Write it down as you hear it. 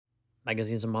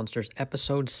Magazines and Monsters,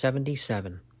 episode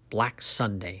 77, Black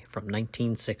Sunday from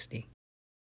 1960.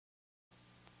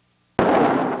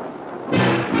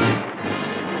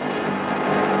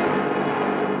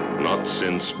 Not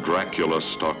since Dracula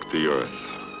stalked the earth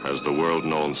has the world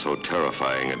known so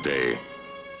terrifying a day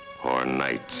or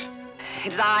night.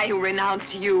 It is I who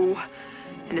renounce you,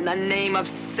 and in the name of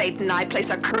Satan I place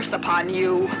a curse upon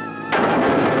you.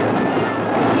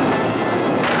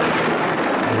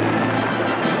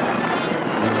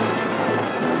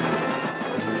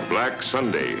 Black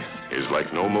Sunday is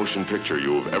like no motion picture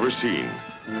you've ever seen.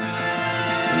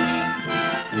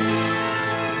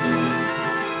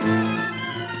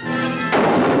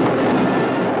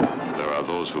 There are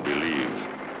those who believe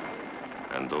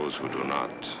and those who do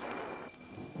not.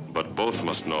 But both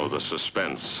must know the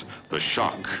suspense, the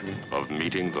shock of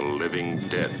meeting the living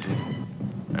dead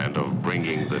and of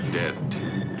bringing the dead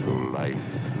to life.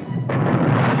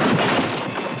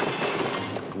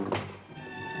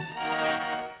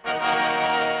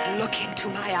 Look into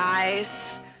my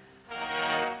eyes.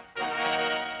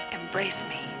 Embrace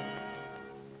me.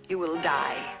 You will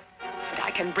die, but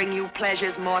I can bring you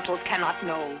pleasures mortals cannot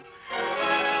know.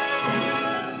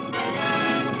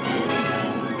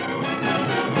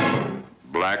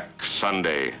 Black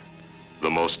Sunday, the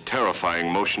most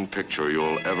terrifying motion picture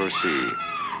you'll ever see.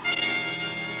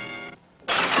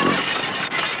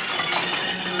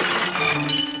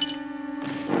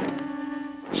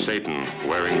 Satan,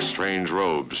 wearing strange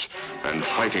robes and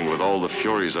fighting with all the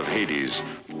furies of Hades,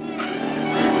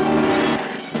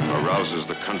 arouses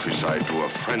the countryside to a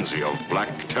frenzy of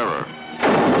black terror.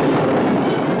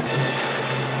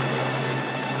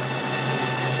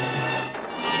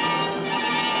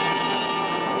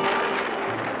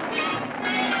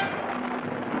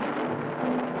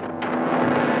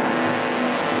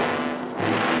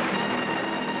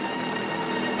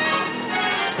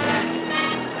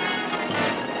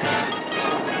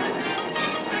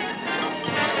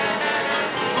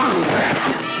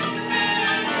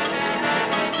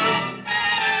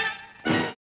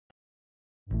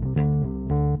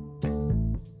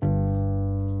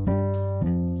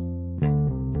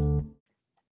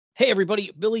 Hey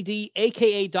everybody, Billy D,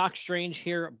 aka Doc Strange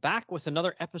here, back with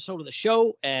another episode of the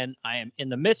show, and I am in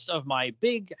the midst of my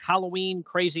big Halloween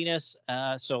craziness.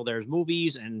 So there's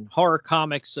movies and horror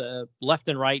comics left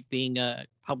and right being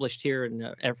published here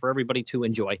and for everybody to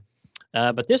enjoy.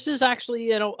 But this is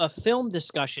actually, a film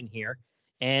discussion here,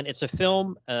 and it's a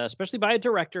film, especially by a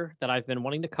director that I've been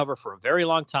wanting to cover for a very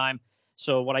long time.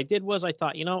 So what I did was I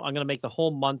thought, I'm going to make the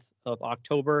whole month of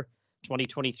October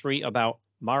 2023 about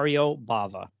Mario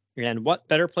Bava. And what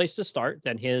better place to start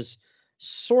than his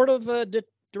sort of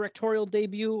directorial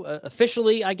debut,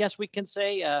 officially, I guess we can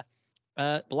say,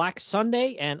 Black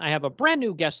Sunday. And I have a brand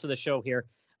new guest to the show here,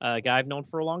 a guy I've known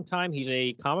for a long time. He's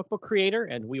a comic book creator,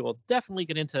 and we will definitely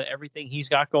get into everything he's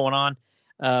got going on.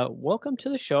 Welcome to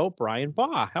the show, Bryan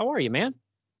Baugh. How are you, man?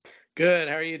 Good.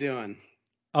 How are you doing?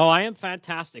 Oh, I am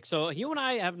fantastic. So you and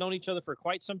I have known each other for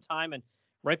quite some time, and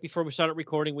right before we started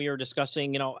recording, we were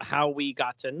discussing, how we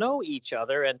got to know each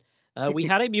other. And we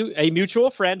had a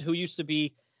mutual friend who used to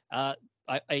be a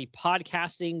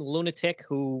podcasting lunatic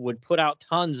who would put out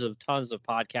tons of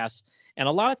podcasts. And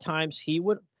a lot of times he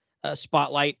would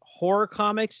spotlight horror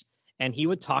comics, and he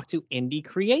would talk to indie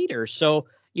creators. So,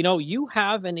 you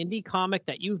have an indie comic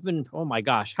that you've been, oh my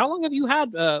gosh, how long have you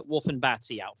had Wolf and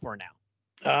Batsy out for now?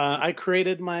 I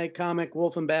created my comic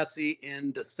Wolf and Batsy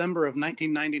in December of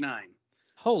 1999.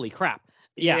 Holy crap.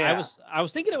 Yeah. I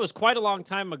was thinking it was quite a long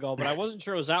time ago, but I wasn't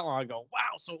sure it was that long ago.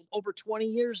 Wow. So over 20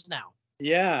 years now.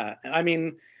 Yeah. I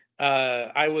mean,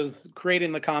 I was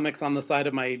creating the comics on the side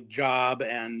of my job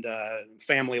and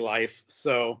family life.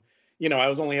 So, I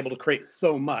was only able to create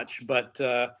so much, but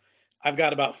I've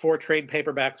got about 4 trade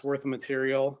paperbacks worth of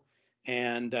material.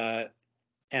 And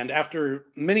after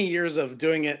many years of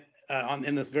doing it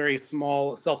in this very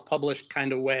small, self-published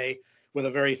kind of way with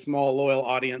a very small, loyal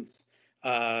audience,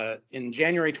 in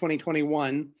January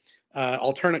 2021,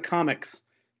 Alternate Comics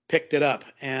picked it up,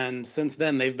 and since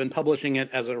then they've been publishing it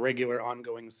as a regular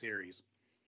ongoing series.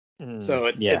 So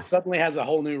it suddenly has a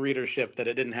whole new readership that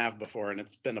it didn't have before, and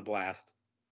it's been a blast.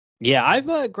 Yeah,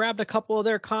 I've grabbed a couple of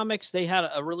their comics. They had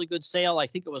a really good sale. I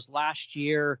think it was last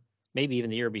year, maybe even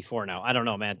the year before now. I don't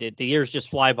know, man. The years just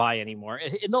fly by anymore.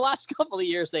 In the last couple of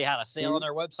years, they had a sale on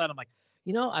their website. I'm like,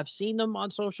 I've seen them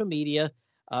on social media.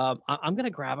 I'm going to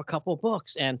grab a couple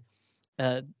books. And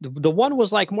the one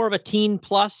was like more of a teen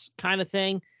plus kind of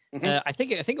thing. Mm-hmm. I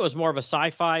think it was more of a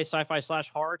sci-fi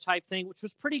 / horror type thing, which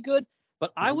was pretty good.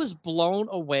 But I was blown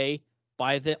away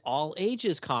by the all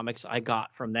ages comics I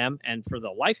got from them. And for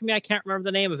the life of me, I can't remember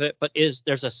the name of it, but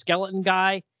there's a skeleton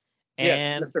guy. Yes,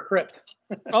 And Mr. Crypt.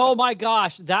 oh my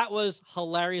gosh, that was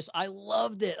hilarious. I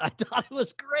loved it. I thought it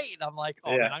was great. I'm like,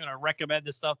 oh man, I'm going to recommend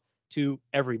this stuff to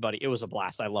everybody. It was a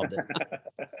blast. I loved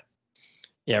it.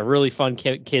 Yeah, really fun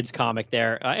kids comic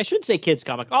there. I shouldn't say kids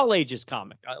comic, all ages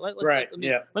comic.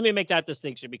 Let me make that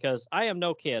distinction because I am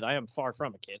no kid. I am far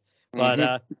from a kid.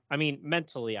 But I mean,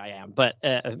 mentally I am. But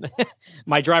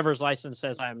my driver's license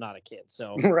says I am not a kid.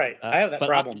 So right, I have that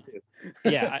problem too.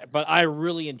 Yeah, but I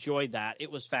really enjoyed that. It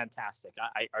was fantastic.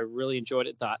 I really enjoyed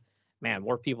it. Thought, man,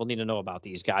 more people need to know about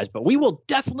these guys. But we will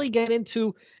definitely get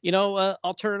into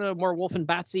alternative, more Wolf and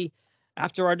Batsy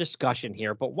after our discussion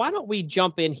here. But why don't we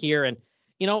jump in here and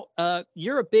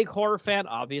you're a big horror fan,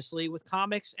 obviously, with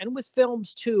comics and with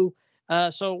films too.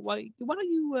 So why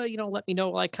don't you, let me know,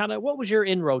 like, kind of what was your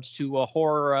inroads to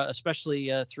horror,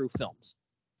 especially through films?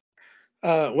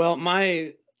 Well,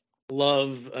 my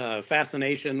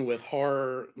fascination with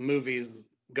horror movies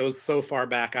goes so far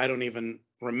back, I don't even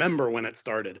remember when it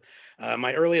started.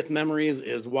 My earliest memories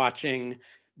is watching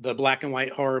the black and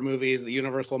white horror movies, the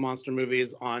Universal monster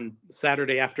movies on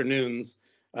Saturday afternoons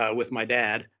with my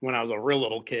dad when I was a real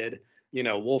little kid.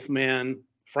 Wolfman,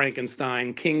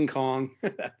 Frankenstein, King Kong,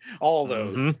 all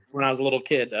those when I was a little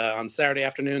kid on Saturday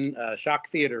afternoon, Shock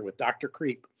Theater with Dr.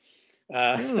 Creep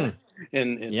in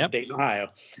Dayton, Ohio.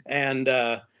 And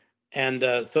so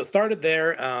it started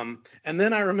there. And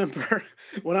then I remember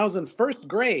when I was in first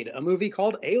grade, a movie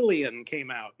called Alien came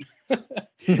out.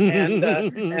 and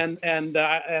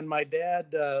my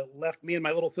dad left me and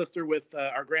my little sister with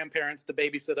our grandparents to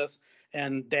babysit us.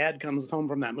 And Dad comes home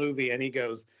from that movie and he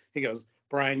goes,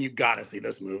 Bryan, you got to see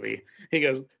this movie. He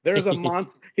goes, there's a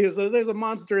monster. There's a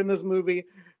monster in this movie.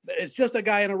 It's just a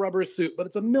guy in a rubber suit, but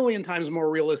it's a million times more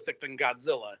realistic than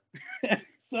Godzilla.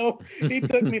 So he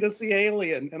took me to see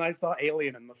Alien, and I saw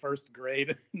Alien in the first grade,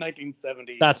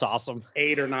 1970. That's awesome.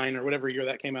 8 or 9 or whatever year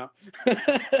that came out.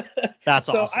 That's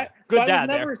awesome. Good dad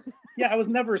there. Yeah, I was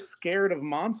never scared of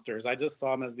monsters. I just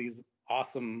saw them as these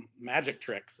awesome magic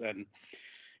tricks, and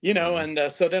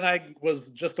so then I was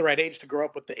just the right age to grow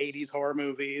up with the 80s horror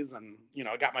movies. And,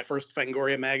 I got my first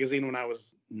Fangoria magazine when I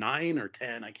was 9 or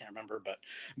 10. I can't remember,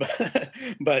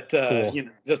 but cool.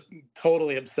 Just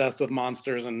totally obsessed with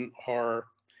monsters and horror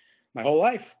my whole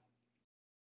life.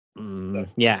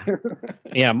 Yeah.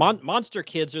 Yeah. Monster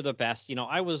kids are the best.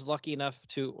 I was lucky enough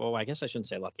I guess I shouldn't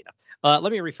say lucky enough.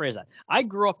 Let me rephrase that. I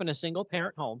grew up in a single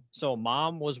parent home. So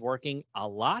mom was working a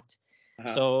lot.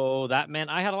 So that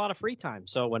meant I had a lot of free time.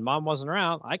 So when mom wasn't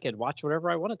around, I could watch whatever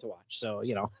I wanted to watch. So,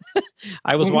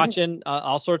 I was watching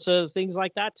all sorts of things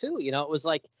like that too. It was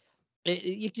like,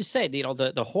 you just said,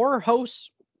 the horror hosts,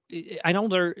 I know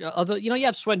there are other, you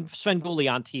have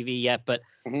Svengoolie on TV yet, but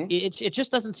it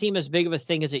just doesn't seem as big of a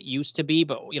thing as it used to be.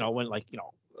 But, when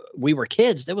we were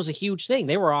kids, that was a huge thing.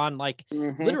 They were on like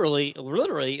literally,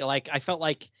 like I felt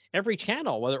like every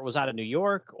channel, whether it was out of New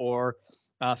York or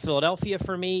Philadelphia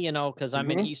for me, because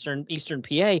I'm in Eastern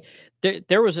PA,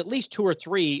 there was at least 2 or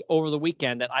 3 over the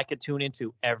weekend that I could tune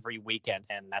into every weekend.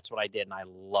 And that's what I did. And I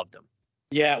loved them.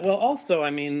 Yeah. Well, also, I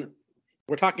mean,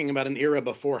 we're talking about an era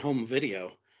before home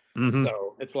video.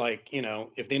 So it's like,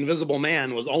 if The Invisible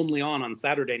Man was only on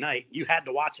Saturday night, you had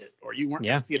to watch it or you weren't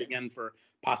going to see it again for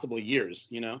possibly years,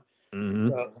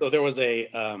 So there was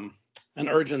an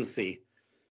urgency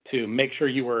to make sure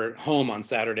you were home on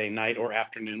Saturday night or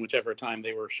afternoon, whichever time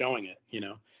they were showing it,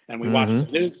 and we watched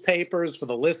the newspapers for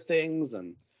the listings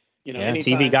and,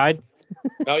 anytime. TV Guide.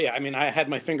 Oh yeah. I mean, I had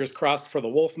my fingers crossed for the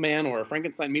Wolfman or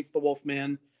Frankenstein Meets the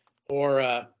Wolfman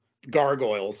or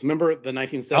Gargoyles. Remember the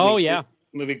 1970s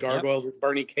movie Gargoyles with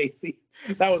Bernie Casey?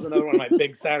 That was another one of my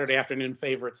big Saturday afternoon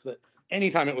favorites that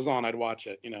anytime it was on, I'd watch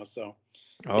it, so.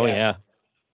 Oh yeah.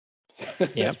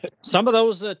 Yeah, some of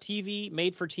those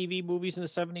made for TV movies in the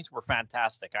 70s were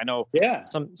fantastic. I know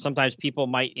sometimes people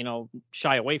might,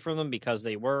 shy away from them because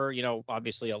they were,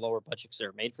 obviously a lower budget because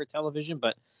they're made for television.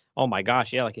 But oh my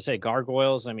gosh, yeah, like you said,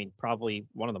 Gargoyles. I mean, probably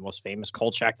one of the most famous.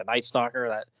 Kolchak the Night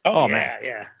Stalker.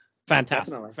 Man,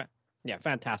 fantastic.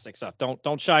 Fantastic stuff.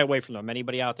 Don't shy away from them.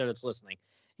 Anybody out there that's listening,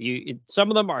 some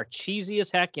of them are cheesy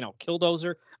as heck.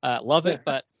 Killdozer, love it,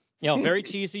 but very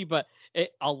cheesy, but.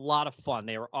 A lot of fun.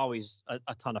 They were always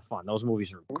a ton of fun. Those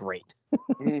movies are great.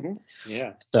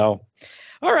 Yeah. So,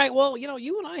 all right. Well,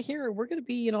 you and I here, we're going to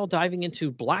be, diving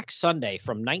into Black Sunday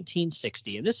from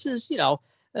 1960. And this is, an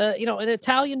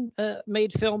Italian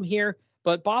made film here.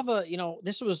 But Baugh,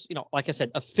 this was, like I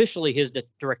said, officially his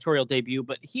directorial debut.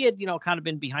 But he had, kind of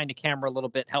been behind the camera a little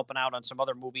bit, helping out on some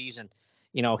other movies. And,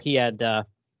 he had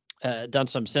done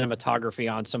some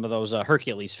cinematography on some of those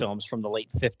Hercules films from the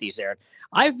late 50s there.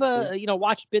 I've,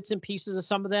 watched bits and pieces of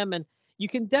some of them, and you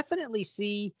can definitely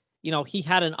see, he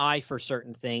had an eye for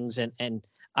certain things. And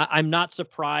I'm not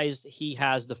surprised he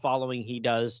has the following he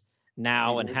does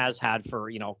now and has had for,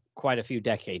 quite a few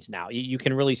decades now. You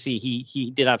can really see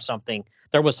he did have something.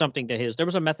 There was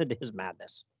a method to his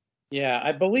madness. Yeah,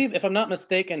 I believe, if I'm not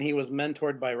mistaken, he was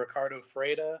mentored by Ricardo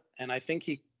Freda, and I think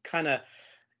he kind of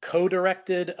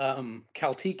co-directed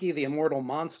Kaltiki, the Immortal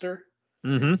Monster.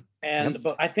 Mm-hmm.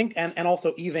 But I think, and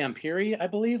also E Vampiri, I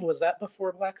believe, was that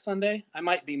before Black Sunday? I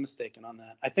might be mistaken on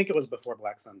that. I think it was before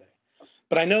Black Sunday.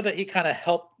 But I know that he kind of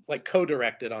helped, like,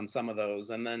 co-directed on some of those,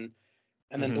 and then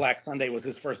Black Sunday was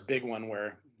his first big one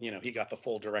where, he got the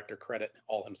full director credit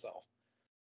all himself.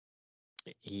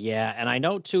 Yeah, and I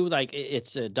know too, like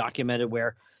it's documented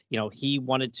where he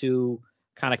wanted to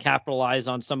kind of capitalize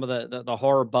on some of the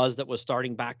horror buzz that was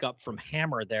starting back up from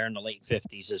Hammer there in the late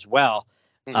 50s as well,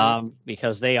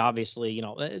 because they obviously,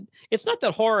 it's not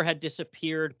that horror had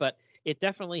disappeared, but it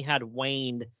definitely had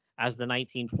waned as the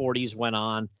 1940s went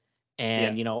on.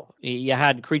 And you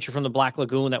had Creature from the Black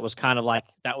Lagoon that was kind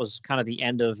of the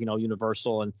end of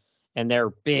Universal and their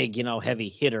big heavy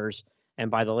hitters. And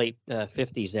by the late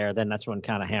 50s then that's when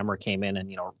kind of Hammer came in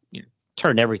and,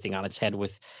 turned everything on its head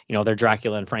with, their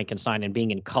Dracula and Frankenstein and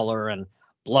being in color and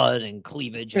blood and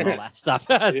cleavage and all that stuff.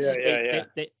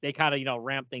 They kind of,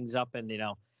 ramped things up and,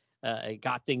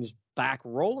 got things back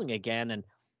rolling again. And,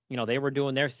 they were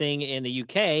doing their thing in the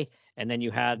UK. And then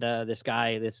you had this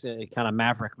guy, this kind of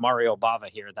maverick Mario Bava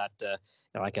here that,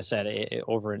 like I said,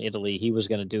 over in Italy, he was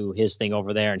going to do his thing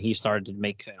over there. And he started to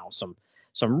make,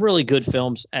 some really good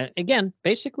films. And again,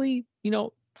 basically,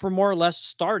 for more or less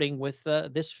starting with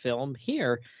this film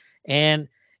here. And,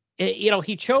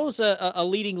 he chose a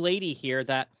leading lady here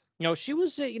that, she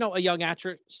was, a young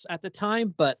actress at the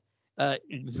time, but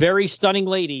very stunning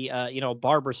lady,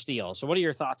 Barbara Steele. So what are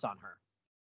your thoughts on her?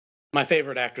 My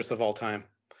favorite actress of all time.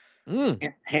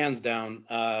 Hands down.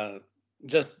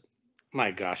 Just,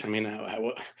 my gosh. I mean,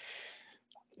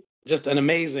 just an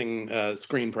amazing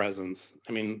screen presence.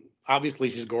 I mean, obviously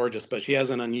she's gorgeous, but she has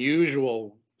an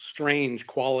unusual, strange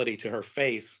quality to her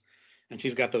face, and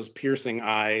she's got those piercing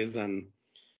eyes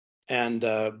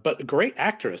but great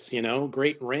actress,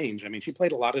 great range. I mean, she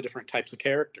played a lot of different types of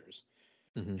characters.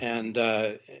 And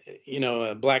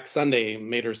Black Sunday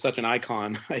made her such an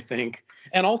icon, I think.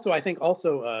 And also, I think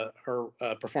her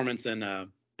performance in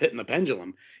Pit and the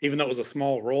Pendulum, even though it was a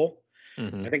small role,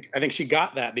 I think she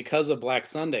got that because of Black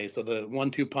Sunday. So the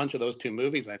 1-2 punch of those two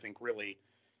movies, I think, really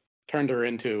turned her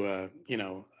into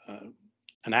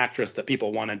an actress that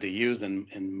people wanted to use in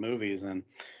movies. And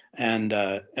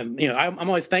I'm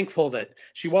always thankful that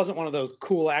she wasn't one of those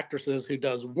cool actresses who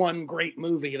does one great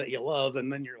movie that you love,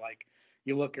 and then you're like,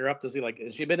 you look her up to see, like,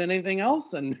 has she been in anything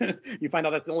else? And you find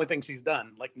out that's the only thing she's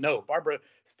done. Like, no, Barbara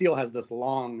Steele has this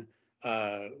long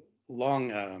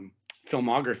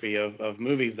filmography of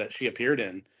movies that she appeared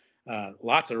in.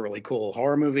 Lots of really cool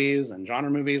horror movies and genre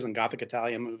movies and Gothic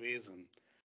Italian movies and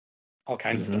all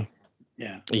kinds of stuff.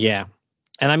 Yeah. Yeah.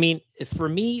 And I mean, for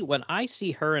me, when I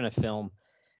see her in a film,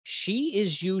 she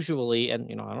is usually,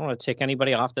 and, I don't want to tick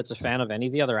anybody off that's a fan of any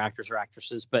of the other actors or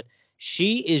actresses, but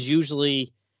she is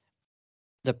usually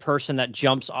the person that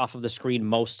jumps off of the screen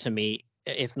most to me,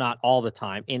 if not all the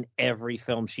time, in every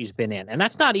film she's been in. And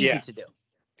that's not easy to do.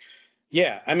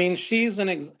 Yeah. I mean, she's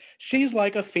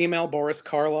like a female Boris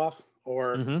Karloff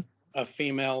or a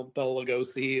female Bela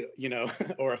Lugosi,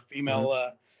 or a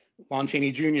female Lon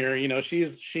Chaney Jr.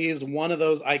 She's one of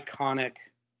those iconic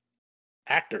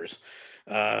actors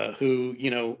who,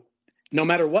 no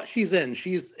matter what she's in,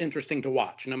 she's interesting to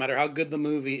watch. No matter how good the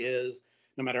movie is,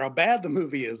 no matter how bad the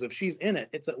movie is, if she's in it,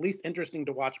 it's at least interesting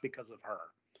to watch because of her.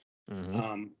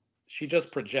 She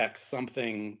just projects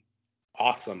something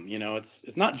awesome.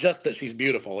 It's not just that she's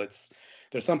beautiful.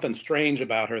 There's something strange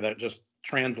about her that just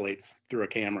translates through a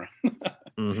camera.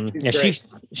 Yeah,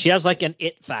 she has like an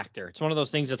it factor. It's one of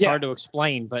those things that's hard to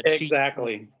explain, but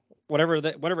exactly.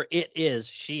 Whatever it is,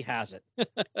 she has it.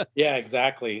 Yeah,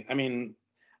 exactly. I mean,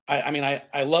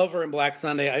 I love her in Black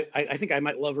Sunday. I think I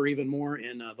might love her even more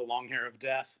in The Long Hair of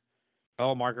Death.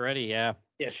 Oh, Margaretti, yeah.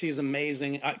 Yeah, she's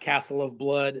amazing. Castle of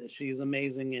Blood. She's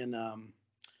amazing in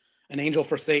An Angel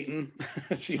for Satan.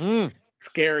 She's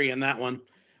scary in that one.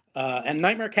 And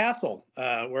Nightmare Castle,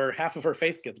 where half of her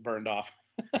face gets burned off.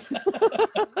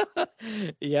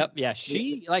 Yep. Yeah.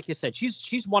 She, like you said,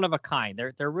 she's one of a kind.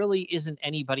 There really isn't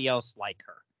anybody else like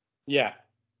her. Yeah.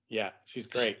 Yeah. She's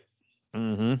great.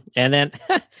 And then,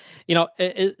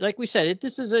 like we said,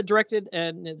 this is directed,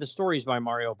 and the story's by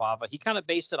Mario Bava. He kind of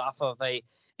based it off of a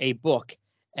book.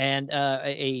 and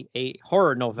a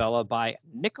horror novella by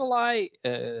Nikolai.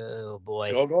 Oh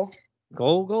boy,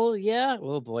 Gogol. Yeah.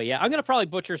 Oh boy. Yeah. I'm gonna probably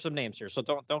butcher some names here, so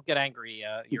don't get angry,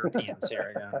 Europeans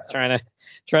here. Trying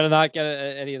to not get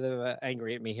any of them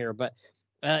angry at me here, but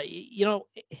other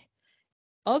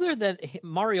than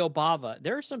Mario Bava,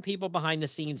 there are some people behind the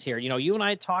scenes here. You and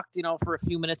I talked, for a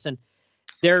few minutes, and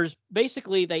there's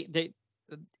basically they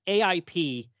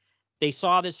AIP. They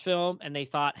saw this film and they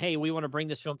thought, hey, we want to bring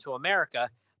this film to America,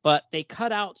 but they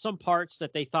cut out some parts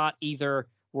that they thought either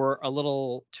were a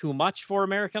little too much for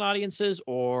American audiences,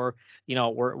 or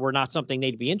were not something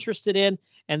they'd be interested in.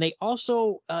 And they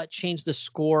also changed the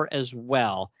score as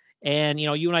well. And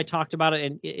you and I talked about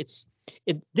it,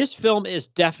 and this film is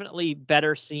definitely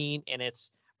better seen in its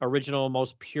original,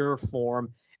 most pure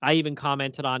form. I even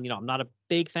commented on, I'm not a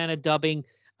big fan of dubbing.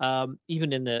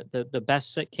 Even in the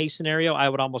best case scenario, I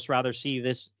would almost rather see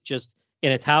this just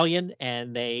in Italian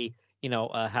and they,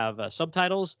 have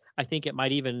subtitles. I think it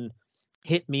might even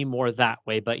hit me more that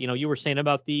way. But, you were saying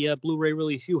about the Blu-ray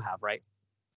release you have, right?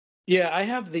 Yeah, I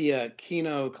have the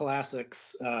Kino Classics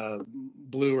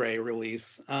Blu-ray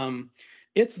release.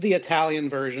 It's the Italian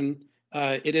version.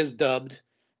 It is dubbed,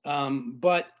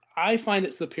 but I find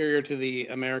it superior to the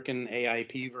American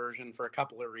AIP version for a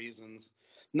couple of reasons.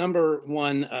 Number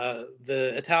one,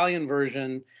 the Italian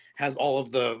version has all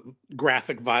of the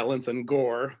graphic violence and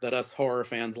gore that us horror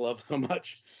fans love so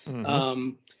much. Mm-hmm.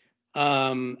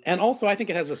 And also, I think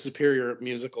it has a superior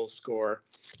musical score.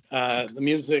 The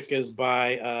music is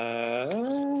by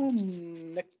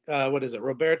what is it?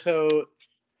 Roberto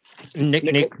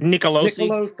Nicolosi.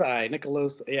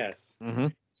 Nicolosi, yes. Mm-hmm.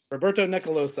 Roberto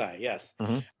Nicolosi, yes.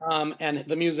 Mm-hmm. And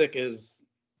the music is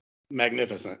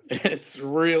magnificent. It's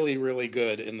really, really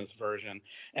good in this version.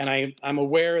 And I'm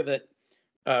aware that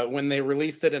when they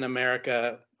released it in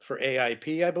America for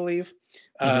AIP, I believe,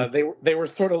 they were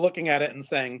sort of looking at it and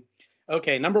saying,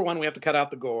 okay, number one, we have to cut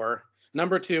out the gore.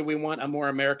 Number two, we want a more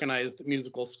Americanized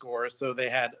musical score. So they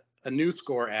had a new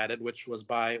score added, which was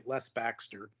by Les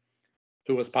Baxter,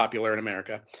 who was popular in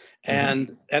America.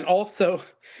 And also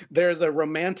there's a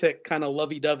romantic kind of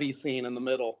lovey-dovey scene in the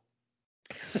middle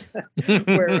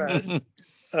where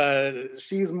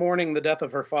she's mourning the death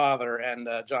of her father, and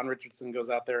John Richardson goes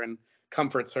out there and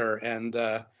comforts her, and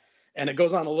it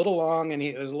goes on a little long, and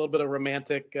there's a little bit of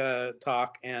romantic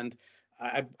talk, and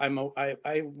I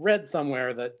read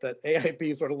somewhere that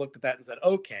AIP sort of looked at that and said,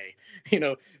 okay,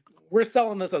 we're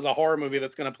selling this as a horror movie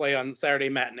that's going to play on Saturday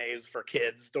matinees for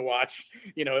kids to watch.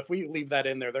 If we leave that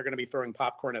in there, they're going to be throwing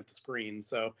popcorn at the screen.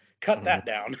 So cut that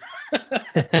down.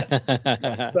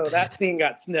 So that scene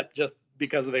got snipped just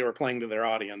because they were playing to their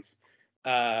audience.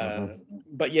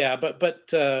 But yeah,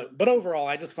 but overall,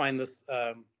 I just find this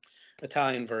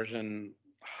Italian version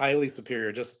highly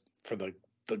superior, just for the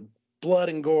blood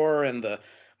and gore and the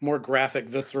more graphic,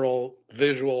 visceral,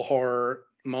 visual horror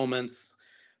moments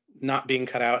not being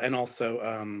cut out, and also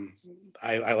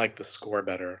I like the score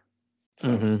better.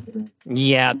 So.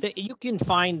 Yeah, you can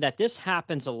find that this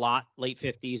happens a lot late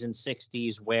 50s and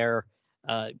 60s, where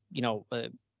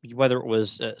whether it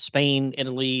was Spain,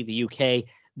 Italy, the UK,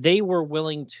 they were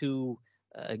willing to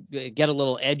get a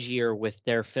little edgier with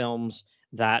their films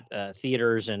that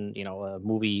theaters and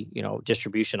movie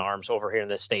distribution arms over here in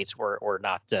the States were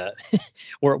not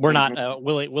were not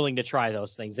willing to try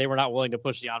those things. They were not willing to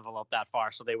push the envelope that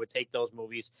far, so they would take those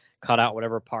movies, cut out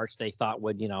whatever parts they thought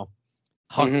would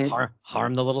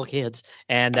harm the little kids,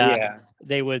 and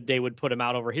they would put them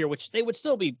out over here, which they would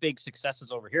still be big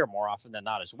successes over here more often than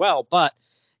not as well. But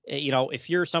if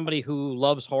you're somebody who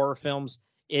loves horror films,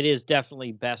 it is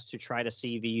definitely best to try to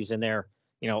see these in their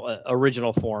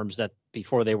original forms, that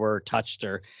before they were touched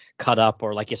or cut up,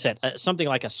 or like you said, something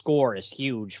like a score is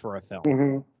huge for a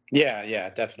film. Yeah,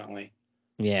 definitely.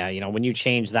 Yeah, when you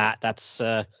change that, that's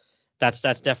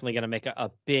definitely going to make a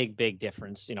big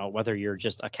difference, whether you're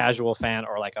just a casual fan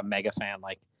or like a mega fan,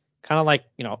 like kind of like,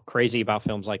 crazy about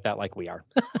films like that, like we are.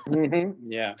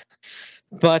 Yeah.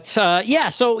 But yeah,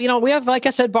 so, we have, like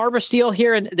I said, Barbara Steele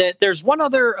here, and there's one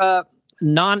other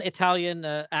non-Italian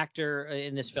actor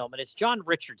in this film, and it's John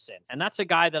Richardson. And that's a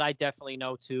guy that I definitely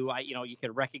know too. You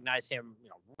could recognize him,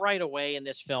 right away in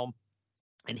this film.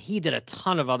 And he did a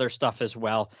ton of other stuff as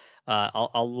well.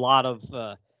 A lot of,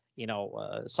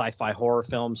 sci-fi horror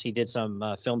films. He did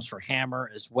some films for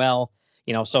Hammer as well.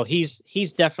 So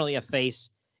he's definitely a face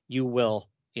you will,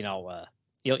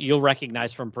 you'll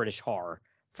recognize from British horror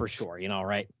for sure.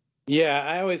 Right? Yeah,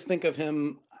 I always think of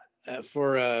him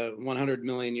for 100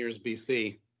 million years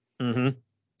BC.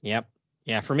 Yep.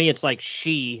 Yeah. For me, it's like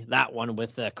that one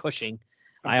with Cushing.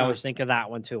 I always think of that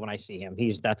one too when I see him.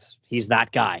 He's that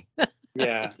guy.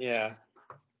 Yeah.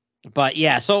 But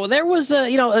yeah, so there was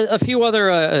a few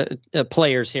other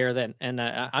players here then, and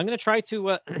I'm going to try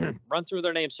to run through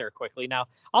their names here quickly. Now,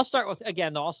 I'll start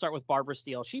with Barbara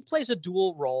Steele. She plays a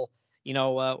dual role.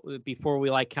 Before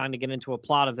we kind of get into a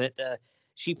plot of it,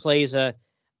 she plays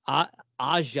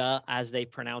Aja, as they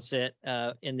pronounce it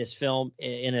in this film,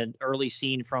 in an early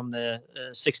scene from the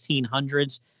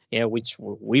 1600s, which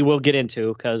we will get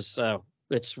into because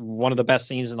it's one of the best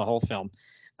scenes in the whole film.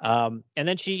 And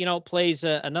then she, plays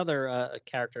another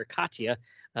character, Katya,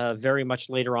 very much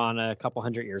later on, a couple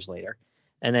hundred years later.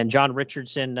 And then John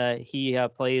Richardson, he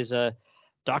plays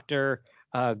Dr.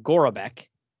 Gorobek,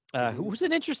 who's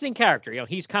an interesting character.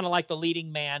 He's kind of like the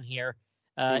leading man here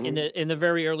in the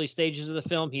very early stages of the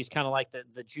film. He's kind of like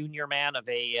the junior man of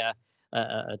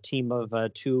a team of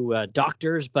two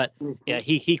doctors, but yeah,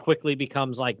 he quickly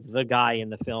becomes like the guy in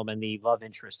the film and the love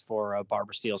interest for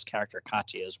Barbara Steele's character,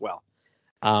 Katya, as well.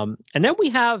 And then we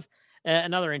have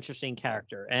another interesting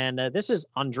character, and this is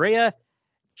Andrea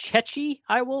Chechi,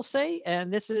 I will say,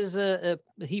 and this is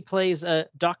he plays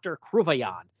Dr.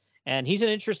 Kruvayan, and he's an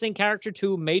interesting character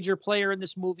too, major player in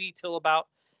this movie till about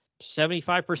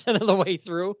 75% of the way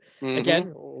through.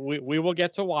 Again, we will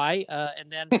get to why,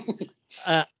 and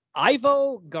then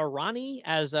Ivo Garani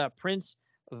as Prince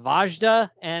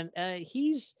Vajda, and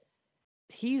he's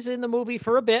in the movie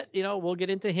for a bit. We'll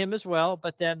get into him as well.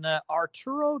 But then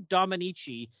Arturo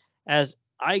Dominici as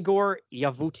Igor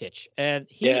Yavutic, and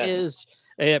he is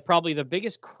probably the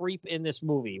biggest creep in this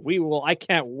movie. I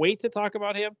can't wait to talk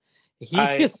about him.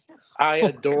 I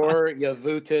adore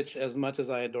Yavutic as much as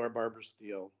I adore Barbara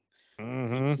Steele.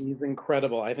 He's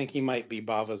incredible. I think he might be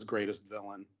Bava's greatest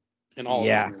villain in all of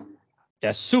them.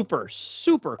 Yeah, super,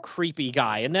 super creepy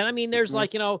guy. And then, there's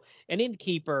an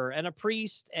innkeeper and a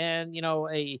priest and,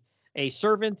 a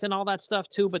servant and all that stuff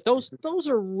too. But those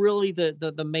are really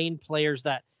the main players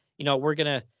that, we're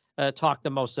going to talk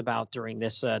the most about during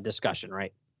this discussion,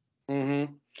 right?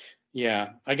 Yeah.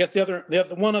 I guess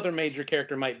the one other major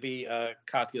character might be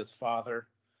Katya's father,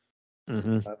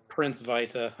 Prince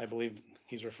Vita, I believe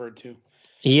he's referred to.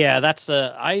 Yeah, that's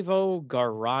Ivo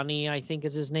Garani, I think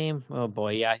is his name. Oh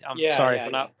boy, yeah. I'm sorry for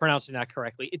not pronouncing that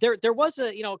correctly. There was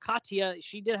Katya.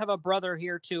 She did have a brother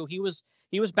here too. He was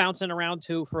bouncing around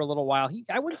too for a little while.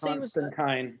 I wouldn't say he was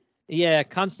Constantine. Yeah,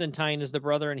 Constantine is the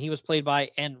brother, and he was played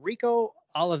by Enrico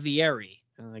Olivieri.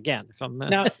 Again, if I'm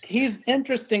now he's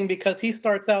interesting because he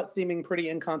starts out seeming pretty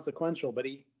inconsequential, but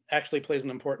he actually plays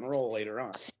an important role later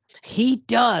on. He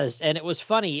does, and it was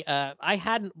funny. I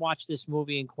hadn't watched this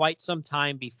movie in quite some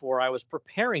time before I was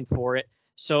preparing for it.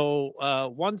 So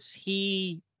once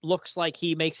he looks like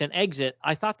he makes an exit,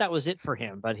 I thought that was it for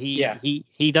him. But he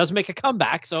does make a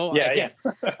comeback. So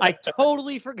I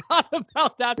totally forgot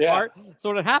about that part. So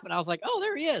when it happened, I was like, oh,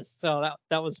 there he is. So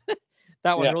that was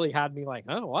that one really had me like,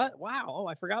 oh, what? Wow. Oh,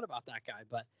 I forgot about that guy.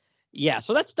 But yeah,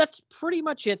 so that's pretty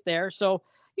much it there. So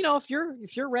if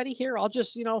you're ready here, I'll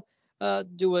just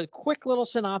do a quick little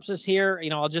synopsis here.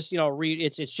 I'll just read.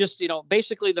 It's just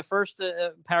basically the first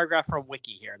paragraph from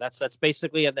Wiki here. That's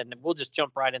basically, and then we'll just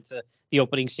jump right into the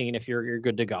opening scene if you're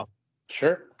good to go.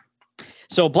 Sure.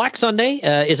 So Black Sunday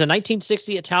is a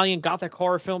 1960 Italian Gothic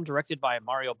horror film directed by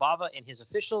Mario Bava in his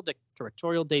official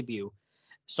directorial debut,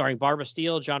 starring Barbara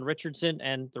Steele, John Richardson,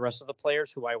 and the rest of the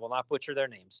players, who I will not butcher their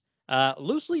names.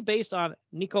 Loosely based on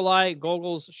Nikolai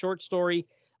Gogol's short story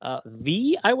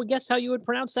V, I would guess how you would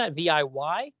pronounce that,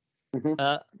 VIY.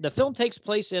 The film takes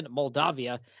place in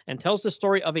Moldavia and tells the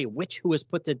story of a witch who is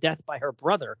put to death by her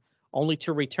brother, only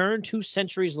to return 2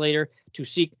 centuries later to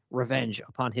seek revenge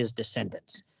upon his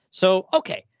descendants. So,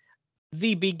 okay,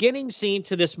 the beginning scene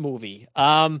to this movie.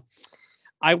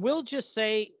 I will just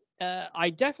say I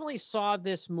definitely saw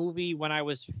this movie when I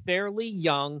was fairly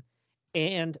young,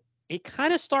 and it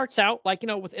kind of starts out like,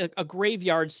 with a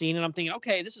graveyard scene, and I'm thinking,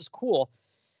 okay, this is cool.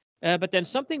 But then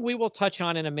something we will touch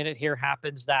on in a minute here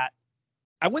happens that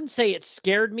I wouldn't say it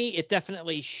scared me. It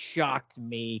definitely shocked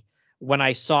me when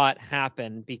I saw it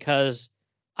happen, because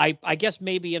I guess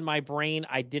maybe in my brain,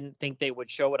 I didn't think they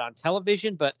would show it on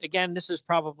television. But again, this is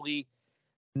probably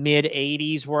mid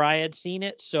 80s where I had seen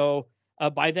it. So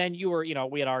by then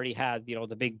we had already had,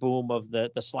 the big boom of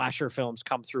the slasher films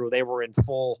come through. They were in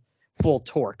full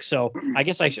torque. So I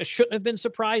guess I shouldn't have been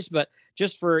surprised, but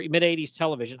just for mid 80s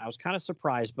television, I was kind of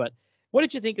surprised. But what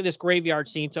did you think of this graveyard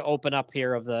scene to open up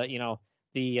here of the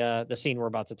scene we're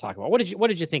about to talk about? What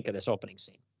did you think of this opening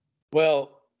scene?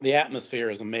 Well, the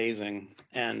atmosphere is amazing,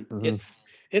 and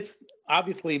it's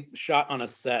obviously shot on a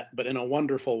set, but in a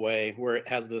wonderful way where it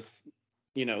has this,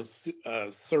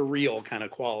 surreal kind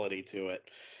of quality to it.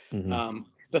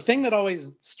 The thing that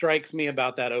always strikes me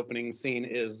about that opening scene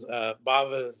is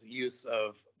Bava's use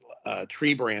of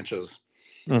tree branches.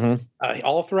 Mm-hmm.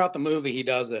 All throughout the movie, he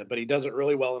does it, but he does it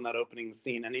really well in that opening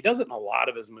scene, and he does it in a lot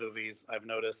of his movies, I've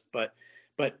noticed. But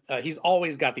he's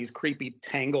always got these creepy,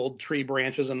 tangled tree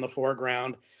branches in the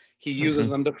foreground. He uses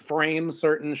them to frame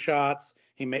certain shots.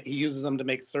 He uses them to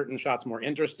make certain shots more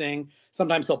interesting.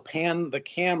 Sometimes he'll pan the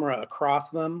camera across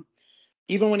them,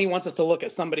 even when he wants us to look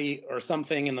at somebody or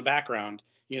something in the background.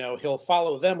 He'll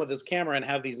follow them with his camera and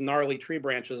have these gnarly tree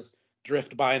branches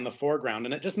drift by in the foreground,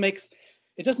 and it just makes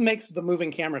the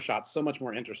moving camera shots so much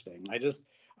more interesting.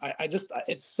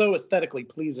 It's so aesthetically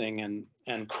pleasing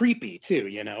and creepy too.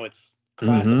 It's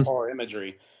classic Mm-hmm. horror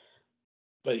imagery,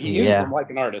 but he uses Yeah. them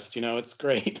like an artist. It's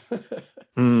great.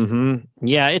 Mm-hmm.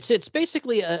 Yeah, it's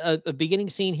basically a beginning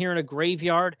scene here in a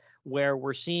graveyard where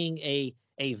we're seeing a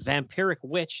vampiric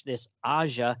witch, this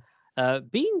Aja,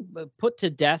 being put to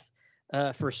death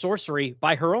for sorcery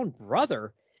by her own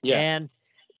brother. Yeah. And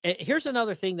here's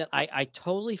another thing that I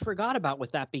totally forgot about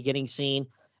with that beginning scene.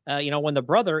 When the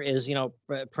brother is,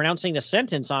 pronouncing the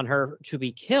sentence on her to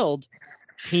be killed,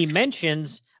 he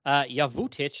mentions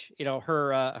Yavutic,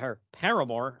 her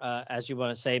paramour, as you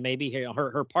want to say, maybe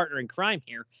her partner in crime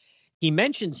here. He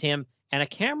mentions him, and a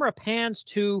camera pans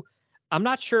to. I'm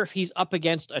not sure if he's up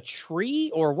against a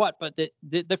tree or what, but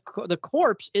the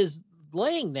corpse is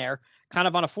laying there, kind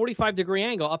of on a 45-degree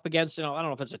angle, up against I don't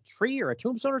know if it's a tree or a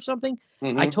tombstone or something.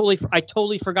 Mm-hmm. I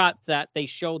totally forgot that they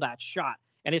show that shot,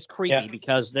 and it's creepy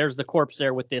because there's the corpse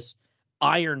there with this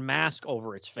iron mask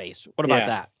over its face. What about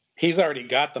that? He's already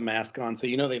got the mask on, so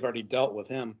they've already dealt with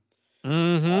him.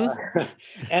 Mm-hmm.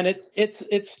 And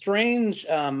it's strange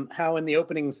how in the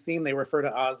opening scene they refer to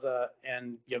Aza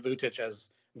and Yavutic as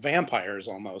vampires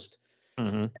almost,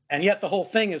 and yet the whole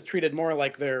thing is treated more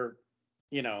like they're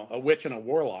a witch and a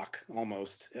warlock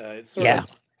almost. It sort of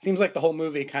seems like the whole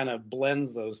movie kind of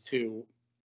blends those two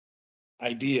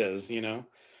ideas.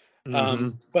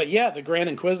 But the Grand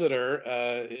Inquisitor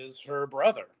is her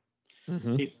brother.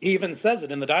 He even says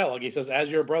it in the dialogue. He says, "As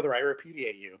your brother, I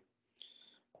repudiate you."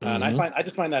 And I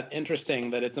just find that interesting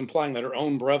that it's implying that her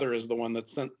own brother is the one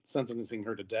that's sentencing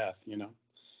her to death.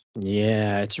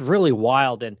 Yeah, it's really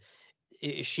wild, and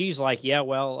she's like, "Yeah,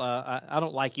 well, I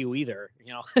don't like you either."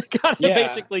 Kind of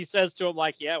basically says to him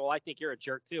like, "Yeah, well, I think you're a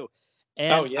jerk too."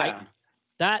 And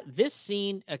this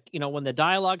scene, when the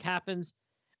dialogue happens,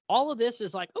 all of this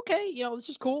is like, okay, this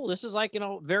is cool. This is like,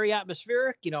 very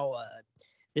atmospheric.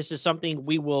 This is something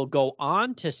we will go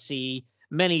on to see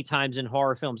many times in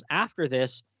horror films after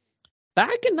this.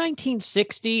 Back in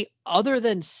 1960, other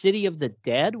than City of the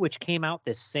Dead, which came out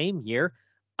this same year,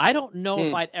 I don't know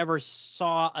if I'd ever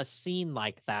saw a scene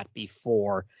like that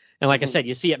before. And like I said,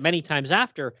 you see it many times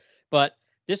after, but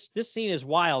this scene is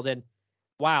wild. And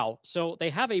wow. So they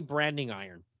have a branding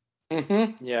iron.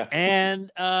 Yeah.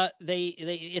 And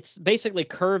it's basically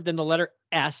curved in the letter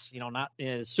S, not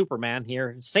Superman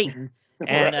here, Satan.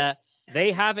 And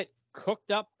they have it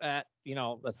cooked up at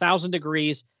 1,000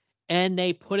 degrees, and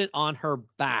they put it on her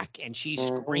back, and she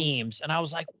screams. And I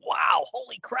was like, wow,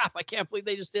 holy crap, I can't believe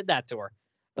they just did that to her.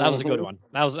 That was a good one.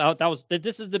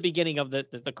 This is the beginning of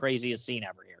the craziest scene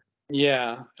ever here.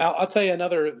 Yeah. I'll tell you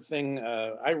another thing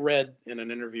I read in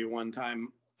an interview one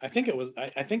time. I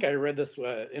think I read this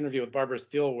interview with Barbara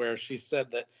Steele where she said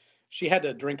that she had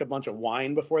to drink a bunch of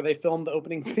wine before they filmed the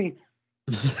opening scene.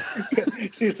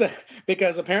 She said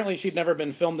because apparently she'd never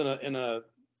been filmed in a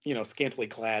scantily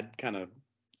clad kind of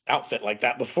outfit like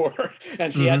that before,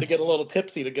 and she had to get a little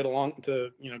tipsy to get along to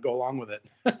go along with it.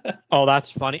 Oh, that's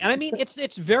funny. And I mean,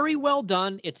 it's very well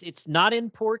done. It's not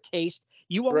in poor taste.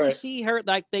 You only see her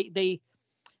like they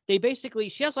basically,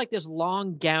 she has like this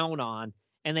long gown on,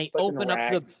 and they open up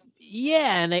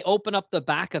the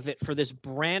back of it for this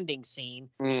branding scene.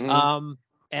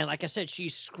 And like I said, she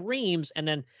screams, and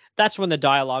then that's when the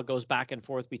dialogue goes back and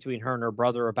forth between her and her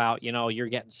brother about, you're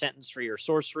getting sentenced for your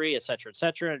sorcery, et cetera, et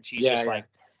cetera. And she's like,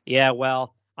 yeah,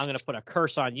 well, I'm going to put a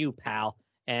curse on you, pal.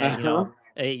 And,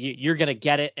 you're going to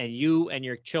get it. And you and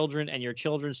your children and your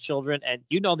children's children. And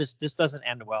this doesn't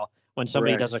end well when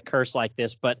somebody does a curse like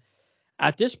this. But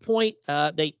at this point,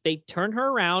 they turn her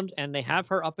around and they have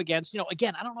her up against,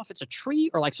 again, I don't know if it's a tree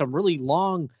or like some really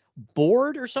long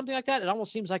board or something like that. It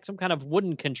almost seems like some kind of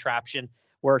wooden contraption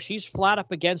where she's flat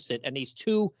up against it. And these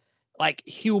two like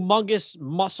humongous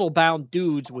muscle bound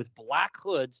dudes with black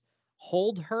hoods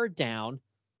hold her down.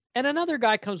 And another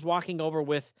guy comes walking over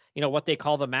with, what they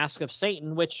call the mask of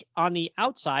Satan, which on the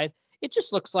outside, it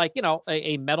just looks like,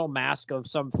 a metal mask of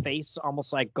some face,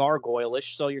 almost like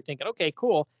gargoyle-ish. So you're thinking, okay,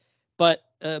 cool. But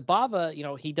Baugh,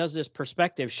 he does this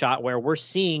perspective shot where we're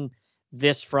seeing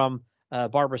this from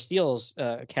Barbara Steele's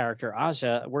character,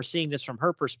 Aja. We're seeing this from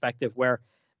her perspective where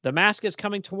the mask is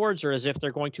coming towards her as if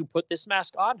they're going to put this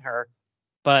mask on her,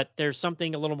 but there's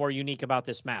something a little more unique about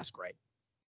this mask, right?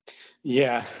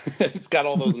 Yeah, it's got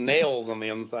all those nails on the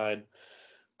inside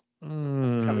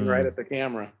coming right at the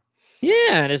camera.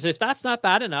 Yeah, and as if that's not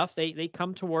bad enough, they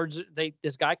come towards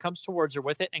this guy comes towards her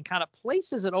with it and kind of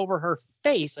places it over her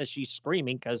face as she's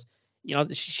screaming because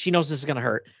she knows this is gonna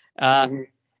hurt. Mhm.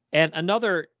 And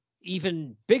another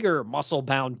even bigger muscle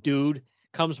bound dude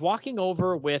comes walking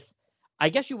over with, I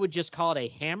guess you would just call it a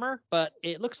hammer, but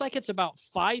it looks like it's about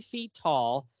 5 feet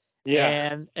tall,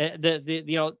 Yeah. and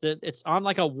it's on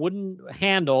like a wooden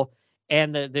handle,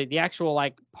 and the actual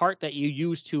like part that you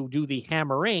use to do the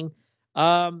hammering,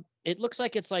 it looks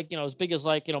like it's like as big as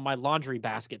like my laundry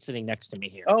basket sitting next to me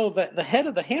here. Oh, the head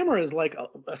of the hammer is like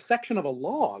a section of a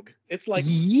log. It's like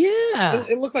Yeah,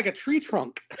 it looks like a tree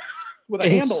trunk with a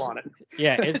it's handle on it.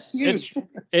 yeah, It's it's huge.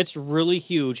 it's really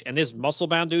huge, and this muscle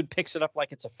bound dude picks it up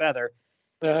like it's a feather,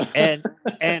 Uh, and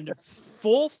and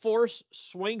full force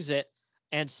swings it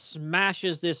and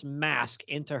smashes this mask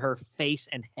into her face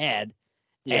and head,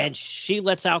 yeah. and she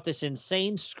lets out this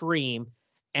insane scream,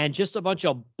 and just a bunch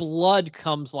of blood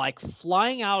comes like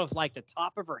flying out of like the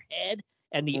top of her head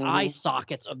and the eye Hmm.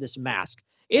 sockets of this mask.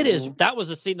 Hmm. That was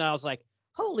a scene that I was like,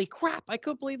 holy crap, I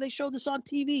couldn't believe they showed this on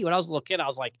TV. When I was a little kid, I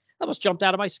was like, I almost jumped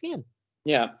out of my skin.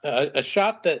 Yeah, a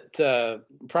shot that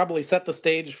probably set the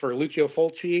stage for Lucio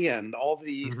Fulci and all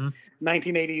the Mhm.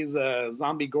 1980s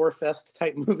zombie gore fest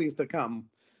type movies to come.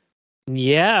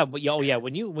 Yeah, but oh yeah,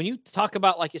 when you talk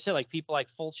about, like you said, like people like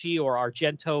Fulci or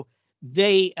Argento,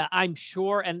 I'm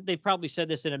sure, and they've probably said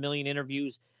this in a million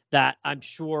interviews, that I'm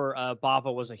sure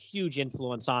Bava was a huge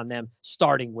influence on them,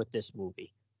 starting with this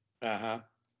movie. Uh-huh.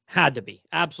 Had to be,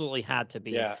 absolutely had to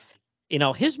be. Yeah.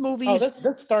 His Oh, movies.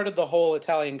 this started the whole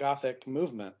Italian Gothic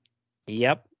movement.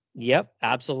 Yep, yep,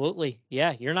 absolutely.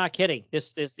 Yeah, you're not kidding.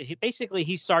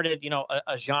 He started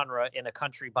a genre in a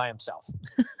country by himself.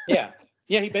 Yeah.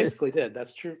 Yeah, he basically did.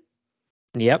 That's true.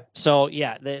 Yep. So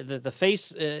yeah, the face,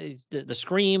 the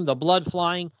scream, the blood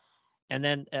flying, and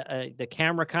then the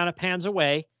camera kind of pans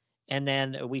away, and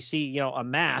then we see a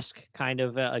mask kind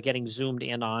of getting zoomed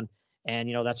in on, and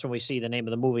that's when we see the name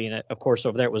of the movie, and of course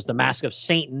over there it was The Mask of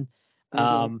Satan,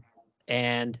 Hmm.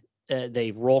 and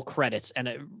they roll credits, and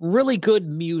really good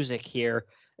music here.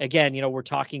 Again, we're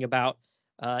talking about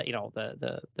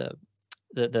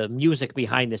the music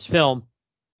behind this film.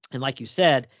 And like you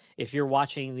said, if you're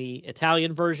watching the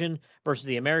Italian version versus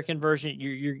the American version,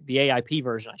 you're the AIP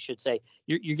version, I should say,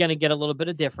 you're going to get a little bit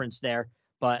of difference there.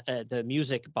 But the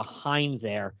music behind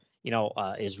there,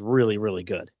 is really, really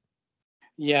good.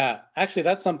 Yeah, actually,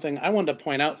 that's something I wanted to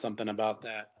point out something about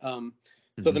that.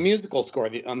 So the Mhm. musical score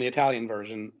on the Italian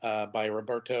version by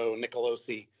Roberto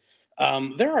Nicolosi,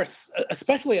 there are,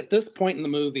 especially at this point in the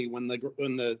movie when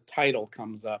the title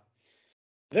comes up,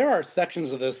 there are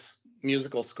sections of this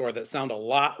musical score that sound a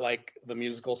lot like the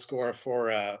musical score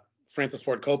for Francis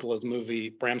Ford Coppola's movie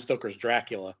Bram Stoker's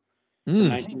Dracula from Mm.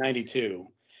 1992.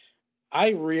 I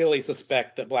really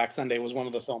suspect that Black Sunday was one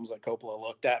of the films that Coppola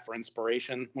looked at for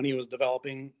inspiration when he was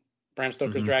developing Bram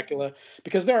Stoker's Mhm. Dracula,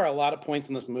 because there are a lot of points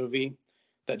in this movie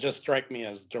that just strike me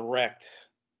as direct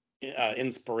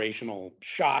inspirational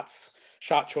shots,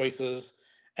 shot choices,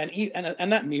 and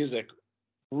that music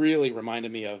really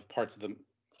reminded me of parts of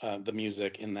the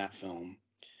music in that film.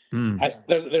 Mm.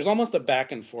 There's almost a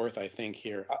back and forth, I think,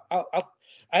 here.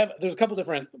 There's a couple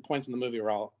different points in the movie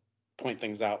where I'll point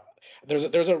things out. There's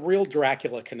a real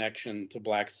Dracula connection to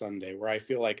Black Sunday, where I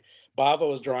feel like Bava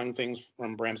was drawing things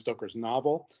from Bram Stoker's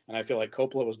novel, and I feel like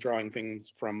Coppola was drawing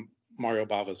things from Mario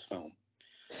Bava's film.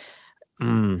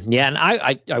 Yeah, and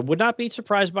I would not be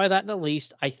surprised by that in the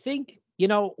least. I think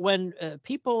when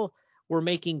people were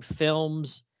making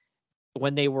films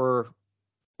when they were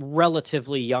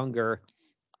relatively younger,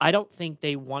 I don't think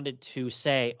they wanted to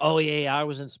say, "Oh yeah, I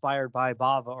was inspired by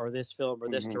Bava or this film or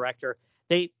this Hmm. director."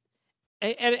 They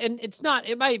and it's not.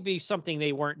 It might be something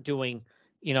they weren't doing,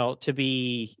 to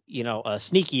be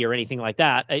sneaky or anything like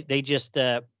that. They just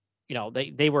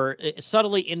they were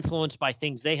subtly influenced by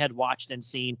things they had watched and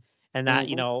seen, and that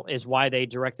Hmm. is why they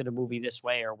directed a movie this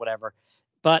way or whatever.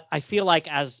 But I feel like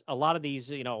as a lot of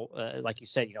these, like you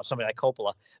said, somebody like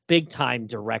Coppola, big time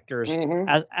directors, Hmm.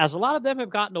 as a lot of them have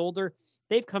gotten older,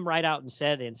 they've come right out and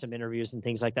said in some interviews and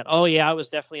things like that, "Oh yeah, I was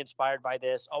definitely inspired by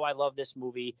this. Oh, I love this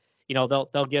movie."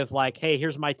 They'll give like, "Hey,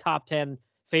 here's my top 10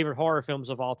 favorite horror films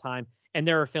of all time," and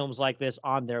there are films like this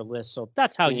on their list. So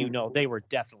that's how Hmm. they were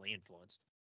definitely influenced.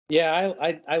 Yeah,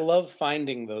 I love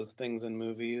finding those things in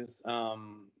movies.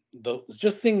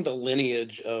 Just seeing the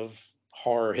lineage of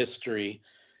horror history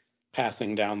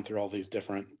passing down through all these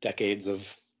different decades of,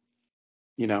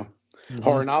 you know,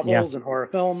 horror Yeah. novels and horror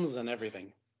films and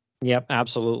everything. Yep,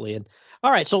 absolutely. And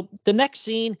all right, so the next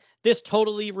scene, this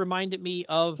totally reminded me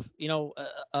of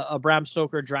a Bram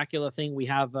Stoker Dracula thing. We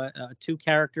have two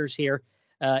characters here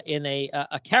in a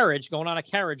carriage going on a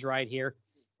carriage ride here,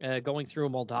 going through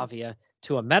Moldavia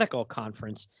to a medical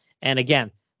conference. And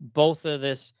again, both of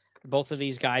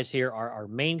these guys here are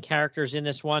main characters in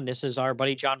this one. This is our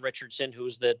buddy John Richardson,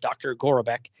 who's the Dr.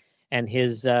 Gorobek, and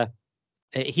his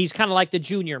he's kind of like the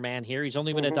junior man here. He's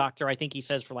only been a doctor, I think he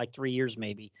says, for like 3 years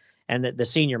maybe. And the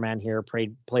senior man here,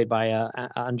 played by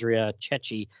Andrea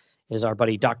Cecchi, is our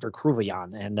buddy Dr.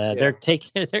 Kruvian. And they're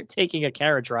taking a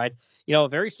carriage ride,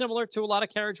 very similar to a lot of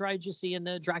carriage rides you see in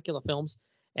the Dracula films.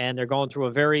 And they're going through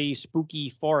a very spooky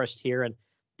forest here. And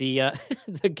the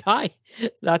the guy,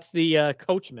 that's the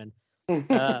coachman,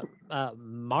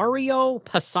 Mario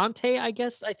Passante,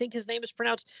 I think his name is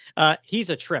pronounced. He's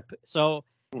a trip. So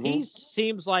he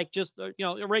seems like just a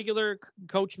regular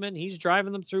coachman. He's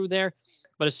driving them through there,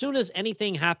 but as soon as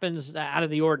anything happens out of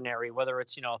the ordinary, whether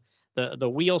it's the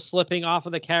wheel slipping off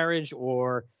of the carriage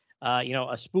or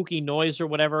a spooky noise or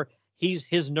whatever,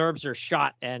 his nerves are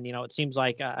shot, and it seems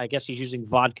like I guess he's using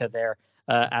vodka there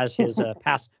as his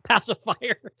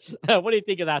pacifier. What do you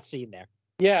think of that scene there?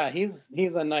 Yeah, he's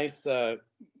a nice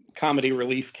comedy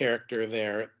relief character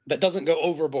there that doesn't go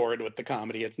overboard with the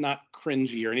comedy. It's not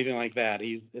cringy or anything like that.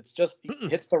 It's just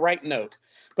hits the right note.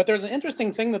 But there's an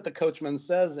interesting thing that the coachman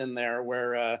says in there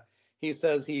where he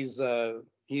says he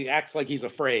acts like he's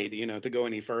afraid, to go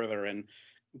any further. And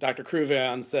Dr.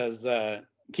 Kruvian says,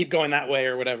 keep going that way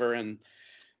or whatever, and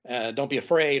don't be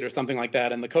afraid or something like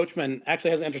that. And the coachman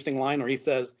actually has an interesting line where he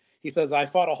says, I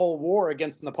fought a whole war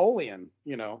against Napoleon,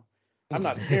 I'm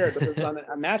not scared, but it's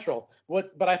unnatural.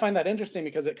 But I find that interesting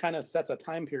because it kind of sets a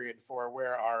time period for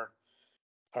where our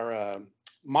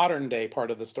modern day part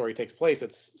of the story takes place.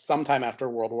 It's sometime after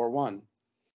World War One.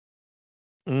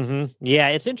 Yeah,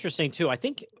 it's interesting too. I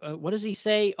think what does he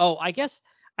say? Oh, I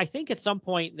think at some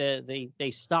point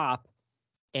they stop,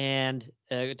 and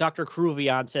Dr.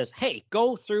 Kruvian says, "Hey,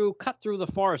 cut through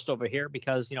the forest over here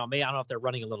because maybe I don't know if they're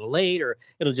running a little late or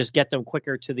it'll just get them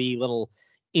quicker to the little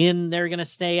inn they're gonna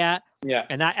stay at." Yeah,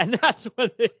 and that's when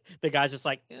the guy's just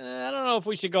like, I don't know if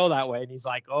we should go that way. And he's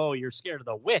like, "Oh, you're scared of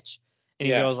the witch," and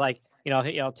he goes like,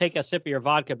 take a sip of your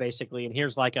vodka basically, and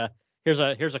here's a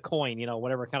coin,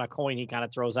 whatever kind of coin he kind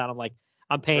of throws out. I'm like,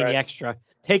 I'm paying you extra.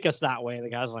 Take us that way. The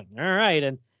guy's like, all right.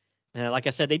 And like I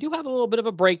said, they do have a little bit of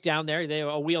a breakdown there.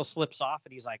 A wheel slips off,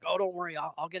 and he's like, "Oh, don't worry,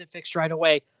 I'll get it fixed right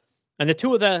away." And the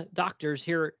two of the doctors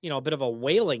hear, a bit of a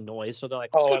wailing noise, so they're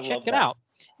like, "Let's go check it out."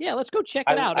 Yeah, let's go check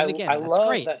it out. And again, I that's love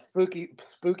great. that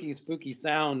spooky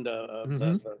sound of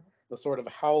the sort of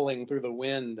howling through the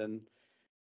wind, and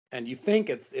you think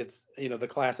it's the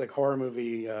classic horror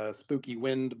movie spooky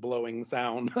wind blowing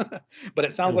sound, but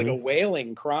it sounds like a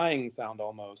wailing, crying sound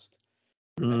almost.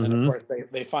 And then of course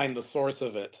they find the source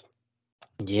of it.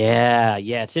 Yeah,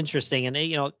 it's interesting, and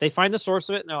they find the source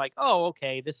of it, and they're like, "Oh,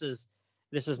 okay, this is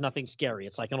nothing scary.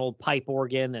 It's like an old pipe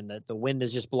organ, and the wind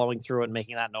is just blowing through it and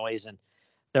making that noise." And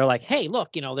they're like, "Hey,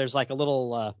 look, there's like a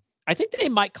little, I think they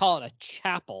might call it a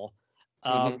chapel,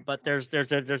 but there's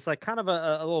like kind of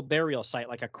a little burial site,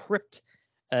 like a crypt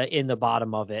in the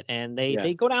bottom of it." And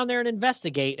they go down there and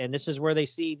investigate, and this is where they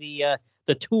see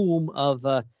the tomb of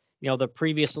the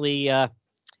previously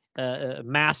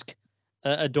mask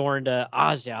adorned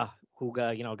Asia, who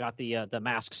got the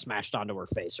mask smashed onto her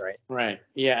face, right? Right.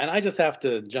 Yeah, and I just have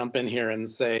to jump in here and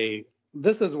say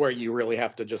this is where you really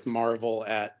have to just marvel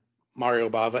at Mario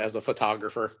Bava as a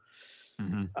photographer.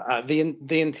 The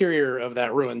interior of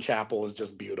that ruined chapel is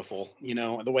just beautiful.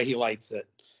 The way he lights it.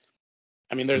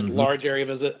 I mean, there's large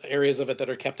areas of it that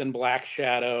are kept in black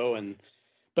shadow,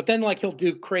 but then like he'll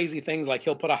do crazy things, like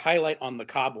he'll put a highlight on the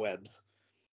cobwebs,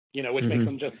 which makes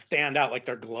them just stand out like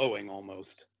they're glowing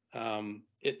almost.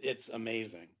 It's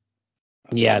amazing.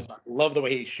 Love the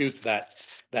way he shoots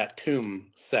that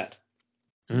tomb set.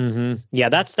 Yeah,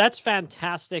 that's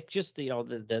fantastic. Just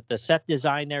the set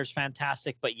design there is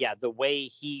fantastic, but yeah, the way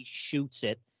he shoots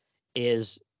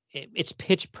it's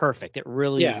pitch perfect. It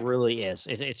really is.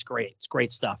 It's great. It's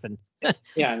great stuff. And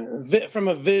from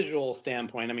a visual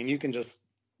standpoint, I mean, you can just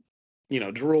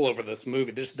drool over this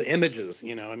movie. Just the images,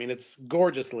 I mean, it's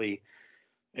gorgeously,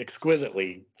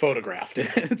 exquisitely photographed.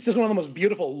 It's just one of the most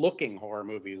beautiful looking horror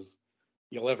movies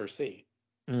you'll ever see.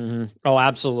 Oh,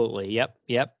 absolutely.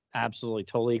 Yep. Absolutely.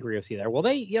 Totally agree with you there. Well,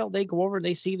 they go over,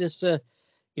 they see this,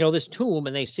 this tomb,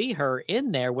 and they see her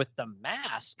in there with the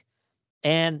mask,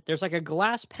 and there's like a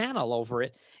glass panel over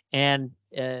it. And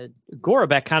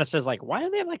Gorobek kind of says like, why do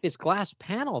they have like this glass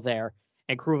panel there?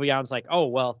 And Kruvian's like, oh,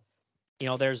 well,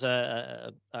 there's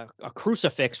a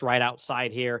crucifix right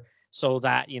outside here, so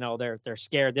that they're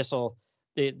scared.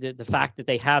 The fact that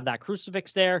they have that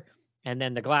crucifix there, and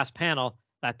then the glass panel,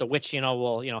 that the witch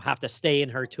will have to stay in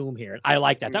her tomb here. I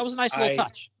like that. That was a nice little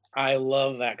touch. I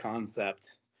love that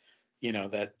concept.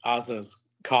 That Ozza's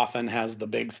coffin has the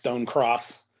big stone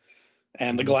cross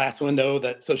and the glass window,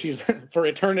 so she's for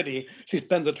eternity, she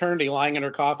spends eternity lying in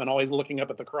her coffin, always looking up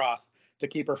at the cross to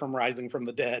keep her from rising from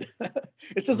the dead.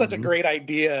 It's just such a great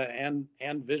idea and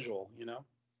visual.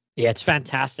 Yeah, it's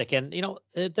fantastic. And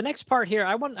the next part here,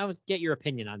 I would get your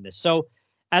opinion on this. So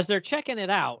as they're checking it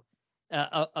out,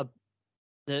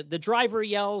 the driver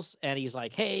yells, and he's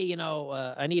like, "Hey,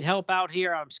 I need help out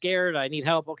here. I'm scared. I need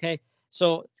help." Okay.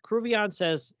 So Crouvion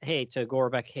says, "Hey," to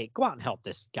Gorbeck, "Hey, go out and help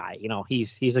this guy.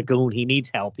 He's a goon. He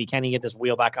needs help. He can't even get this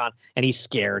wheel back on, and he's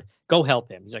scared. Go help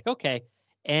him." He's like, "Okay."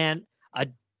 And a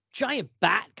giant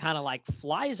bat kind of like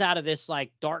flies out of this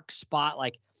like dark spot.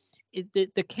 Like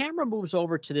the camera moves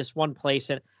over to this one place,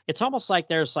 and it's almost like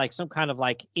there's like some kind of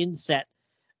like inset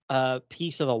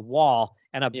piece of the wall,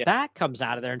 and a bat comes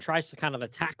out of there and tries to kind of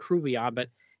attack Crouvion, but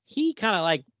he kind of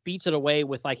like beats it away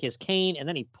with like his cane, and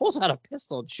then he pulls out a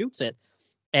pistol and shoots it,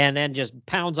 and then just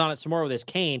pounds on it some more with his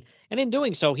cane. And in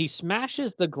doing so, he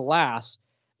smashes the glass,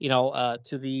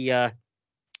 to the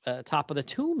top of the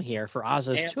tomb here for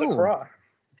Ozza's tomb.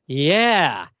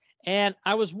 Yeah. And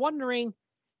I was wondering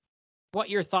what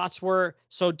your thoughts were.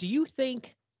 So do you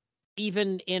think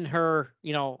even in her,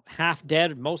 half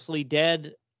dead, mostly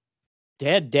dead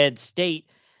state,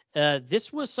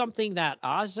 this was something that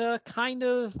Ozza kind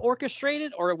of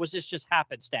orchestrated, or was this just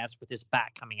happenstance with this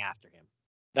bat coming after him?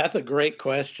 That's a great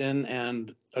question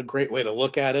and a great way to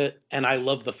look at it. And I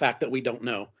love the fact that we don't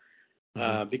know,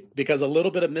 because a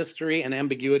little bit of mystery and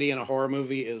ambiguity in a horror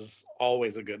movie is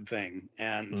always a good thing.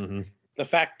 And the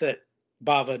fact that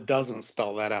Bava doesn't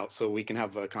spell that out, so we can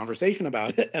have a conversation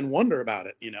about it and wonder about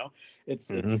it. It's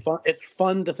fun. It's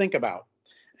fun to think about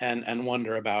and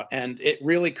wonder about. And it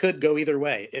really could go either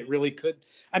way. It really could.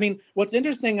 I mean, what's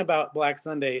interesting about Black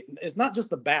Sunday is not just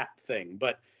the bat thing,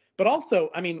 but also,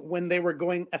 I mean, when they were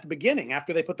going at the beginning,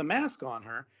 after they put the mask on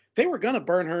her, they were going to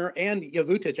burn her and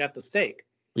Yavutic at the stake.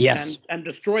 Yes. And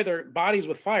destroy their bodies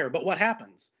with fire. But what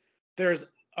happens? There's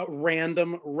a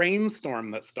random rainstorm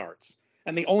that starts.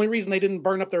 And the only reason they didn't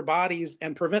burn up their bodies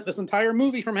and prevent this entire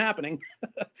movie from happening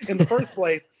in the first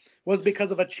place was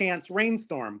because of a chance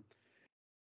rainstorm.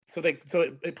 So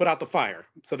it put out the fire,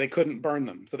 so they couldn't burn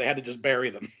them. So they had to just bury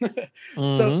them.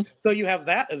 So you have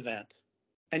that event,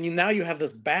 and now you have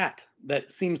this bat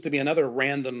that seems to be another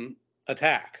random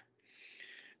attack.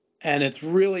 And it's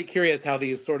really curious how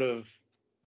these sort of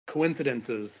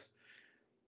coincidences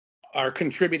are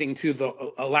contributing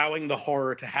to allowing the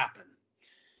horror to happen.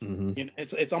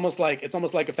 It's almost like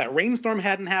if that rainstorm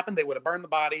hadn't happened, they would have burned the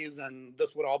bodies, and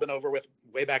this would all been over with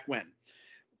way back when,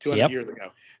 200 years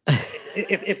ago.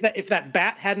 if that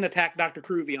bat hadn't attacked Dr.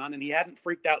 Crouvion and he hadn't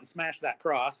freaked out and smashed that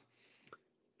cross,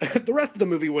 the rest of the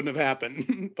movie wouldn't have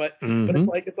happened. But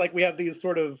it's like we have these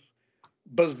sort of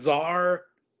bizarre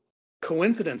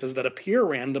coincidences that appear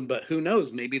random, but who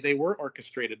knows? Maybe they were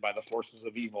orchestrated by the forces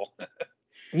of evil.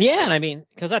 Yeah, and I mean,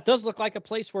 because that does look like a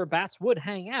place where bats would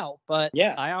hang out. But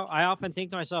yeah, I often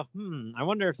think to myself, I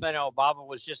wonder if Bava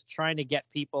was just trying to get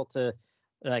people to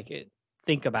like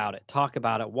think about it, talk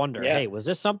about it, wonder, hey, was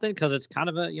this something? Because it's kind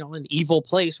of a an evil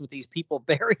place with these people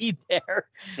buried there.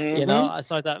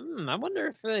 So I thought, I wonder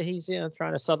if he's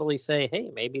trying to subtly say,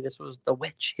 hey, maybe this was the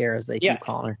witch here, as they keep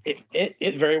calling her.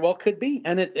 It very well could be,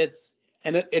 and it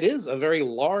is a very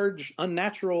large,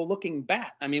 unnatural looking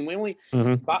bat. I mean,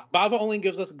 Bava only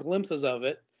gives us glimpses of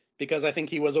it because I think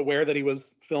he was aware that he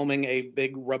was filming a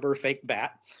big rubber fake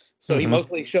bat. So he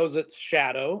mostly shows its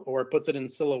shadow or puts it in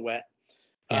silhouette.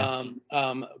 Yeah.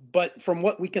 But from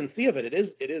what we can see of it, it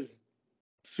is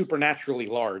supernaturally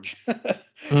large.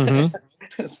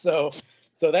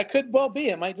 So that could well be.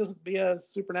 It might just be a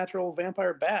supernatural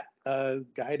vampire bat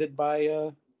guided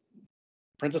by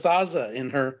Princess Ozza in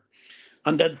her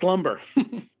undead slumber.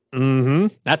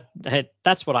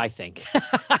 That's what I think.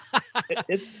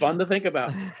 It's fun to think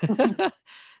about.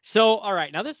 So, all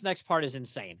right, now this next part is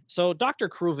insane. So, Dr.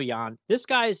 Crouvion, this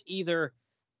guy's either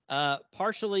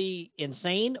partially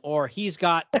insane or he's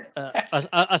got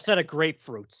a set of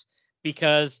grapefruits,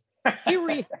 because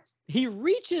he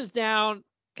reaches down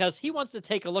because he wants to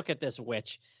take a look at this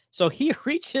witch. So he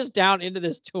reaches down into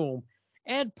this tomb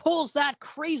and pulls that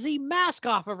crazy mask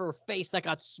off of her face that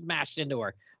got smashed into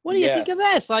her. What do you think of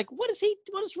this? Like, what is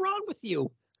wrong with you?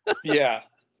 Yeah.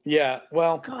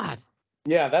 Well, God.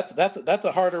 Yeah, that's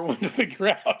a harder one to figure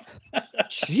out.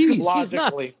 Jeez,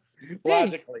 logically.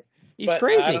 He's But I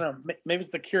don't crazy. know. Maybe it's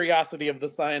the curiosity of the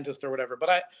scientist or whatever.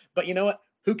 But you know what?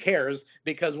 Who cares?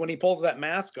 Because when he pulls that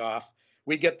mask off,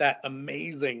 we get that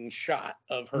amazing shot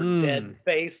of her dead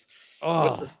face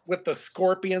Oh, with the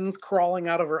scorpions crawling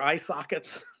out of her eye sockets.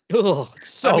 oh,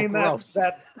 it's I so mean, gross.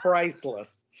 that's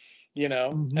priceless,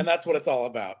 Mhm. and that's what it's all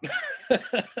about.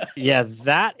 Yeah,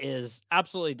 that is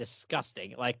absolutely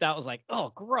disgusting. Like that was like,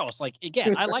 oh, gross. Like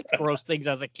again, I liked gross things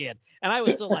as a kid, and I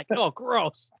was still like, oh,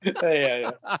 gross.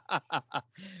 Yeah.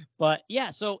 But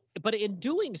yeah, but in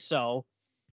doing so,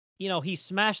 he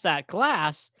smashed that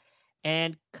glass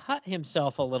and cut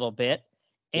himself a little bit,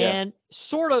 Yes. and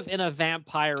sort of in a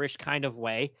vampire-ish kind of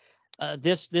way.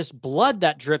 This blood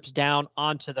that drips down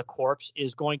onto the corpse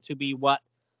is going to be what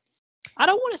I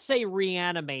don't want to say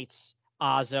reanimates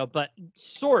Ozzo, but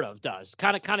sort of does.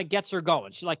 Kind of gets her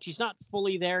going. She's not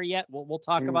fully there yet. We'll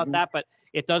talk about Mhm. that, but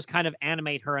it does kind of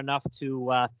animate her enough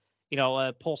to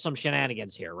pull some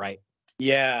shenanigans here, right?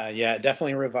 Yeah. It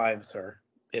definitely revives her.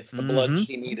 It's the blood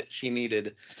Mm-hmm. she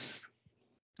needed.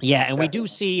 Yeah, and we do Definitely.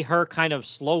 see her kind of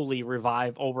slowly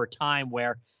revive over time.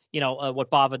 Where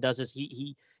what Bava does is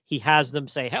he has them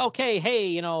say, hey, "Okay,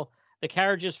 hey, the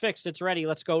carriage is fixed, it's ready.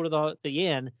 Let's go to the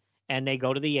inn," and they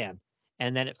go to the inn,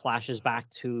 and then it flashes back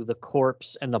to the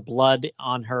corpse and the blood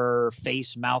on her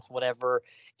face, mouth, whatever,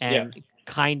 Yeah. and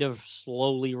kind of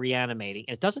slowly reanimating.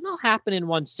 And it doesn't all happen in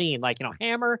one scene. Like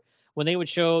Hammer, when they would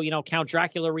show Count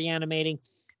Dracula reanimating,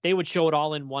 they would show it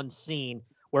all in one scene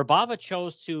where Bava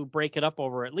chose to break it up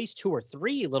over at least 2 or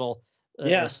 3 little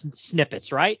Yeah.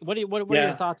 snippets, right? What are your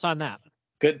Yeah. thoughts on that?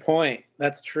 Good point.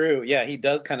 That's true. Yeah, he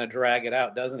does kind of drag it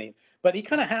out, doesn't he? But he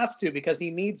kind of has to because he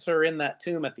needs her in that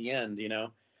tomb at the end.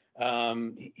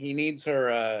 He needs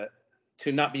her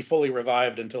to not be fully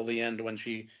revived until the end when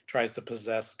she tries to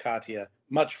possess Katya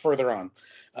much further on.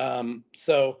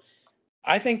 So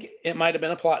I think it might have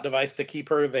been a plot device to keep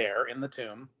her there in the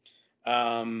tomb,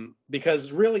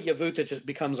 because really Yavuta just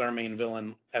becomes our main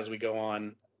villain as we go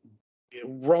on,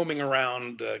 roaming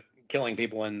around, killing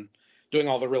people and doing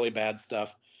all the really bad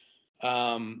stuff.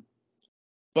 Um,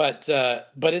 but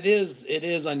it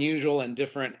is unusual and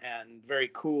different and very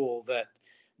cool that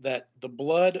the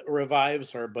blood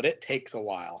revives her, but it takes a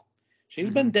while. She's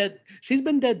been Mhm. dead. She's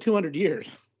been dead 200 years.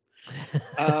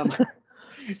 Um,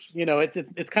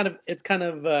 it's kind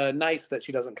of nice that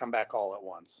she doesn't come back all at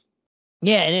once.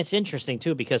 Yeah, and it's interesting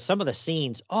too because some of the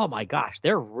scenes, oh my gosh,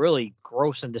 they're really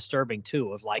gross and disturbing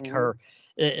too. Of like Mhm.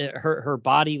 her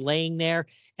body laying there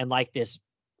and like this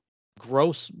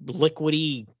gross,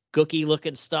 liquidy, gooky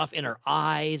looking stuff in her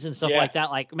eyes and stuff Yeah, like that.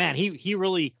 Like, man, he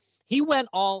went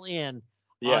all in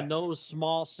yeah, on those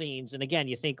small scenes. And again,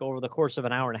 you think over the course of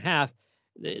an hour and a half,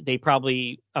 they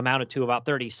probably amounted to about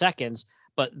 30 seconds.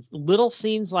 But little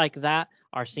scenes like that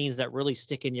are scenes that really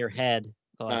stick in your head.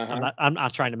 uh I'm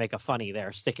not trying to make a funny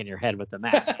there, stick in your head with the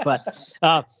mask, but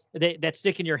huh. that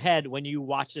stick in your head when you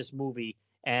watch this movie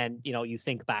and you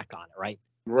think back on it, right?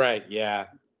 Right. Yeah.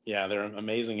 Yeah. They're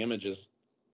amazing images.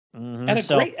 Hmm. And a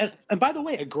So, great, and by the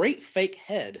way, a great fake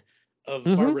head of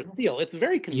hmm, Barbara Steele. It's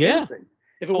very yeah. convincing.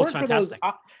 If it Oh, it's weren't for those,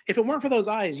 fantastic. if it weren't for those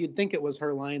eyes, you'd think it was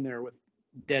her lying there with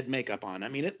dead makeup on. I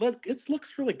mean, it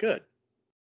looks really good as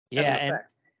Yeah, an and effect.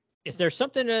 is there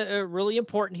something really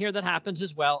important here that happens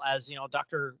as well as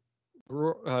Dr.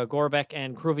 Gorbeck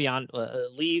and Crouvion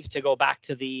leave to go back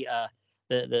to the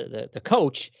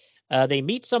coach. They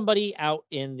meet somebody out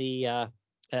in the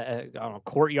I don't know,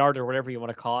 courtyard or whatever you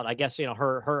want to call it. I guess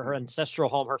her ancestral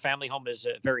home, her family home is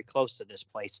very close to this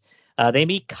place. They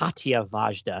meet Katya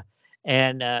Vajda,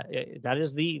 and that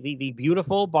is the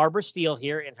beautiful Barbara Steele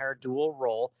here in her dual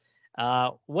role.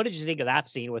 What did you think of that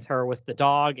scene with her with the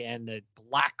dog and the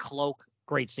black cloak?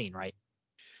 Great scene, right?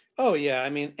 Oh yeah, I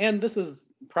mean, and this is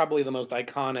probably the most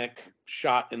iconic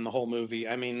shot in the whole movie.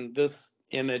 I mean, this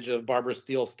image of Barbara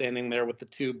Steele standing there with the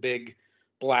two big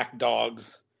black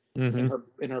dogs in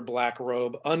Hmm. her black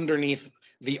robe underneath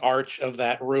the arch of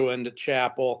that ruined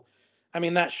chapel. I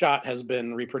mean, that shot has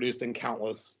been reproduced in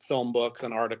countless film books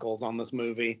and articles on this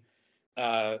movie.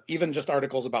 Even just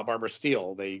articles about Barbara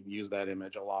Steele, they use that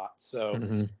image a lot. So,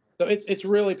 Hmm. so it's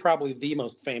really probably the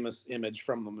most famous image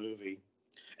from the movie.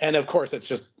 And of course, it's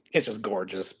just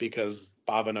gorgeous because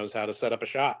Bava knows how to set up a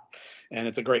shot, and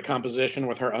it's a great composition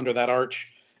with her under that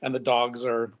arch, and the dogs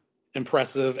are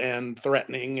impressive and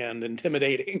threatening and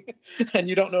intimidating, and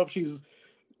you don't know if she's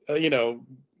uh, you know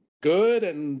good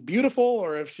and beautiful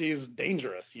or if she's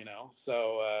dangerous.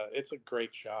 So it's a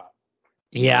great shot.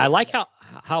 Yeah, I Great like shot.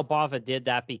 how Bava did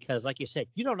that because, like you said,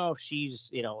 you don't know if she's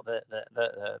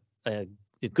the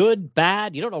good,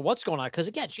 bad. You don't know what's going on because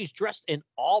again, she's dressed in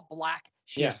all black.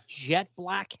 She Yeah, has jet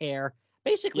black hair.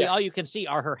 Basically, yeah, all you can see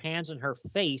are her hands and her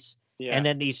face, Yeah. and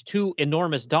then these two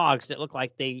enormous dogs that look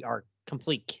like they are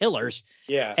complete killers.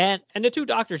 Yeah. And the two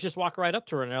doctors just walk right up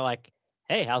to her and they're like,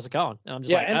 "Hey, how's it going?" And I'm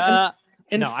just Yeah. like,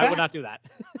 And in no, I would fact, not do that."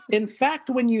 in fact,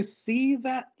 when you see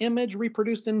that image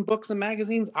reproduced in books and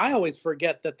magazines, I always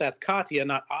forget that that's Katya,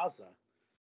 not Asa,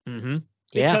 Mm-hmm.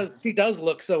 Yeah. because she does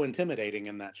look so intimidating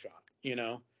in that shot.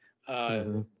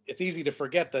 Mm-hmm. It's easy to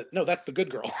forget that, no, that's the good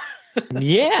girl.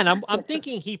 Yeah, and I'm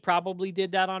thinking he probably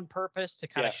did that on purpose to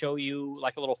kind Yeah. of show you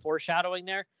like a little foreshadowing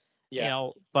there. Yeah.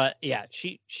 But yeah,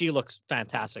 she looks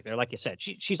fantastic there. Like you said,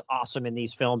 she's awesome in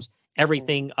these films. Mhm.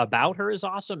 Everything about her is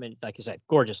awesome, and like you said,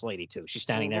 gorgeous lady too. She's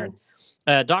standing there, Mhm.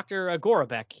 and Dr.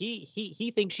 Gorobek,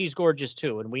 he thinks she's gorgeous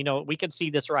too, and we can see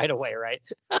this right away, right?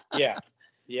 Yeah.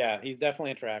 Yeah. He's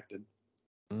definitely attracted.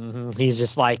 He's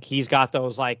just like he's got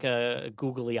those like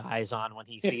googly eyes on when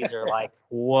he sees her, like,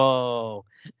 whoa,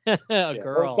 a Yeah. Those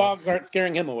girl. dogs aren't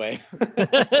scaring him away.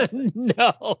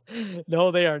 No,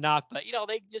 no, they are not. But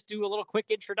they just do a little quick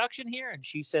introduction here, and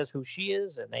she says who she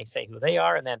is, and they say who they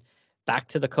are, and then back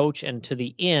to the coach and to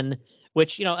the inn,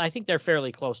 which I think they're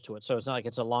fairly close to it, so it's not like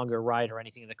it's a longer ride or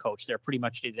anything in the coach. They're pretty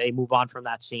much they move on from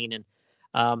that scene, and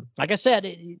like I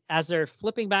said, as they're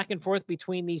flipping back and forth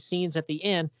between these scenes at the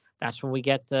inn, that's when we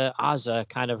get Ozza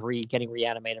kind of getting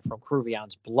reanimated from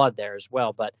Cruvion's blood there as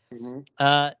well. But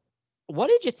Mhm. what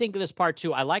did you think of this part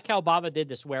too? I like how Bava did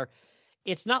this, where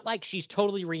it's not like she's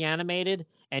totally reanimated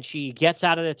and she gets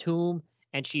out of the tomb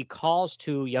and she calls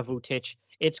to Yavutic.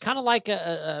 It's kind of like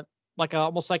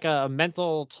almost like a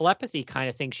mental telepathy kind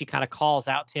of thing. She kind of calls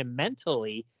out to him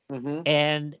mentally. Mhm.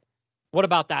 And what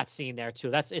about that scene there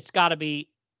too? It's got to be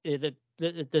the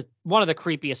one of the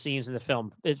creepiest scenes in the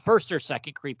film. It's first or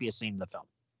second creepiest scene in the film.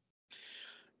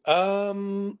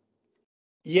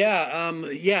 Yeah.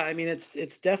 I mean,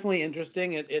 it's definitely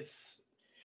interesting.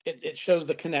 It shows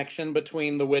the connection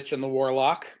between the witch and the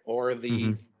warlock, or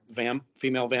the Mm-hmm.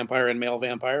 female vampire and male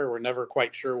vampire. We're never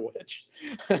quite sure which.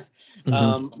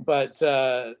 Mm-hmm.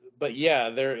 But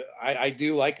yeah, I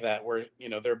do like that, where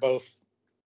they're both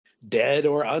dead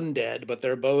or undead, but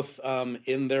they're both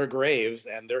in their graves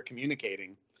and they're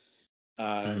communicating.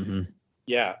 Uh, Mm-hmm.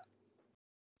 yeah.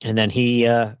 And then he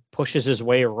pushes his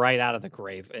way right out of the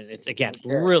grave, and it's again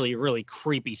Yeah. really really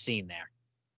creepy scene there.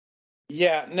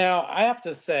 Yeah. Now I have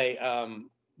to say,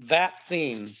 that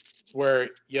scene where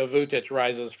Jovutic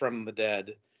rises from the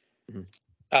dead, Mhm.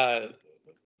 uh,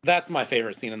 that's my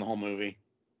favorite scene in the whole movie.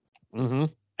 Mm-hmm.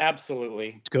 Absolutely.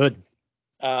 It's good.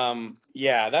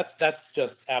 Yeah, that's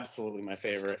just absolutely my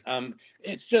favorite.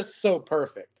 It's just so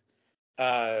perfect.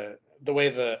 The way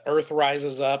the earth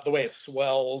rises up, the way it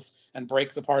swells and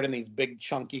breaks apart in these big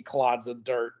chunky clods of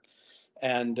dirt,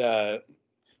 and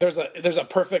there's a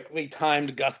perfectly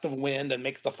timed gust of wind and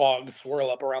makes the fog swirl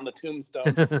up around the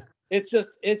tombstone. It's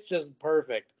just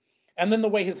perfect. And then the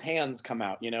way his hands come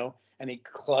out, and he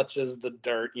clutches the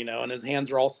dirt, and his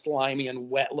hands are all slimy and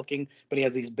wet looking, but he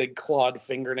has these big clawed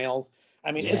fingernails.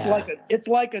 I mean, it's Yeah.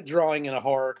 like a drawing in a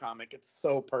horror comic. It's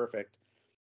so perfect.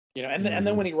 And then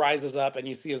Mm-hmm. when he rises up and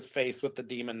you see his face with the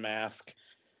demon mask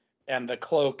and the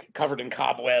cloak covered in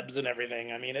cobwebs and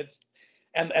everything. I mean,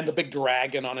 and the big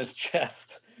dragon on his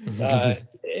chest.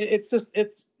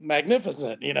 It's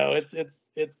magnificent.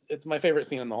 It's my favorite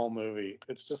scene in the whole movie.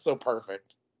 It's just so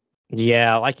perfect.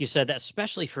 Yeah, like you said, that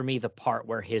especially for me, the part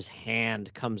where his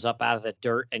hand comes up out of the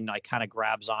dirt and like kind of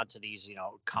grabs onto these,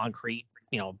 concrete,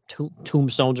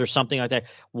 tombstones or something like that.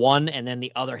 One and then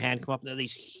the other hand come up. They're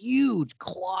these huge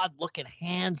clawed-looking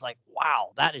hands. Like,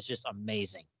 wow, that is just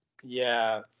amazing.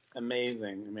 Yeah,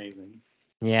 amazing.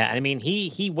 Yeah, I mean,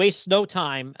 he wastes no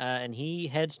time, and he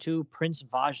heads to Prince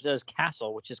Vajda's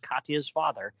castle, which is Katya's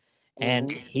father, and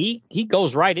Hmm. he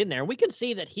goes right in there. And we can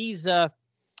see that he's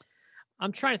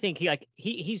I'm trying to think.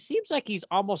 He seems like he's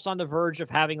almost on the verge of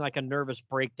having like a nervous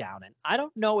breakdown, and I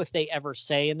don't know if they ever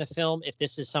say in the film if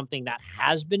this is something that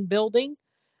has been building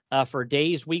for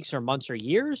days, weeks, or months or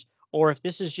years, or if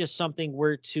this is just something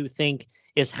we're to think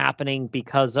is happening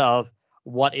because of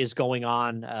what is going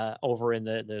on over in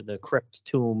the crypt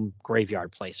tomb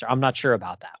graveyard place. I'm not sure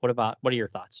about that. What are your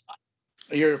thoughts?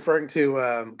 You're referring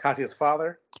to Katya's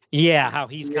father? Yeah, how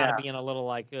he's kind of Yeah. being a little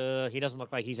like he doesn't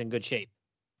look like he's in good shape.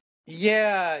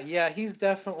 Yeah, he's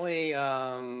definitely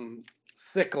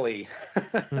sickly.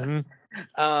 Hmm.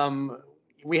 um,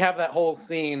 we have that whole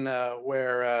scene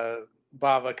where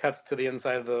Bava cuts to the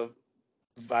inside of the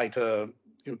Vita,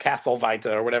 Castle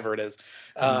Vita, or whatever it is,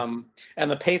 Hmm.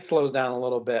 and the pace slows down a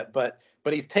little bit, but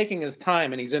he's taking his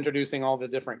time and he's introducing all the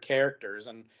different characters,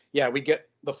 and yeah, we get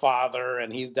the father,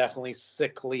 and he's definitely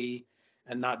sickly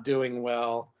and not doing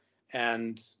well,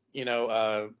 and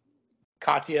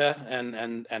Katya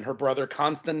and her brother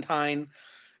Constantine,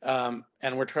 And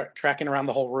we're tracking around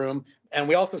the whole room. And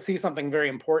we also see something very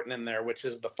important in there, which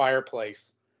is the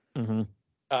fireplace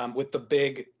with the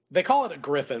big, they call it a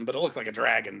griffin, but it looks like a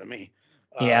dragon to me.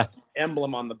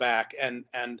 Emblem on the back. And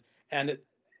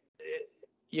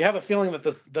you have a feeling that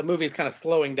the movie's kind of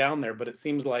slowing down there, but it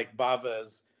seems like Baugh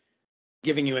is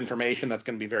giving you information that's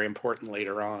going to be very important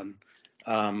later on.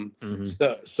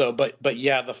 But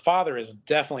yeah, the father is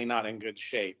definitely not in good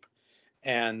shape.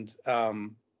 And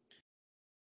and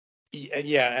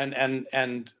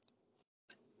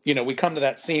you know, we come to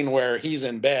that scene where he's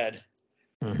in bed,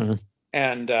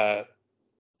 and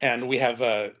we have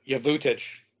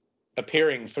Yavutich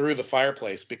appearing through the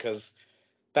fireplace, because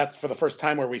that's for the first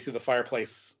time where we see the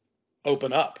fireplace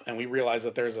open up, and we realize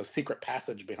that there's a secret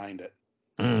passage behind it.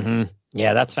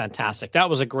 Yeah, that's fantastic. That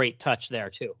was a great touch there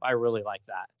too. I really like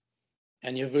that.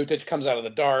 And Yavutich comes out of the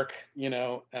dark, you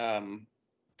know.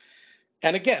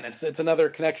 And again, it's another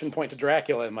connection point to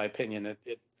Dracula, in my opinion.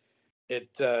 It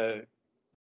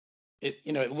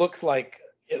you know, it looks like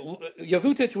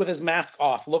Yavutich with his mask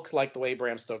off looks like the way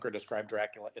Bram Stoker described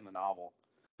Dracula in the novel.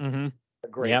 A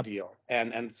great deal.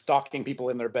 And stalking people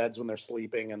in their beds when they're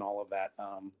sleeping and all of that.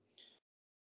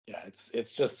 Yeah,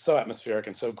 it's just so atmospheric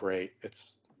and so great.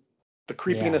 It's the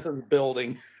creepiness of the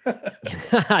building.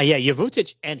 Yeah,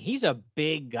 Yavutich, and he's a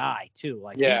big guy too.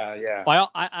 Like,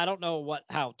 well, I don't know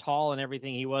how tall and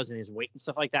everything he was and his weight and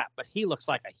stuff like that, but he looks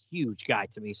like a huge guy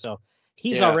to me. So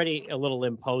he's already a little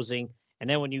imposing. And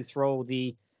then when you throw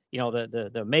the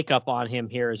makeup on him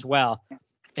here as well,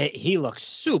 he looks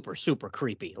super, super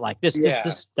creepy. Like this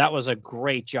that was a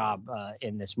great job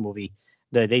in this movie.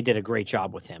 They did a great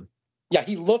job with him. Yeah,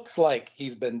 he looks like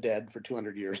he's been dead for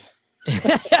 200 years.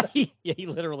 He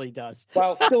literally does.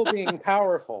 While still being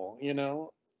powerful, you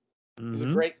know. He's a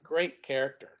great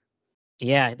character.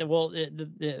 Yeah, well,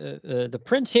 the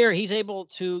prince here, he's able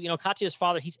to, you know, Katya's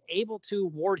father, he's able to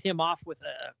ward him off with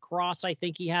a cross, I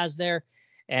think he has there,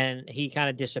 and he kind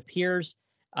of disappears.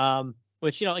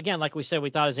 Which, you know, again, like we said, we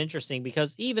thought is interesting,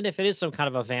 because even if it is some kind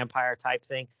of a vampire type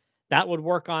thing, that would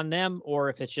work on them, or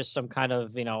if it's just some kind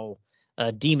of, you know,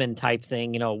 a demon type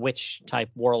thing, you know, witch type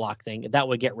warlock thing, that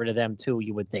would get rid of them too,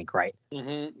 you would think, right?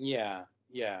 Yeah,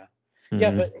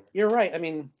 but you're right. I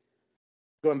mean,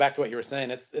 going back to what you were saying,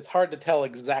 it's hard to tell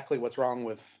exactly what's wrong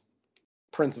with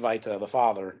Prince Vita, the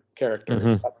father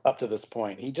character, up to this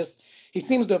point. He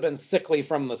seems to have been sickly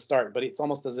from the start, but it's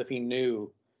almost as if he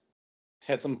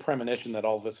had some premonition that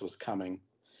all this was coming.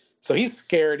 So he's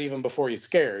scared even before he's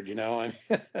scared, you know.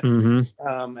 And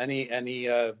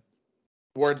he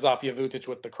wards off Yavutich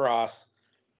with the cross,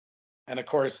 and of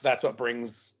course that's what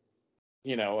brings,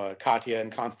 you know, Katya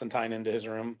and Constantine into his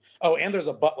room. Oh, and there's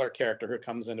a butler character who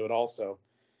comes into it also.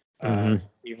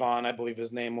 Ivan, I believe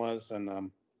his name was,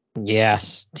 and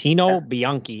yes, Tino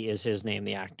Bianchi is his name,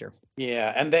 the actor.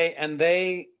 Yeah, and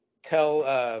they tell.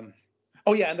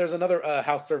 Oh yeah, and there's another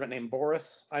house servant named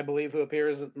Boris, I believe, who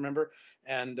appears. Remember,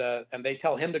 and they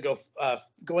tell him to go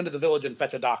into the village and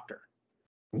fetch a doctor.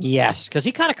 Yes, because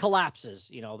he kind of collapses.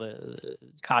 You know, the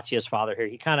Katya's father here,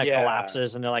 he kind of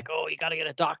collapses, and they're like, "Oh, you got to get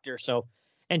a doctor." So,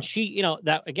 and she, you know,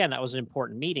 that was an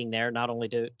important meeting there, not only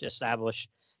to establish,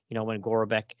 you know, when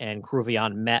Gorobek and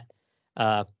Kruvian met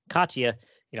Katya,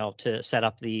 you know, to set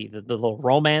up the little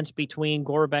romance between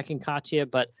Gorobek and Katya,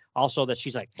 but also that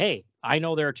she's like, "Hey, I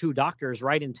know there are 2 doctors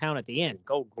right in town at the inn.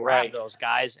 Go grab those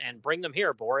guys and bring them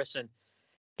here, Boris." And,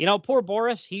 you know, poor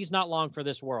Boris, he's not long for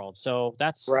this world. So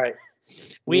that's right.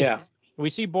 We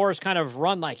see Boris kind of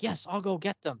run like, "Yes, I'll go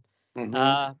get them."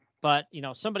 But, you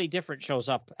know, somebody different shows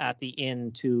up at the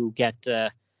inn to get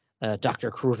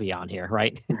Dr. Kruvian here,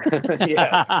 right?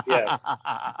 yes.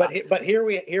 But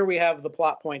here we have the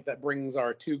plot point that brings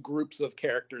our 2 groups of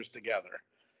characters together.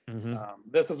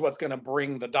 This is what's going to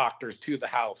bring the doctors to the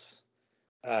house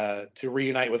to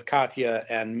reunite with Katya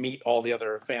and meet all the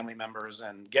other family members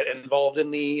and get involved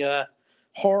in the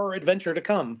horror adventure to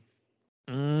come.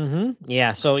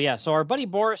 Yeah. So our buddy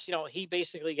Boris, you know, he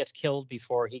basically gets killed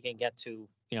before he can get to,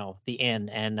 you know, the inn,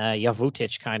 and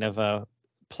Yavutich kind of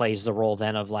plays the role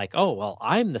then of like, "Oh, well,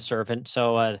 I'm the servant,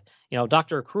 so you know,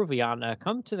 Dr. Kruvian,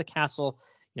 come to the castle.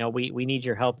 You know, we need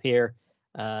your help here.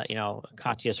 You know,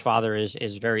 Katya's father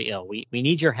is very ill. We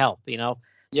need your help, you know."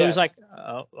 So he's like,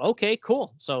 "Okay,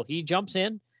 cool." So he jumps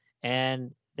in,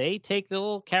 and they take the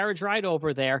little carriage ride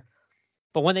over there.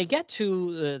 But when they get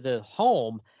to the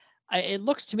home, it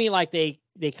looks to me like they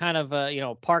kind of you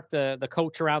know, park the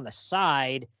coach around the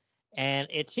side, and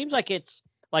it seems like it's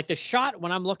like the shot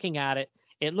when I'm looking at it,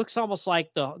 it looks almost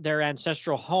like their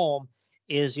ancestral home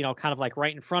is, you know, kind of like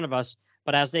right in front of us, but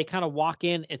but as they kind of walk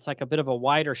in, it's like a bit of a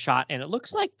wider shot, and it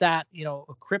looks like that, a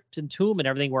crypt and tomb and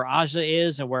everything where Aja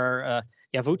is and where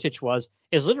Yavutic was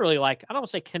is literally like, I don't want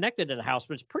to say connected to the house,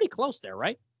 but it's pretty close there,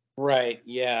 right? Right.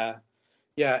 Yeah.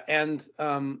 Yeah. And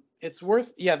it's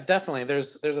worth. Yeah, definitely.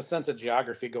 There's a sense of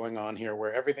geography going on here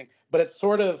where everything, but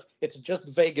it's just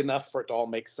vague enough for it to all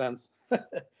make sense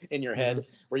in your Hmm. head,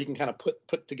 where you can kind of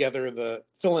put together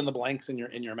fill in the blanks in your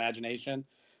imagination.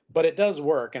 But it does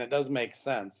work and it does make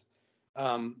sense.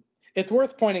 Um, it's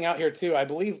worth pointing out here too. I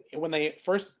believe when they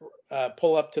first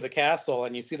pull up to the castle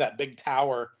and you see that big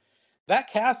tower, that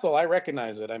castle, I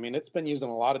recognize it. I mean, it's been used in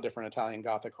a lot of different Italian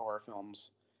Gothic horror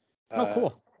films. Oh, Uh,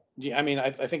 cool. yeah, I mean,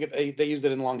 I think they used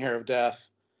it in Long Hair of Death.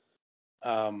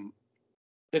 Um,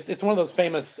 it's one of those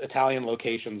famous Italian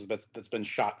locations that's been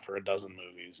shot for a dozen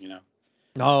movies.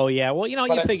 Oh yeah. Well,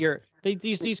 But you figure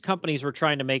these companies were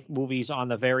trying to make movies on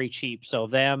the very cheap. So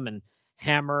them and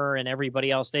Hammer and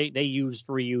everybody else, they used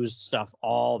reused stuff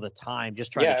all the time,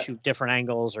 just trying to yeah, shoot different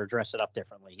angles or dress it up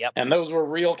differently. Yep. and those were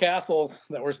real castles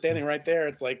that were standing right there.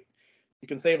 It's like you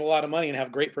can save a lot of money and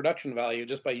have great production value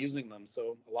just by using them.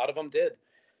 So a lot of them did.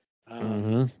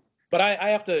 Hmm. But I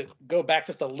have to go back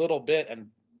just a little bit and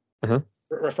Uh-huh.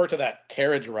 refer to that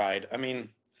carriage ride. I mean,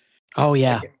 Oh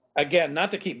yeah. again,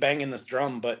 not to keep banging this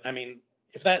drum, but I mean,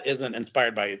 if that isn't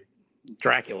inspired by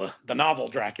Dracula, the novel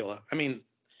Dracula,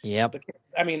 Yep. the,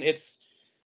 I mean, it's,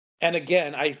 and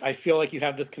again, I feel like you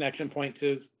have this connection point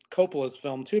to Coppola's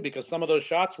film too, because some of those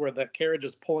shots where the carriage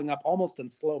is pulling up almost in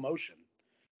slow motion,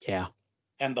 Yeah.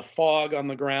 and the fog on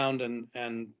the ground, and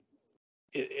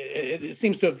it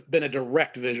seems to have been a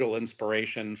direct visual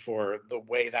inspiration for the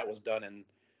way that was done in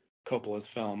Coppola's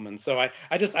film. And so I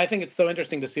think it's so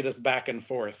interesting to see this back and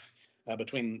forth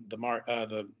between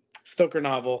the Stoker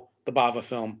novel, the Bava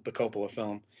film, the Coppola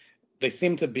film. They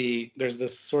seem to be, there's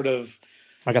this sort of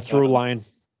Like a through um, line.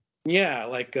 yeah,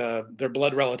 like they're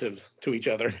blood relatives to each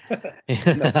other.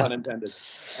 No pun intended.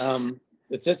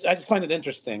 I just find it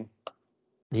interesting.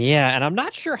 Yeah, and I'm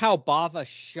not sure how Bava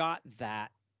shot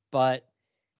that, but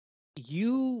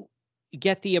you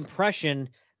get the impression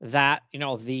that,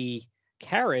 the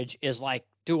carriage is like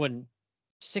doing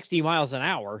 60 miles an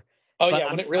hour, Oh but yeah,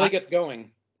 when it really gets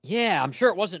going. yeah, I'm sure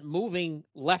it wasn't moving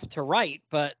left to right,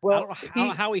 but I don't Well,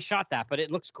 know how he shot that, but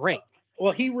it looks great.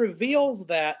 well, he reveals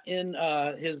that in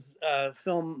his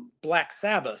film Black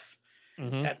Sabbath.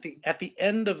 Hmm. At the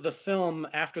end of the film,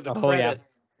 after the Oh yeah,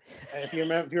 credits, if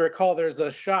you recall, there's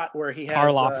a shot where he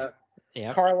has Karloff.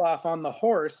 Yep. Karloff on the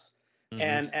horse, Hmm.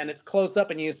 and it's close up,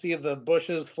 and you see the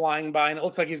bushes flying by, and it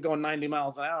looks like he's going 90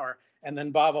 miles an hour. And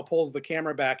then Bava pulls the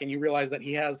camera back, and you realize that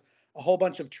he has a whole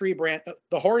bunch of tree branch.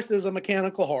 The horse is a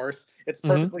mechanical horse. It's Hmm.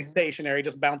 perfectly stationary,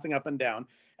 just bouncing up and down.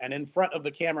 And in front of the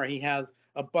camera, he has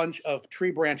a bunch of tree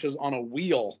branches on a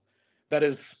wheel that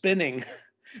is spinning.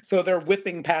 So they're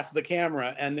whipping past the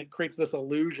camera, and it creates this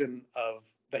illusion of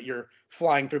that you're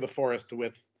flying through the forest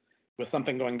with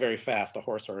something going very fast, a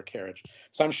horse or a carriage.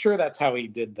 So I'm sure that's how he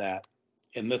did that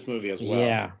in this movie as well.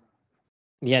 Yeah.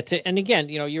 Yeah, and again,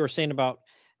 you were saying about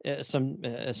some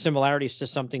similarities to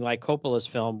something like Coppola's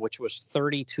film, which was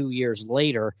 32 years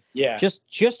later. Yeah.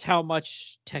 Just how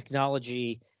much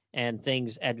technology and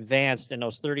things advanced in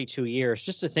those 32 years.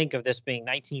 Just to think of this being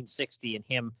 1960 and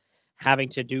him having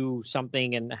to do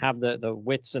something and have the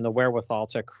wits and the wherewithal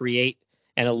to create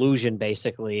an illusion,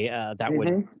 basically, that would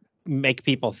Hmm. make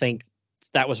people think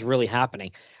that was really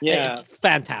happening. Yeah.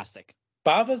 Fantastic.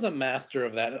 Bava's a master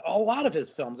of that. A lot of his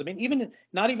films. I mean, even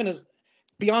not even his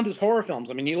beyond his horror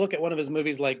films. I mean, you look at one of his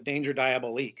movies like Danger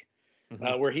Diabolique,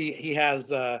 Hmm. where he has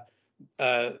the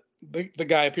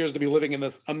guy appears to be living in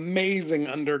this amazing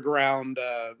underground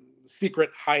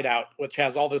secret hideout, which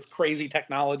has all this crazy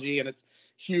technology, and it's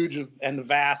huge and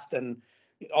vast, and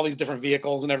all these different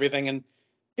vehicles and everything. And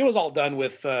it was all done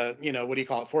with what do you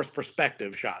call it, forced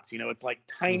perspective shots. It's like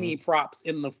Hmm. tiny props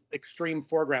in the extreme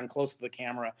foreground close to the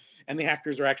camera, and the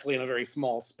actors are actually in a very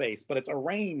small space, but it's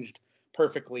arranged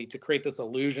perfectly to create this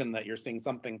illusion that you're seeing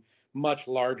something much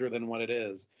larger than what it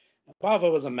is.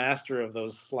 Bava was a master of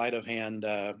those sleight of hand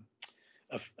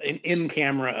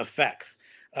in-camera effects.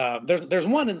 There's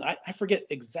one, and I forget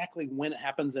exactly when it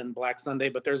happens in Black Sunday,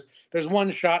 but there's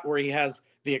one shot where he has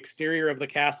the exterior of the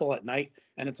castle at night,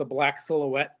 and it's a black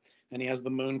silhouette, and he has the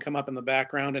moon come up in the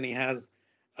background, and he has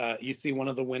you see one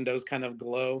of the windows kind of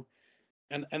glow,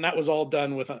 and that was all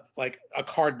done with like a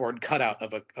cardboard cutout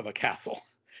of a castle,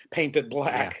 painted Yeah.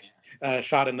 black,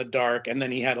 shot in the dark, and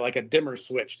then he had like a dimmer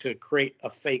switch to create a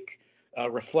fake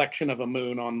reflection of a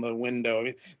moon on the window. I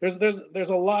mean, there's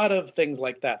a lot of things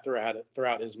like that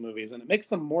throughout his movies, and it makes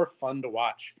them more fun to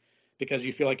watch because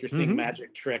you feel like you're seeing Hmm.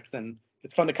 magic tricks and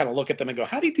it's fun to kind of look at them and go,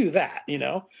 how do you do that?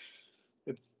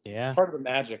 It's Yeah. part of the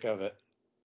magic of it.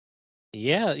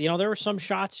 Yeah, there were some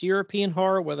shots, European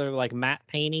horror, where they're like matte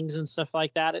paintings and stuff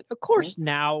like that. Of course,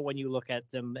 now when you look at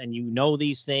them and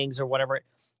these things or whatever,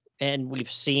 and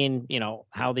we've seen,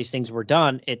 how these things were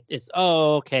done, it's,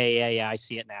 oh, okay, yeah, I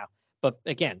see it now. But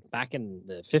again, back in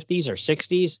the 50s or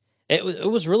 60s, it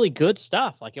was really good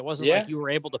stuff. Like, it wasn't like you were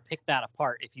able to pick that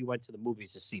apart if you went to the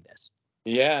movies to see this.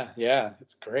 Yeah,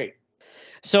 it's great.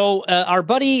 So our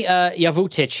buddy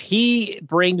Yavutic, he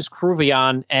brings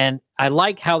Kruvion, and I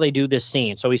like how they do this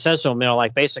scene. So he says to him,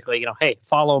 like, basically, hey,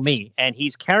 follow me. And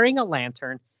he's carrying a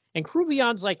lantern, and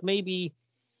Kruvion's like maybe,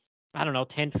 I don't know,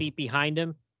 10 feet behind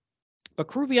him. But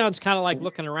Kruvion's kind of like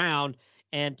looking around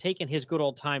and taking his good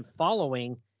old time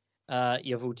following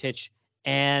Yavutic,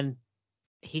 and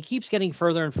he keeps getting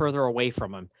further and further away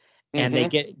from him. And they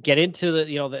get into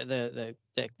the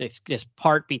this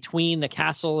part between the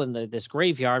castle and this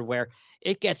graveyard where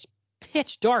it gets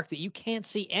pitch dark that you can't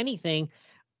see anything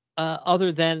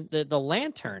other than the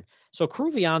lantern. So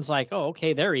Kruvion's like, oh,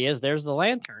 okay, there he is. There's the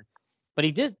lantern. But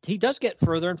he does get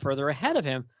further and further ahead of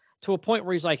him to a point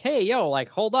where he's like, hey, yo, like,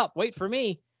 hold up, wait for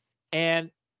me.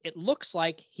 And it looks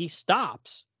like he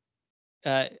stops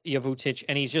Yavutic,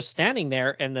 and he's just standing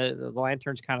there, and the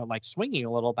lantern's kind of like swinging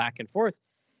a little back and forth.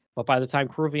 But by the time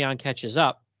Kruvion catches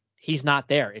up, he's not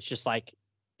there. It's just like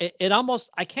it almost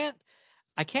I can't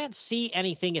see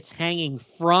anything it's hanging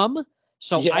from.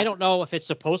 So I don't know if it's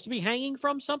supposed to be hanging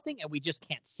from something and we just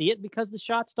can't see it because the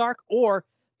shot's dark, or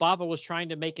Baugh was trying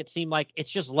to make it seem like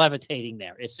it's just levitating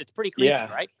there. It's pretty creepy,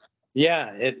 right?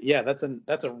 Yeah,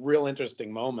 that's a real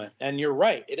interesting moment. And you're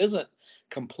right. It isn't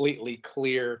completely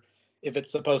clear if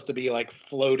it's supposed to be like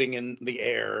floating in the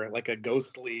air, like a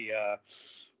ghostly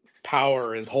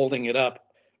power is holding it up,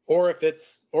 or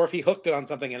if he hooked it on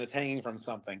something and it's hanging from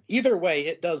something. Either way,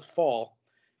 it does fall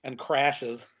and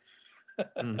crashes.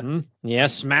 Yeah,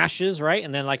 smashes, right?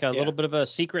 And then like a little bit of a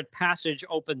secret passage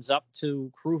opens up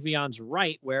to Kruvion's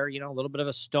right, where a little bit of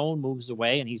a stone moves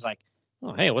away, and he's like,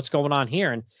 oh, hey, what's going on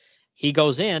here? And he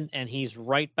goes in, and he's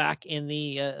right back in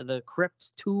the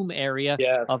crypt tomb area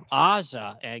of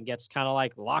Ozza, and gets kind of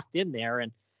like locked in there.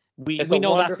 And we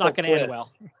know that's not going to end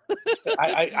well.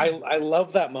 I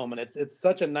love that moment. It's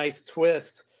such a nice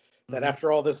twist that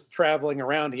after all this traveling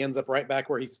around, he ends up right back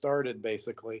where he started,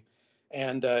 basically.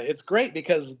 And it's great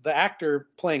because the actor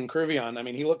playing Kruvion, I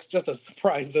mean, he looks just as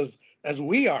surprised as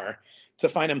we are to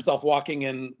find himself walking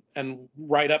in and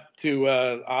right up to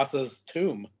Asa's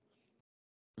tomb.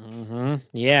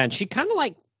 Yeah, and she kind of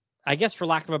like, I guess for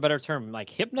lack of a better term, like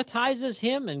hypnotizes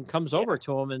him and comes over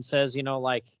to him and says,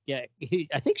 like,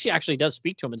 I think she actually does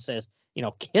speak to him and says,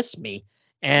 kiss me.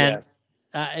 And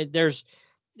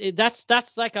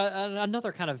that's like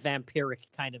another kind of vampiric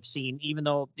kind of scene, even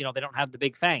though, they don't have the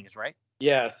big fangs, right?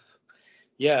 Yes.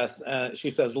 She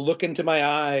says, look into my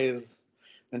eyes,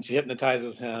 and she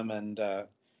hypnotizes him. And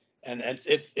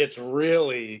it's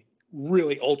really,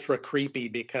 really ultra creepy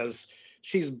because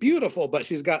she's beautiful, but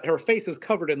her face is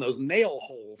covered in those nail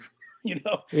holes, where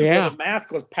the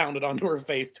mask was pounded onto her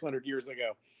face 200 years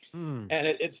ago. And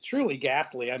it's truly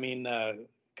ghastly. I mean,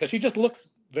 because she just looks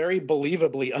very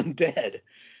believably undead.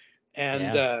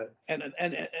 And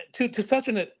to such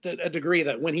a degree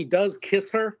that when he does kiss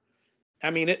her, I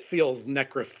mean, it feels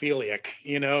necrophiliac,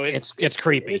 It's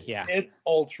creepy. It's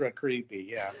ultra creepy.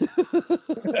 Yeah.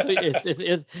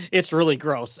 It's really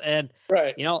gross. And,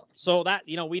 right. So that,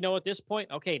 we know at this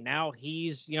point, okay, now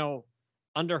he's,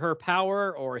 under her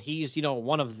power, or he's,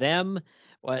 one of them.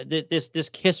 This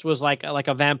kiss was like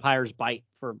a vampire's bite,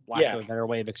 for lack of a better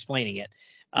way of explaining it.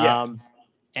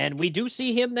 And we do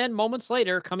see him then moments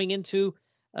later coming into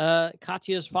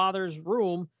Katya's father's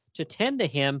room to tend to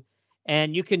him.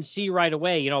 And you can see right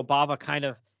away, Baugh kind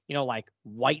of, like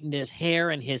whitened his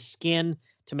hair and his skin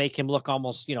to make him look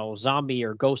almost, zombie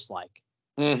or ghost-like.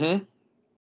 Yeah,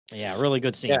 really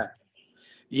good scene.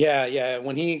 Yeah.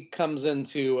 When he comes in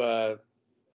to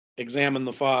examine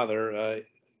the father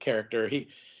character,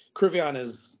 Kruvion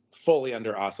is fully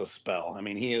under Asa's spell. I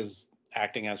mean, he is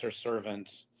acting as her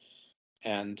servant.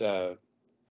 And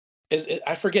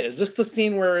I forget, is this the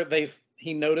scene where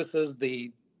he notices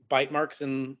the bite marks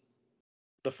in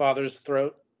the father's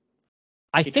throat?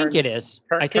 I think it is.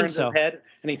 I think turns so. his head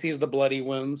and he sees the bloody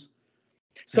wounds.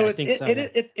 So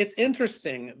it's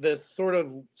interesting, this sort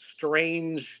of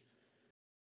strange,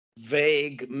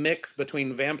 vague mix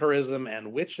between vampirism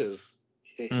and witches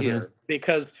here,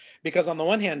 because on the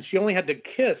one hand, she only had to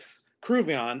kiss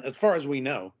Kruvion, as far as we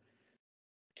know,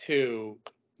 to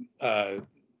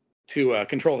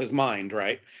control his mind,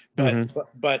 right? But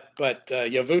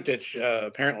Yavutic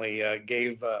apparently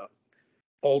gave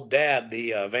old dad,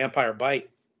 the vampire bite.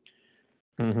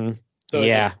 Mm-hmm. So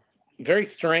Yeah. it's a very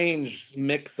strange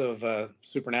mix of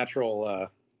supernatural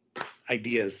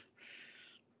ideas.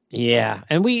 Yeah.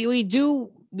 And we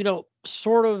do,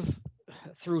 sort of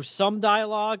through some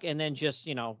dialogue and then just,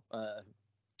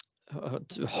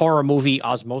 horror movie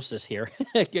osmosis here.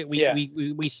 Yeah.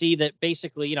 We see that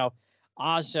basically,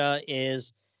 Aja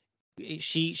is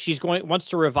she's going wants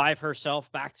to revive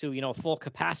herself back to full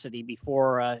capacity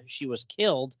before she was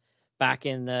killed back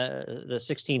in the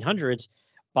 1600s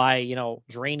by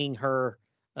draining her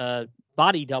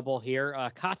body double here,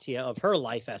 Katya, of her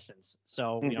life essence.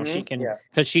 So she can, Yeah.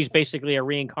 because she's basically a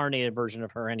reincarnated version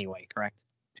of her anyway. Correct?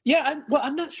 Yeah,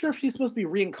 I'm not sure if she's supposed to be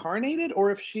reincarnated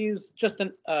or if she's just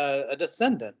a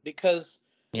descendant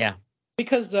Yeah.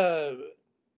 because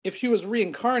if she was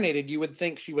reincarnated, you would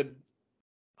think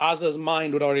Aza's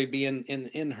mind would already be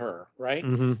in her, right?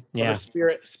 Mm-hmm. Or her Yeah.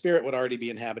 spirit would already be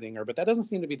inhabiting her, but that doesn't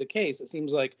seem to be the case. It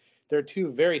seems like they're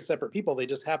two very separate people. They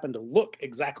just happen to look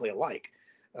exactly alike.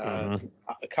 Mm-hmm.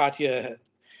 Katya,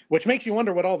 which makes you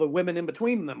wonder what all the women in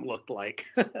between them looked like,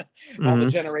 all the Mm-hmm.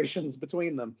 generations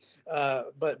between them.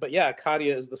 But yeah,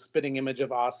 Katya is the spitting image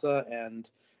of Asa, and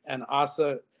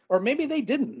Asa, or maybe they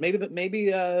didn't. Maybe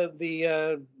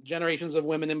the generations of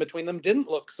women in between them didn't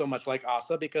look so much like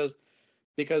Asa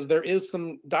because there is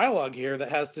some dialogue here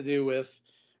that has to do with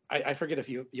I forget if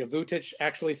Yavutic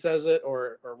actually says it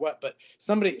or what, but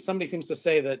somebody seems to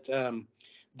say that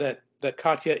that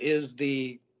Katya is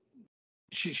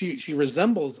she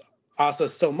resembles Asa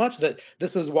so much that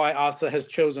this is why Asa has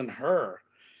chosen her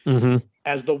Mm-hmm.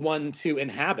 as the one to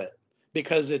inhabit,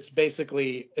 because it's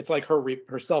like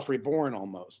herself reborn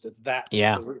almost. It's that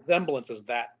Yeah. the resemblance is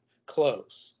that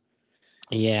close.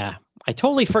 Yeah, I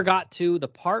totally forgot too the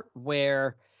part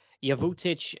where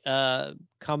Yavutic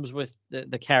comes with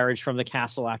the carriage from the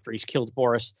castle after he's killed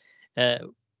Boris. Uh,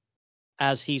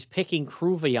 as he's picking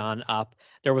Kruvion up,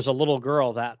 there was a little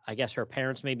girl that I guess her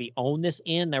parents maybe own this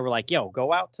inn. They were like, "Yo,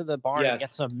 go out to the barn and get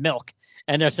Yes. some milk."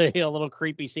 And there's a little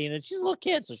creepy scene, and she's a little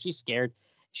kid, so she's scared.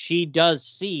 She does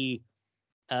see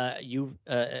Dr.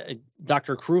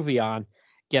 Kruvion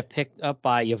get picked up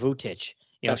by Yavutic.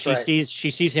 That's right.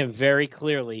 She sees him very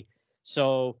clearly.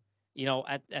 So,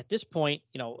 at this point,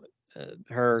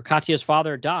 her Katya's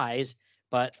father dies,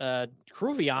 but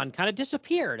Kruvion kind of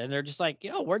disappeared, and they're just like,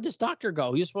 where'd this doctor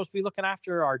go? He was supposed to be looking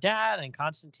after our dad, and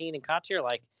Constantine and Katya are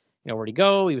like, where'd he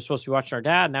go? He was supposed to be watching our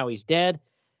dad. Now he's dead.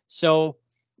 So,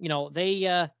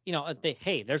 hey,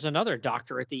 there's another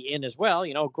doctor at the inn as well,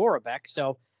 Gorobek.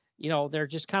 So, they're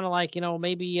just kind of like,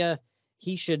 maybe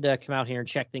he should come out here and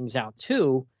check things out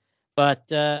too.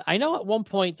 But I know at one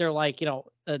point they're like,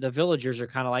 the villagers are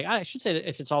kind of like, I should say that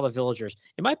if it's all the villagers,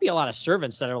 it might be a lot of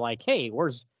servants that are like, hey,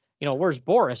 where's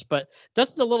Boris? But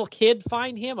doesn't the little kid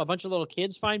find him? A bunch of little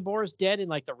kids find Boris dead in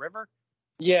like the river.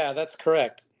 Yeah, that's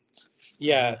correct.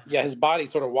 Yeah, his body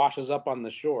sort of washes up on the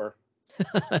shore.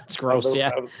 It's gross,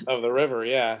 yeah. Of the river,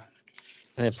 yeah.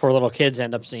 And the poor little kids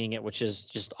end up seeing it, which is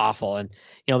just awful. And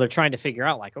they're trying to figure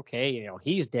out like, okay,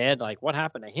 he's dead. Like, what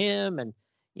happened to him? And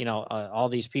all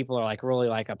these people are like really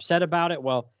like upset about it.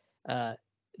 Well,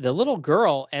 the little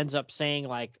girl ends up saying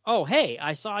like, "Oh, hey,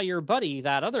 I saw your buddy,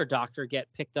 that other doctor,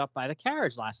 get picked up by the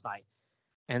carriage last night."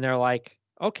 And they're like,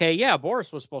 "Okay, yeah,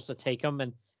 Boris was supposed to take him."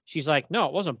 And she's like, "No,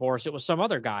 it wasn't Boris. It was some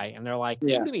other guy." And they're like,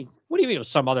 Yeah. What do you mean it was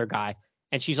some other guy?"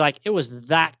 And she's like, "It was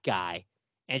that guy."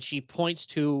 And she points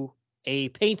to a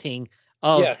painting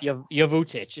of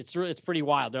Yavutic. It's pretty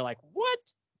wild. They're like, "What?"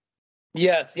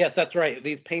 Yes, that's right.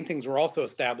 These paintings were also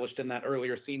established in that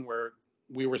earlier scene where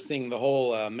we were seeing the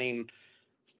whole main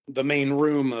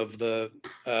room of the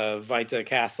Vita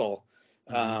Castle.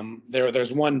 Mm-hmm.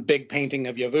 There's one big painting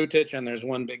of Yavutic and there's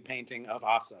one big painting of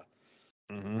Asa,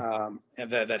 Mm-hmm. and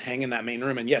that hang in that main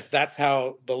room. And yes, that's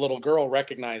how the little girl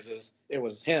recognizes it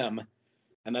was him,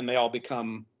 and then they all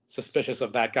become suspicious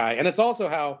of that guy. And it's also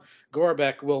how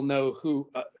Gorbek will know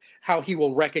how he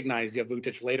will recognize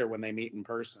Yavutic later when they meet in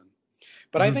person.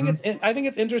 But I think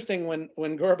it's interesting when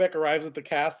Gorbek arrives at the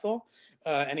castle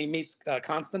and he meets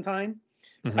Constantine.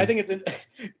 Mm-hmm. I think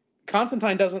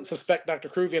Constantine doesn't suspect Dr.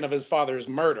 Kruvion of his father's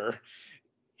murder.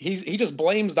 He just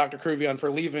blames Dr. Kruvion for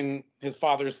leaving his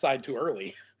father's side too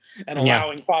early and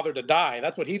allowing father to die.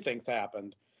 That's what he thinks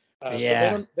happened.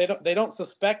 So they don't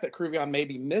suspect that Kruvion may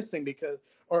be missing because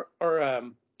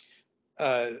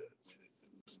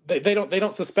they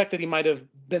don't suspect that he might have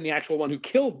been the actual one who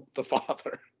killed the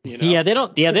father. Yeah, they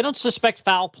don't suspect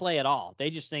foul play at all.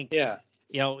 They just think Yeah.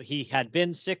 He had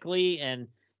been sickly and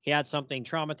he had something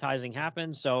traumatizing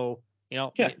happen. So,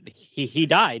 he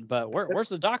died, but where's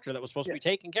the doctor that was supposed to be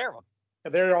taking care of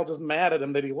him? They're all just mad at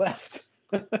him that he left.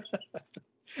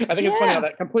 I think it's funny how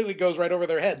that completely goes right over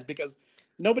their heads because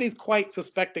nobody's quite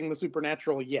suspecting the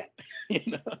supernatural yet. You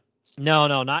know?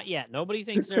 No, not yet. Nobody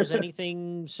thinks there's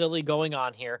anything silly going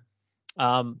on here.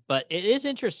 But it is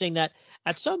interesting that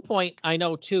at some point, I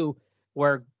know too,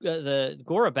 where the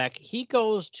Gorobek, he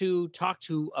goes to talk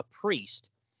to a priest.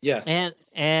 Yes.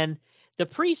 And the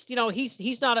priest,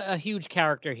 he's not a huge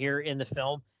character here in the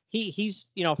film. He's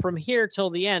from here till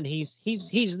the end,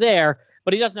 he's there,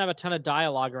 but he doesn't have a ton of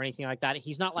dialogue or anything like that.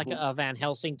 He's not like a Van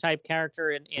Helsing type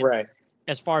character in Right.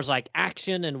 as far as like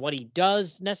action and what he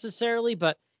does necessarily,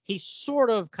 but he sort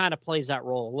of kind of plays that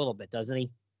role a little bit, doesn't he?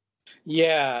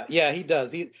 Yeah, he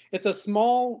does. It's a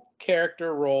small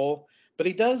character role, but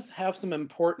he does have some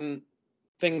important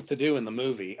things to do in the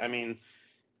movie. I mean,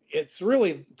 it's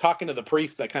really talking to the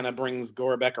priest that kind of brings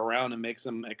Gorobek around and makes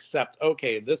him accept,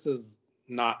 okay, this is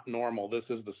not normal. This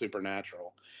is the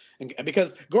supernatural. And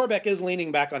because Gorobek is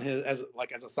leaning back on his as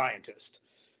a scientist.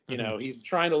 He's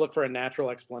trying to look for a natural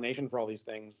explanation for all these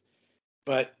things.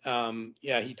 But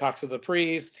he talks to the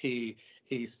priest. He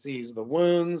sees the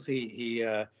wounds. He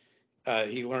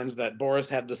learns that Boris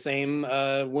had the same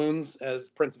wounds as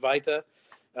Prince Vita,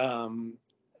 and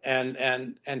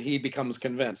he becomes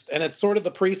convinced. And it's sort of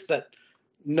the priest that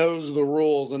knows the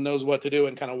rules and knows what to do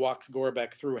and kind of walks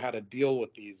Gorobek through how to deal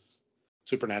with these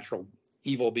supernatural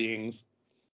evil beings.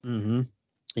 Mm-hmm.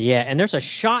 Yeah, and there's a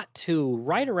shot too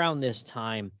right around this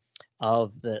time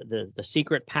of the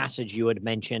secret passage you had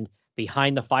mentioned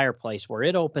behind the fireplace where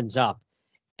it opens up,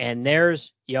 and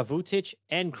there's Yavutic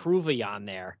and Kruvian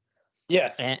there.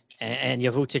 Yes. And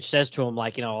Yavutic says to him,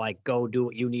 like, go do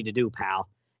what you need to do, pal.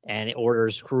 And it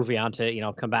orders Kruvian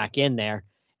to, come back in there.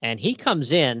 And he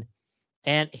comes in,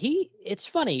 and it's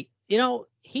funny,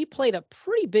 he played a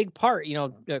pretty big part,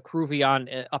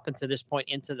 Kruvian up until this point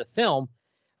into the film.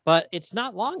 But it's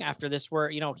not long after this where,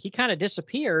 he kind of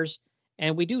disappears,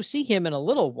 and we do see him in a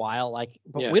little while,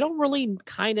 but we don't really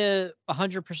kind of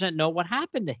 100% know what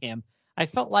happened to him. I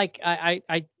felt like I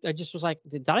just was like,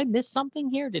 did I miss something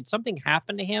here? Did something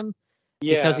happen to him?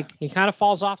 Yeah. Because he kind of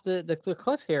falls off the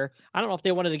cliff here. I don't know if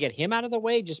they wanted to get him out of the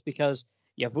way just because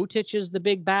Yavutic is the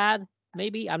big bad.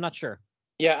 Maybe, I'm not sure.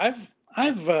 Yeah,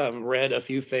 I've read a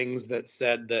few things that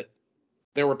said that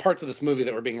there were parts of this movie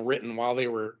that were being written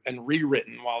and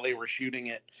rewritten while they were shooting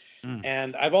it.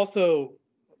 And I've also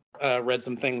read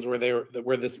some things where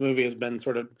this movie has been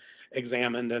sort of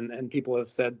examined, and people have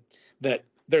said that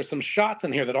there's some shots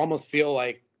in here that almost feel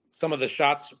like some of the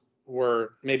shots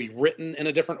were maybe written in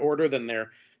a different order than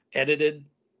they're edited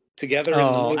together in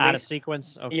the movie. Out of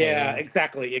sequence. Okay. Yeah,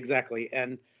 exactly.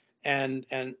 And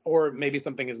or maybe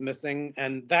something is missing,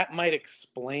 and that might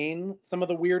explain some of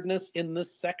the weirdness in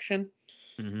this section.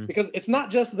 Because it's not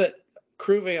just that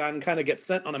Kruvian kind of gets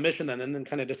sent on a mission and then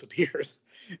kind of disappears,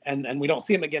 and we don't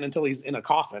see him again until he's in a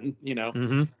coffin,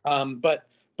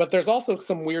 But there's also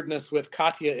some weirdness with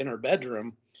Katya in her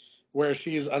bedroom, where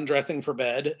she's undressing for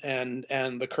bed, and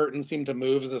the curtains seem to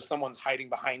move as if someone's hiding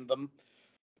behind them,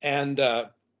 and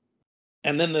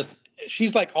then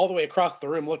she's like all the way across the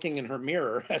room looking in her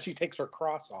mirror as she takes her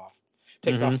cross off,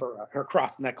 off her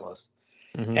cross necklace.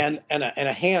 And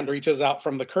a hand reaches out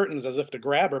from the curtains as if to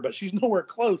grab her, but she's nowhere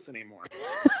close anymore.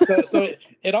 so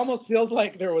it almost feels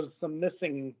like there was some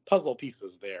missing puzzle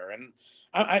pieces there, and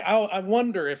I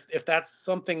wonder if that's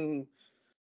something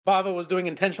Baugh was doing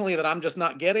intentionally that I'm just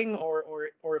not getting, or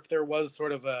if there was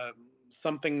sort of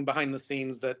something behind the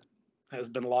scenes that has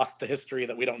been lost to history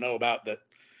that we don't know about, that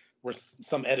where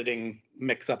some editing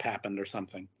mix-up happened or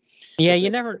something. Yeah,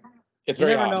 It's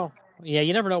very never odd. know. Yeah,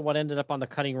 you never know what ended up on the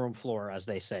cutting room floor, as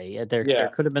they say. There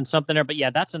could have been something there, but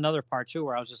yeah, that's another part too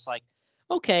where I was just like,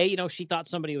 okay, she thought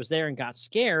somebody was there and got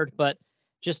scared, but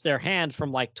just their hand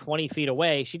from like 20 feet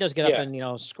away, she does get up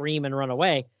and scream and run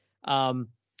away.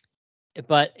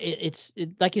 But it's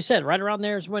like you said, right around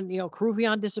there is when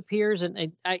Kruvian disappears,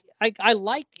 and I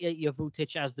like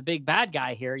Yavutic as the big bad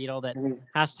guy here, that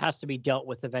has to be dealt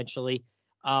with eventually.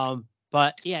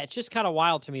 But yeah, it's just kind of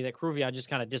wild to me that Kruvian just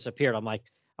kind of disappeared. I'm like,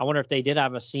 I wonder if they did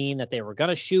have a scene that they were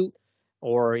gonna shoot,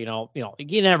 or you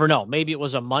never know. Maybe it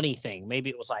was a money thing. Maybe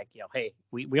it was like, hey,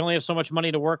 we only have so much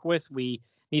money to work with. We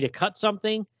need to cut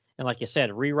something, and like you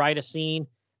said, rewrite a scene.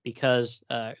 Because,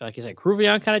 like you said,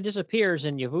 Kruvian kind of disappears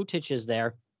and Yavutic is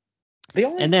there.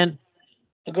 Go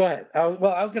ahead. I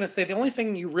was going to say the only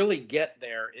thing you really get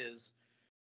there is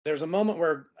there's a moment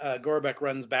where Gorobek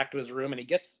runs back to his room and he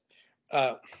gets.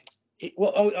 I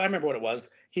remember what it was.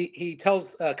 He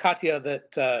tells Katya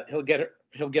that he'll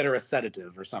get her a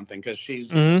sedative or something because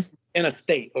she's in a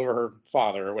state over her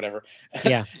father or whatever.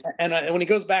 Yeah. And when he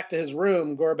goes back to his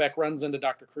room, Gorobek runs into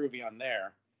Dr. Kruvian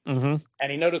there. Mm-hmm.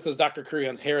 and he notices Dr.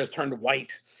 Kruvion's hair has turned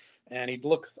white, and he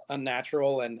looks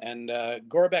unnatural. And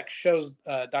Gorbeck shows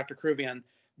Dr. Kruvion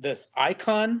this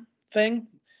icon thing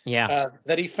Yeah.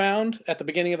 that he found at the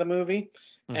beginning of the movie,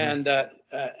 Mm-hmm.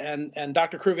 and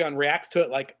Dr. Kruvion reacts to it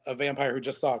like a vampire who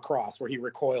just saw a cross, where he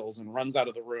recoils and runs out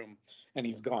of the room, and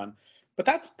he's gone. But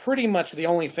that's pretty much the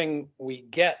only thing we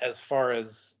get as far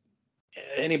as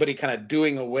anybody kind of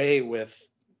doing away with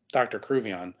Dr.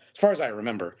 Kruvion, as far as I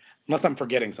remember, unless I'm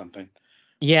forgetting something.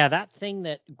 Yeah, that thing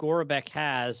that Gorbeck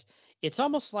has, it's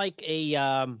almost like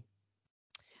I'm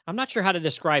not sure how to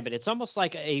describe it. It's almost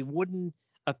like a wooden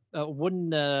They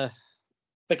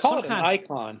call some it an kind.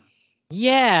 icon.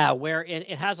 Yeah, where it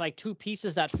has like two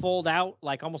pieces that fold out,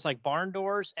 like almost like barn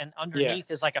doors, and Yeah.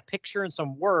 underneath is like a picture and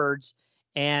some words.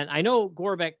 And I know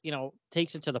Gorbeck,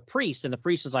 takes it to the priest, and the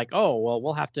priest is like, "Oh, well,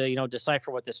 we'll have to,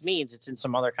 decipher what this means. It's in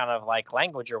some other kind of like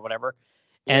language or whatever."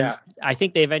 And Yeah. I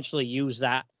think they eventually use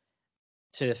that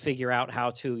to figure out how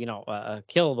to,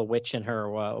 kill the witch and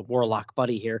her warlock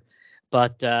buddy here.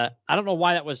 But I don't know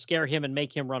why that would scare him and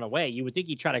make him run away. You would think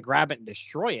he'd try to grab it and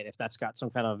destroy it if that's got some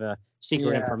kind of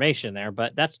secret Yeah. information there.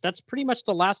 But that's pretty much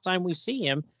the last time we see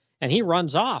him, and he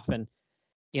runs off. And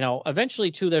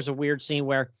eventually too, there's a weird scene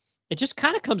where it just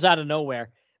kind of comes out of nowhere.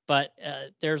 But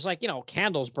there's like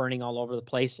candles burning all over the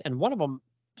place, and one of them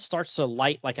starts to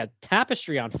light like a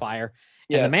tapestry on fire.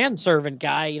 And the Yes. manservant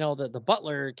guy, the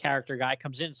butler character guy,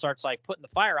 comes in and starts like putting the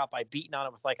fire out by beating on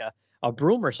it with like a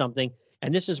broom or something.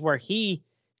 And this is where he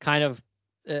kind of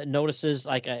notices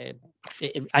like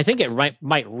I think it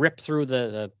might rip through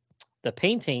the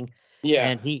painting. Yeah.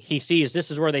 And he sees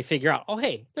this is where they figure out, oh,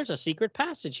 hey, there's a secret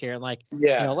passage here. And like,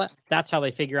 Yeah. that's how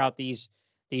they figure out these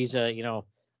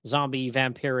zombie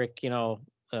vampiric,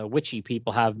 witchy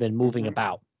people have been moving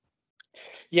about.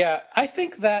 Yeah. I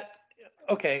think that,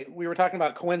 okay, we were talking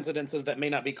about coincidences that may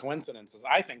not be coincidences.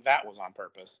 I think that was on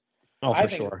purpose. Oh, for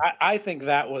sure. I think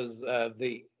that was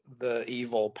the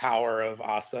evil power of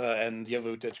Asa and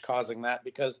Yavutich causing that,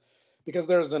 because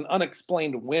there's an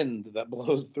unexplained wind that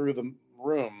blows through the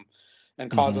room and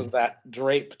causes that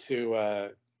drape to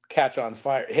catch on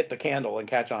fire, hit the candle and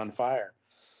catch on fire.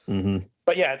 Mm-hmm.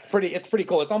 But yeah, it's pretty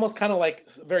cool. It's almost kind of like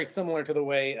very similar to the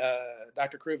way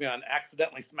Dr. Kruvion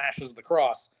accidentally smashes the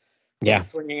cross. Yeah.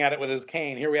 Swinging at it with his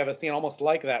cane. Here we have a scene almost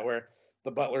like that, where the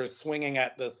butler is swinging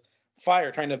at this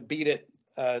fire, trying to beat it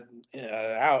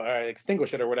out,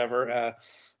 extinguish it or whatever,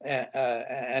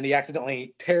 and he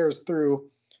accidentally tears through.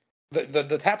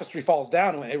 The tapestry falls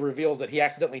down, and it reveals that he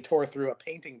accidentally tore through a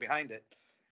painting behind it,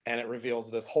 and it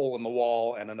reveals this hole in the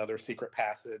wall and another secret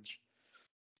passage.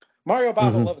 Mario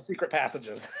Bava loves secret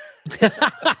passages.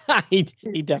 he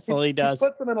definitely does. He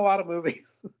puts them in a lot of movies.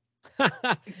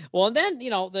 Well, and then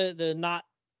the not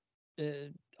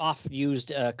off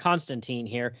used Constantine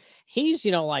here, he's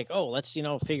like, oh, let's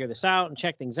figure this out and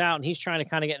check things out, and he's trying to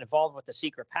kind of get involved with the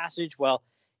secret passage. Well,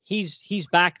 he's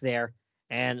back there,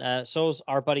 and so's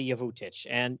our buddy Yavutich,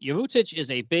 and Yavutich is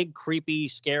a big, creepy,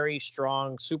 scary,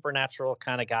 strong, supernatural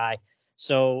kind of guy.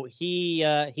 So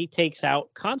he takes out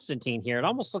Constantine here. It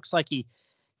almost looks like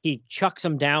he chucks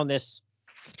him down this.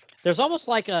 There's almost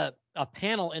like a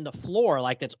panel in the floor,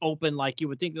 like that's open, like you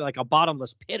would think like a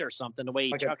bottomless pit or something, the way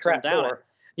he chucks him down.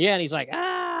 Yeah, and he's like,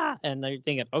 ah, and you're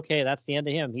thinking, okay, that's the end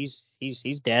of him.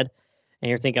 He's dead. And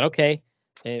you're thinking, okay,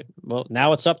 well,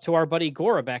 now it's up to our buddy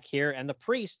Gorbeck here and the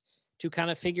priest to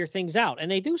kind of figure things out. And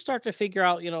they do start to figure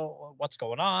out, what's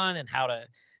going on and how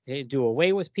to do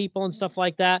away with people and stuff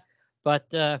like that. But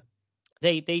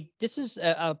this is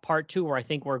a part two where I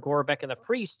think where Gorbeck and the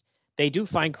priest, they do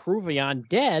find Kruvion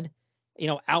dead,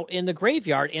 out in the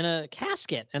graveyard in a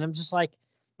casket. And I'm just like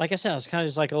I said, I was kind of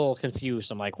just like a little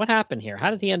confused. I'm like, what happened here? How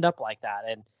did he end up like that?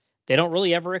 And they don't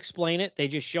really ever explain it. They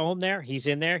just show him there. He's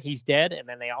in there. He's dead. And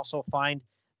then they also find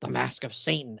the mask of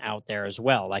Satan out there as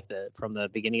well, like from the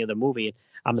beginning of the movie.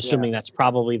 I'm assuming that's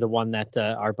probably the one that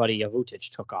our buddy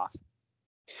Yavutich took off.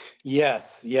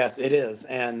 Yes, it is.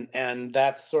 And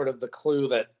that's sort of the clue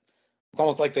that it's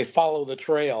almost like they follow the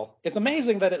trail. It's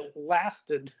amazing that it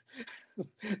lasted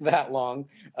that long,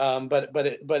 but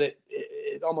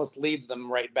it almost leads them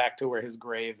right back to where his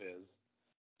grave is.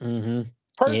 Mm-hmm.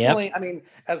 Personally, yep. I mean,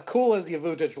 as cool as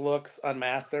Yavutich looks,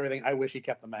 unmasked, everything, I wish he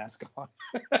kept the mask on.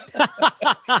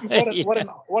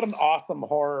 What an awesome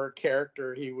horror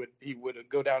character he would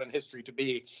go down in history to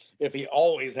be if he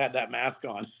always had that mask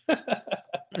on.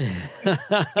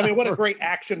 I mean, what a great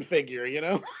action figure,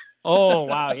 Oh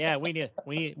wow, yeah, we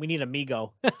need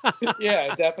Amigo.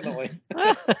 Yeah, definitely.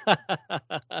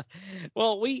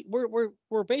 Well,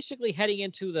 we're basically heading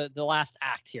into the last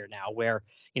act here now, where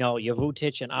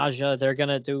Yavutich and Aja, they're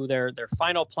gonna do their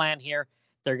final plan here.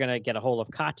 they're going to get a hold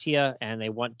of Katya, and they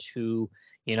want to,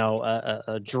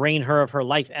 drain her of her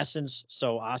life essence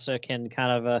so Asa can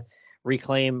kind of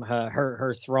reclaim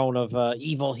her throne of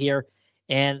evil here.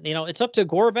 And, it's up to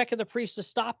Gorobek and the priest to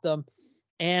stop them.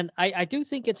 And I do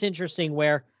think it's interesting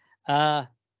where a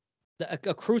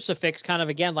crucifix kind of,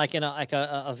 again, like in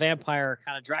a vampire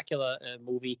kind of Dracula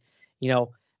movie,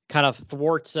 kind of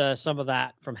thwarts some of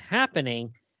that from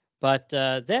happening. But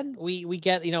then we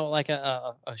get, like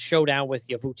a showdown with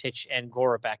Yavutic and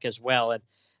Gorobek as well. And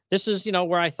this is,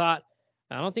 where I thought,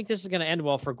 I don't think this is going to end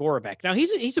well for Gorobek. Now,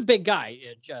 he's a big guy,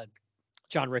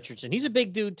 John Richardson. He's a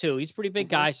big dude, too. He's a pretty big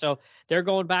guy. So they're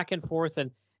going back and forth.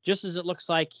 And just as it looks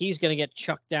like he's going to get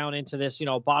chucked down into this,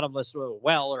 bottomless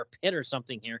well or pit or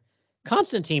something here,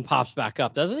 Constantine pops back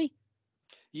up, doesn't he?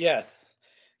 Yes.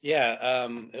 Yeah.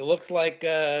 It looks like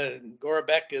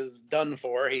Gorobek is done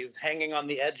for. He's hanging on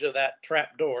the edge of that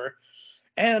trap door.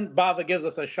 And Baugh gives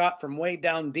us a shot from way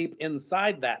down deep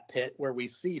inside that pit where we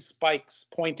see spikes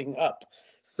pointing up.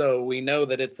 So we know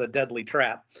that it's a deadly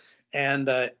trap. And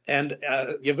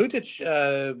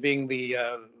Yavutic, being the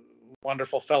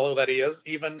wonderful fellow that he is,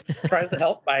 even tries to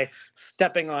help by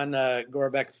stepping on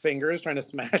Gorobek's fingers, trying to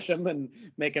smash him and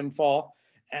make him fall.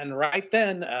 And right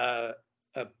then, a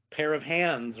pair of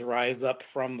hands rise up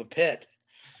from the pit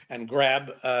and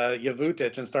grab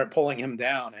Yavutic and start pulling him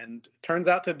down. And turns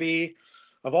out to be,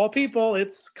 of all people,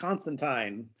 it's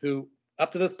Constantine, who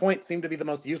up to this point seemed to be the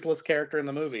most useless character in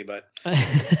the movie. But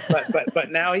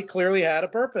now he clearly had a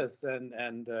purpose,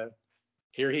 and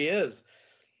here he is.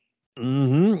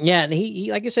 Yeah, and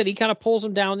he like I said, he kind of pulls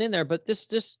him down in there. But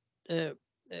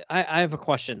I have a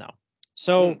question though.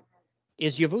 So,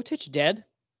 is Yavutic dead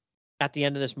at the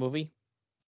end of this movie?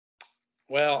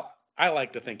 Well, I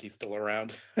like to think he's still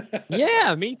around.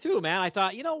 Yeah, me too, man. I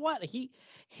thought, you know what,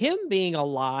 him being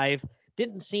alive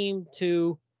didn't seem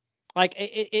to, like,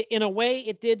 in a way,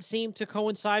 it did seem to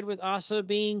coincide with Asa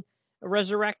being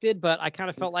resurrected, but I kind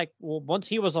of felt like, well, once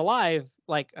he was alive,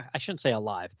 like, I shouldn't say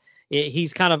alive,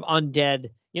 he's kind of undead.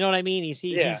 You know what I mean?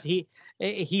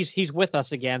 He's with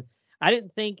us again. I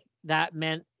didn't think that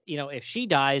meant, if she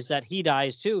dies, that he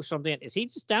dies too. Something, is he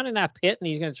just down in that pit and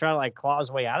he's going to try to like claw his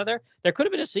way out of there? There could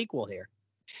have been a sequel here.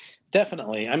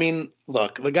 Definitely. I mean,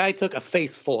 look, the guy took a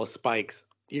face full of spikes.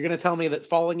 You're going to tell me that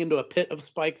falling into a pit of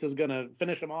spikes is going to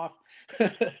finish him off?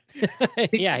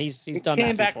 Yeah, he's done that before. He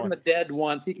came back from the dead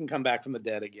once. He can come back from the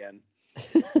dead again.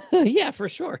 Yeah, for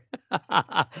sure.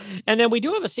 And then we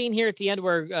do have a scene here at the end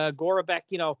where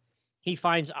Gorobek, he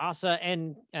finds Asa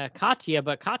and Katya,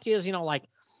 but Katya's, like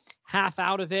half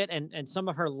out of it, and some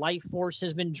of her life force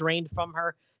has been drained from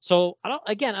her. So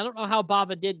I don't know how Baugh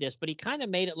did this, but he kind of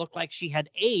made it look like she had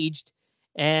aged,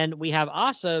 and we have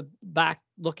Asa back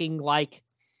looking like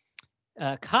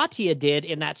Katya did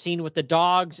in that scene with the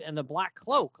dogs and the black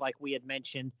cloak, like we had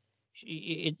mentioned.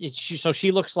 So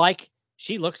she looks like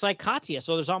Katya.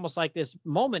 So there's almost like this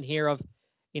moment here of,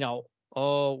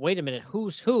 oh, wait a minute,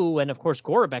 who's who? And of course,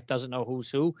 Gorobek doesn't know who's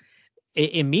who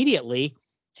immediately.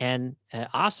 And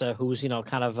Asa, who's,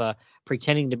 kind of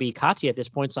pretending to be Katya at this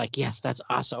point, is like, yes, that's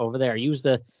Asa over there. Use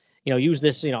this, I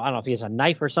don't know if he has a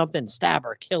knife or something, stab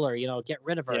her, kill her, get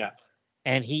rid of her. Yeah.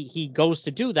 And he goes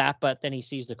to do that, but then he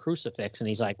sees the crucifix and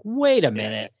he's like, wait a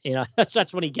minute.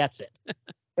 That's when he gets it.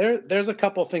 There's a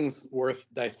couple things worth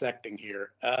dissecting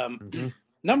here.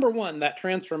 Number one, that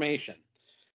transformation.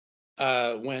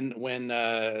 When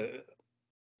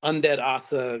undead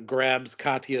Asa grabs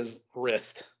Katya's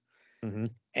wrist,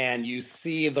 and you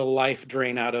see the life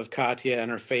drain out of Katya, and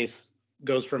her face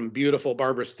goes from beautiful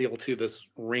Barbara Steele to this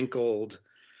wrinkled,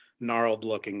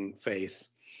 gnarled-looking face.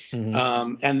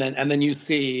 And then you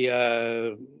see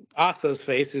Asa's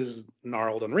face, who's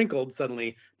gnarled and wrinkled,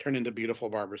 suddenly turn into beautiful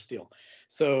Barbara Steele.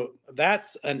 So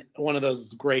that's one of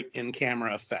those great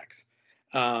in-camera effects.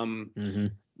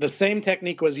 The same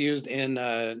technique was used in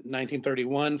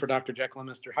 1931 for Dr. Jekyll and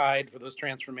Mr. Hyde for those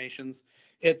transformations.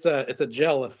 It's a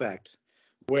gel effect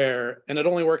and it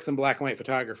only works in black and white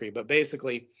photography, but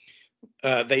basically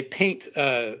they paint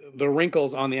the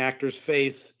wrinkles on the actor's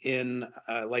face in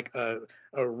like a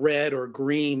red or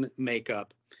green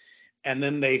makeup, and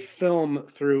then they film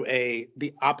through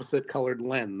the opposite colored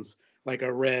lens, like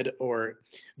a red or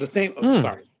the same.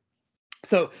 Sorry.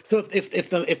 So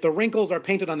if the wrinkles are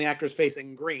painted on the actor's face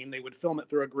in green, they would film it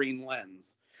through a green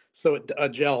lens, a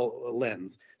gel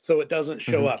lens, so it doesn't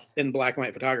show up in black and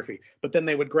white photography. But then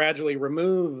they would gradually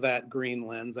remove that green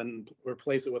lens and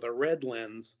replace it with a red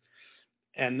lens,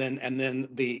 and then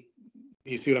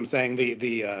you see what I'm saying?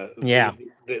 The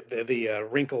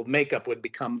wrinkled makeup would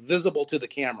become visible to the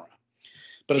camera.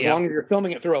 But as long as you're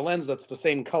filming it through a lens that's the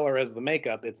same color as the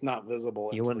makeup, it's not visible.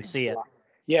 You wouldn't see it.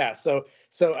 Yeah. So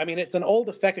I mean, it's an old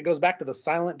effect. It goes back to the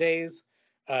silent days.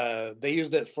 They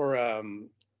used it for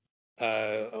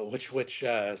which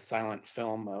silent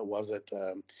film was it?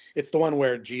 It's the one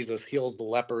where Jesus heals the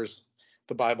lepers,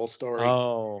 the Bible story.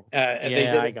 Oh, They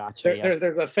yeah, did I it. gotcha. Yep.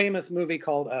 There's a famous movie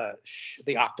called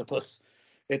The Octopus.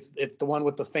 It's the one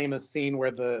with the famous scene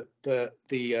where the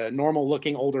normal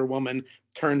looking older woman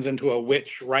turns into a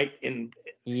witch right before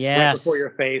Yes. your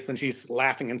face, and she's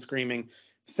laughing and screaming.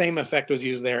 Same effect was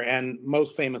used there, and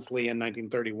most famously in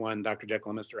 1931, Dr.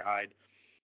 Jekyll and Mr. Hyde,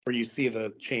 where you see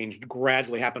the change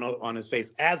gradually happen on his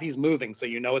face as he's moving, so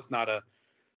you know it's not a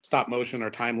stop motion or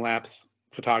time lapse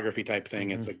photography type thing.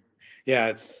 Hmm. It's a yeah,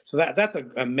 it's so that's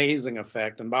an amazing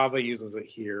effect, and Baugh uses it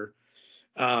here.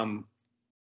 Um,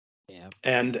 Yeah.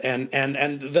 and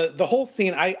the whole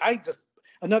scene, I just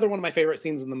another one of my favorite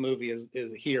scenes in the movie is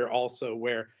here also,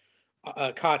 where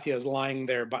Katya is lying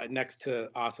there next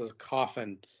to Asa's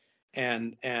coffin,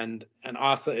 and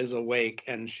Asa is awake,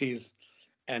 and she's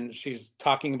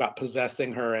talking about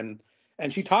possessing her, and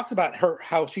she talks about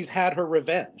how she's had her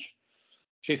revenge.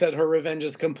 She said her revenge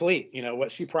is complete. You know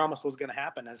what she promised was going to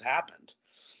happen has happened.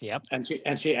 Yep. And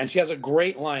she has a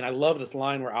great line. I love this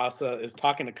line where Asa is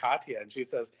talking to Katya, and she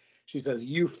says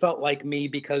you felt like me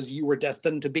because you were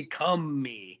destined to become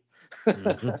me.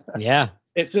 Hmm. Yeah.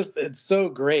 It's so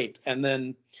great. And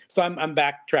then so I'm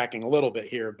backtracking a little bit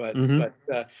here, but Hmm.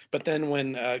 but then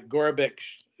when Gorobik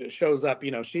shows up,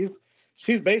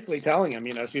 she's basically telling him,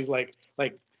 she's like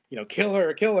kill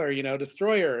her,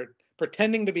 destroy her,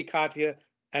 pretending to be Katya,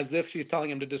 as if she's telling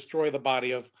him to destroy the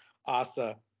body of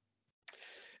Asa.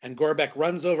 And Gorobek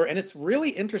runs over, and it's really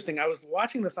interesting. I was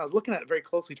watching this, I was looking at it very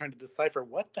closely, trying to decipher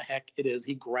what the heck it is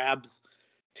he grabs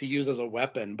to use as a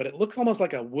weapon, but it looks almost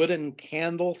like a wooden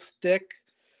candlestick,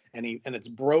 and it's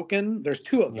broken. There's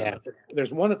two of them. Yeah.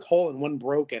 There's one that's whole and one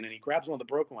broken, and he grabs one of the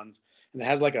broken ones, and it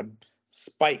has like a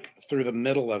spike through the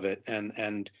middle of it,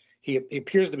 and he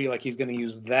appears to be like he's going to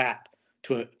use that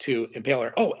to impale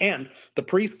her. Oh, and the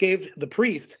priest,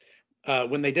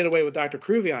 when they did away with Dr.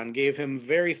 Cruvion, gave him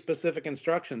very specific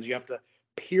instructions. You have to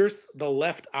pierce the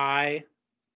left eye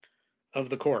of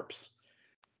the corpse,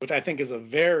 which I think is a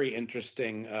very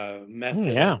interesting method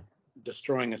of Yeah.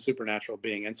 destroying a supernatural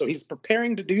being. And so he's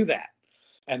preparing to do that.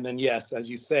 And then, yes, as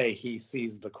you say, he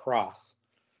sees the cross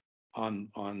on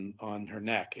her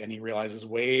neck, and he realizes,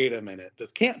 wait a minute,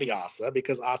 this can't be Asa,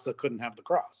 because Asa couldn't have the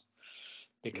cross,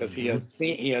 because he Hmm.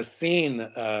 has seen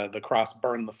the cross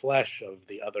burn the flesh of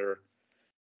the other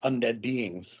undead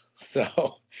beings. So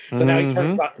Hmm.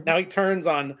 now he turns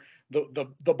on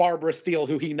the Barbara Steele,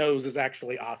 who he knows is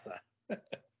actually Asa.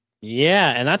 Yeah,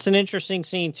 and that's an interesting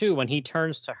scene too when he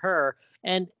turns to her,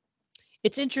 and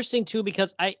it's interesting too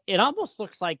because it almost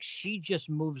looks like she just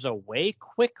moves away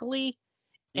quickly,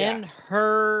 Yeah. and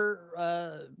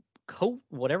her coat,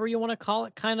 whatever you want to call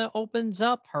it, kind of opens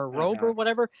up, her robe Uh-huh. or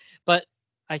whatever. But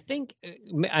I think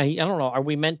I don't know. Are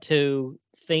we meant to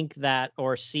think that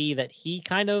or see that he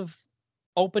kind of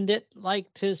opened it,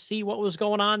 like to see what was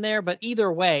going on there? But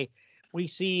either way, we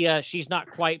see she's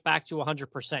not quite back to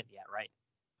 100% yet, right?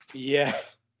 Yeah.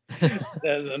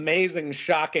 The amazing,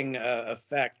 shocking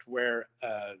effect where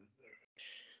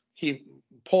he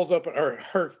pulls open, or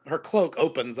her cloak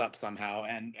opens up somehow,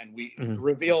 and we Mhm.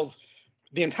 reveals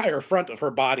the entire front of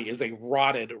her body is a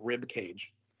rotted rib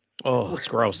cage. Oh, it's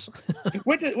gross.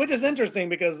 Which is interesting,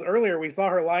 because earlier we saw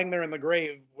her lying there in the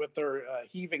grave with her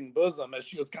heaving bosom as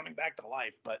she was coming back to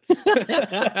life. But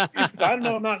so I don't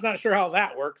know. I'm not sure how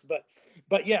that works.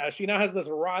 But yeah, she now has this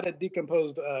rotted,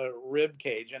 decomposed rib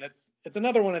cage, and it's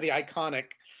another one of the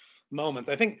iconic moments.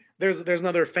 I think there's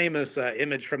another famous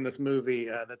image from this movie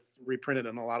that's reprinted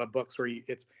in a lot of books, where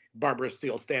it's Barbara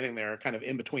Steele standing there, kind of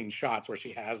in between shots, where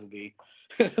she has the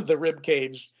the rib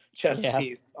cage chest Yeah.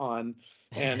 piece on,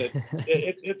 and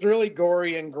it's really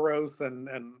gory and gross, and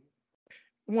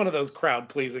one of those crowd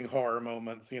pleasing horror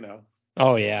moments.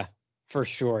 Oh yeah, for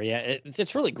sure. Yeah,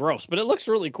 it's really gross, but it looks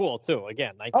really cool too.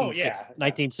 Again, Oh yeah, 1960, yeah,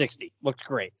 1960 looks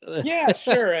great. yeah,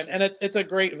 sure, and it's a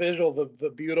great visual, the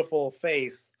beautiful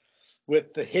face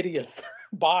with the hideous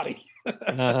body.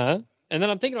 Uh-huh. And then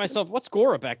I'm thinking to myself, what's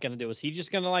Gorobek gonna do? Is he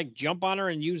just gonna like jump on her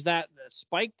and use that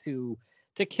spike to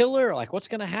kill her? Like, what's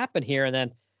gonna happen here? And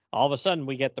then all of a sudden,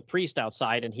 we get the priest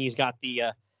outside, and he's got the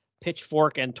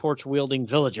pitchfork and torch wielding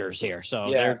villagers here. So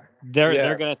Yeah, they're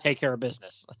yeah, gonna take care of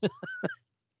business.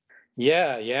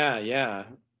 yeah.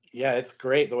 It's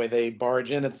great the way they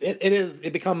barge in.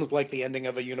 It becomes like the ending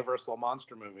of a Universal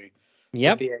monster movie, with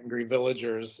Yep, the angry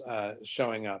villagers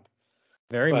showing up.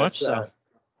 very But much so.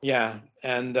 yeah,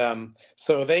 and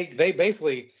so they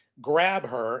basically grab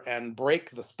her and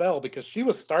break the spell, because she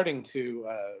was starting to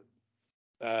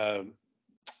uh,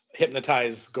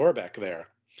 hypnotize Gorbeck there.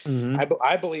 Hmm.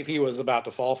 I believe he was about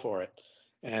to fall for it,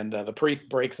 and the priest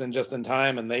breaks in just in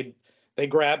time, and they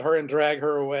grab her and drag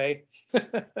her away.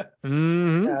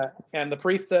 Hmm. And the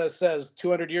priest says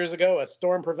 200 years ago, a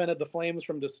storm prevented the flames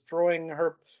from destroying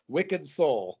her wicked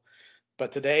soul.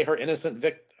 But today,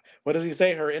 what does he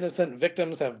say? Her innocent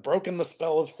victims have broken the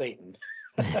spell of Satan.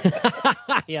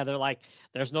 Yeah, they're like,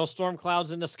 there's no storm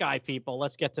clouds in the sky, people.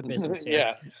 Let's get to business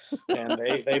here. Yeah. And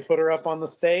they put her up on the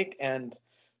stake, and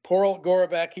poor old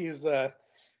Gorbeck,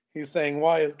 he's saying,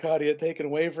 "Why is Katya taken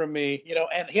away from me?"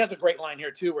 And he has a great line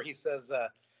here too, where he says,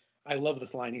 I love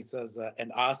this line. He says,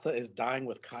 "And Asa is dying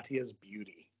with Katya's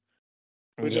beauty,"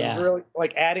 which is Yeah. really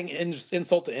like adding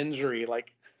insult to injury.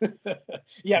 Like,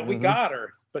 yeah, we Hmm. got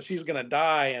her, but she's gonna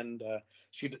die, and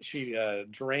she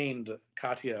drained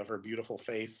Katya of her beautiful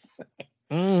face.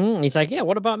 Hmm. He's like, yeah,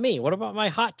 what about me? What about my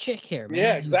hot chick here,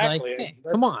 Yeah, man? He's like, exactly. hey,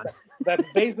 come on. That's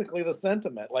basically the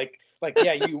sentiment. Like,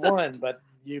 yeah, you won, but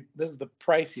this is the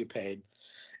price you paid.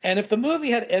 And if the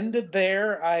movie had ended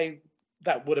there,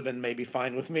 that would have been maybe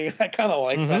fine with me. I kind of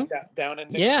like Hmm. that down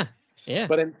ending. Yeah. Yeah.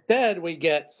 But instead, we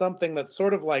get something that's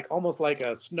sort of like almost like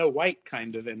a Snow White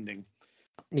kind of ending,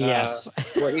 uh, Yes.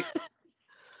 where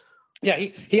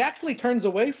he actually turns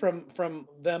away from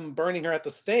them burning her at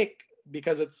the stake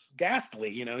because it's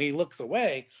ghastly. He looks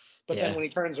away, but then Yeah. when he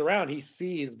turns around, he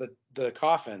sees the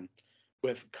coffin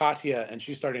with Katya, and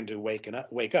she's starting to wake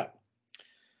up.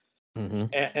 Hmm.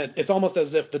 And it's almost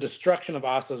as if the destruction of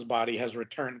Asa's body has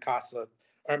returned Kasa.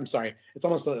 Or, I'm sorry, it's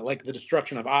almost like the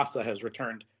destruction of Asa has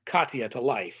returned Katya to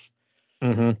life,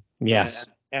 Hmm. and Yes.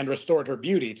 and restored her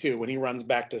beauty too. When he runs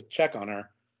back to check on her,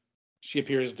 she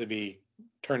appears to be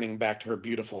turning back to her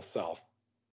beautiful self.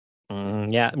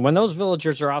 Yeah, when those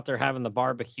villagers are out there having the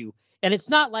barbecue, and it's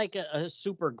not like a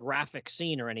super graphic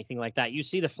scene or anything like that. You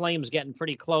see the flames getting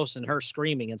pretty close and her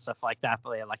screaming and stuff like that.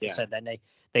 But yeah, like you Yeah, said, then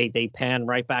they pan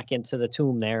right back into the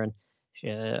tomb there, and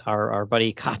our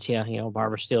buddy Katya,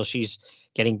 Barbara Steele, she's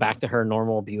getting back to her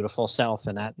normal, beautiful self,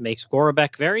 and that makes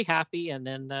Gorobek very happy. And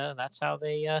then that's how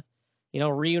they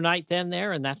reunite then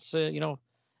there, and that's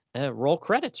roll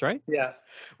credits, right? yeah.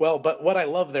 Well, but what I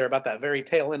love there about that very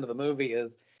tail end of the movie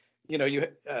is,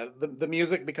 the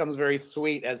music becomes very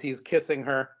sweet as he's kissing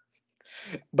her,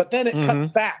 but then it cuts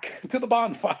Hmm. back to the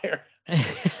bonfire.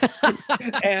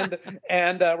 and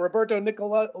Roberto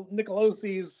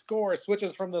Nicolosi's score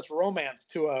switches from this romance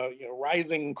to a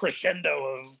rising crescendo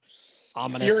of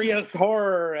Ominous. furious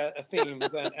horror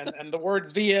themes, and the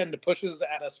word "the end" pushes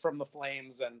at us from the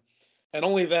flames, and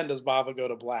only then does Bava go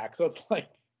to black. So it's like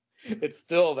it's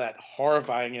still that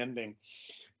horrifying ending,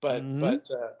 but Hmm. but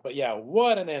but yeah,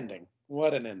 what an ending!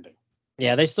 What an ending!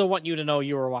 Yeah, they still want you to know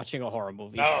you were watching a horror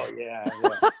movie. Oh yeah,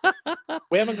 yeah.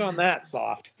 We haven't gone that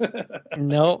soft.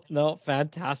 No, no,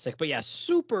 fantastic. But yeah,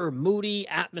 super moody,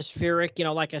 atmospheric.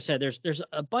 Like I said, there's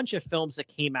a bunch of films that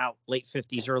came out late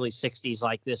 50s, early 60s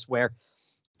like this where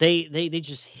they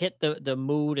just hit the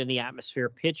mood and the atmosphere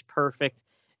pitch perfect.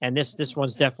 And this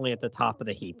one's definitely at the top of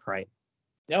the heap, right?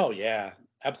 Oh yeah,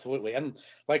 absolutely. And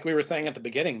like we were saying at the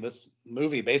beginning, this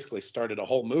movie basically started a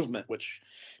whole movement, which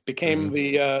became Hmm.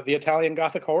 the Italian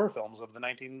Gothic horror films of the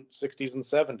 1960s and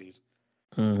 70s.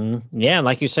 Hmm. Yeah, and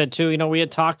like you said too, we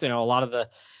had talked, a lot of the,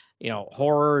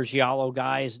 horror giallo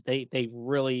guys, they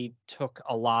really took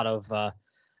a lot of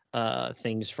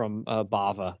things from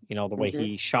Bava, the way Hmm.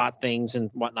 he shot things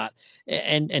and whatnot,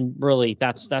 and really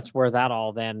that's where that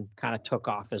all then kind of took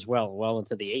off as well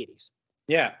into the 80s.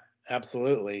 Yeah,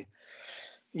 absolutely.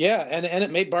 Yeah, and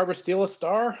it made Barbara Steele a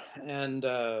star, and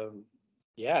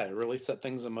yeah, it really set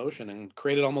things in motion and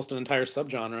created almost an entire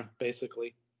subgenre,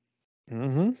 basically.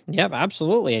 Yep,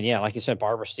 absolutely, and yeah, like you said,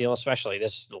 Barbara Steele, especially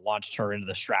this launched her into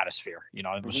the stratosphere. It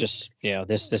was Hmm. just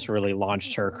this really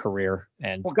launched her career,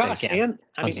 and Well, gosh, again, and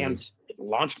I mean, tons of and these. it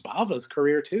launched Bava's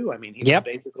career too. I mean, he was Yep.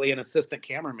 basically an assistant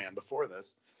cameraman before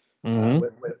this, Hmm.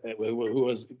 who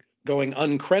was going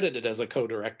uncredited as a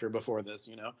co-director before this.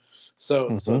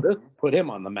 So Hmm. this put him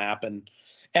on the map, and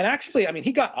actually, I mean,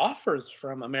 he got offers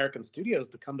from American studios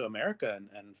to come to America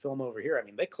and film over here. I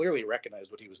mean, they clearly recognized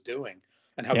what he was doing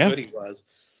and how Yeah. good he was,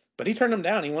 but he turned them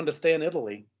down. He wanted to stay in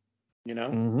Italy. You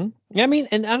know? Yeah, I mean,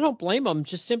 and I don't blame them,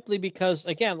 just simply because,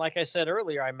 again, like I said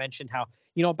earlier, I mentioned how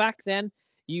back then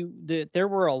there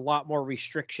were a lot more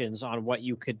restrictions on what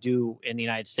you could do in the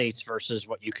United States versus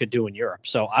what you could do in Europe.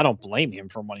 So I don't blame him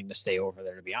for wanting to stay over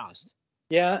there, to be honest.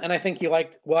 Yeah, and I think he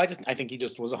liked. Well, I think he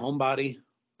just was a homebody.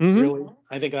 Hmm. Really,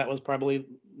 I think that was probably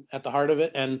at the heart of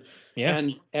it, Yeah.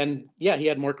 and yeah, he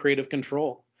had more creative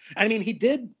control. I mean, he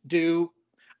did do.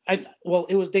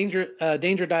 It was Danger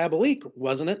Diabolique,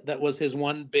 wasn't it? That was his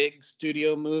one big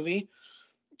studio movie.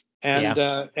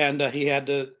 and he had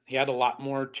a lot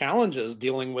more challenges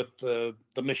dealing with the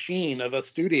machine of a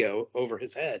studio over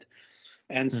his head.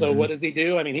 And so what does he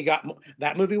do? I mean,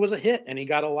 that movie was a hit, and he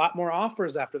got a lot more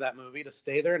offers after that movie to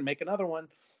stay there and make another one.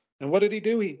 And what did he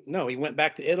do? He went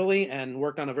back to Italy and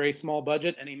worked on a very small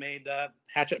budget, and he made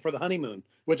Hatchet for the Honeymoon,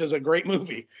 which is a great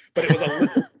movie. But it was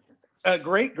a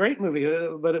great movie.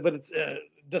 But it's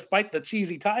despite the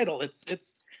cheesy title,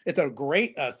 it's a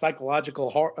great psychological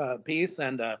horror, piece,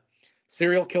 and a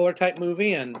serial killer type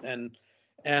movie, and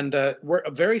we're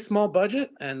a very small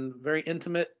budget and very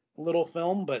intimate little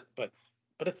film, but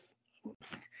it's,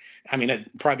 I mean,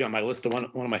 it probably on my list of one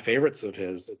of my favorites of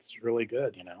his. It's really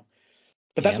good,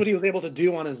 But that's what he was able to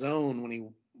do on his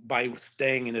own by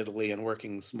staying in Italy and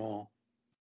working small.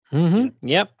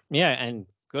 Yep. Yeah. And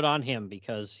good on him,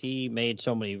 because he made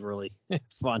so many really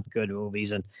fun, good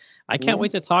movies. And I can't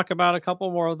wait to talk about a couple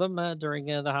more of them during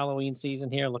the Halloween season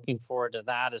here. Looking forward to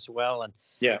that as well. And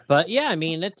but yeah, I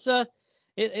mean, it's a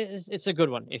good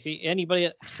one. If anybody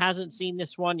that hasn't seen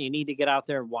this one, you need to get out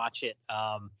there and watch it.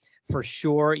 For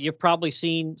sure. You've probably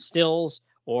seen stills,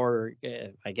 or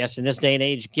I guess in this day and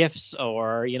age, GIFs,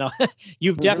 or,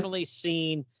 you've definitely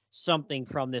seen something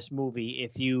from this movie.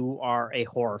 If you are a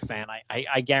horror fan,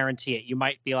 I guarantee it. You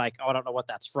might be like, oh, I don't know what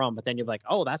that's from, but then you're like,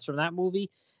 oh, that's from that movie.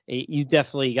 You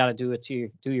definitely got to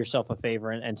do yourself a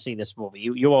favor and see this movie.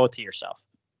 You owe it to yourself.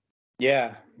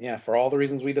 Yeah, for all the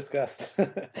reasons we discussed.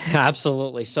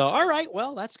 Absolutely. So, all right,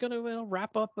 well, that's going to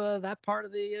wrap up that part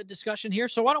of the discussion here.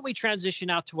 So why don't we transition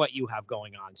out to what you have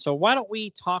going on? So why don't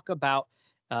we talk about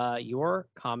your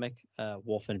comic,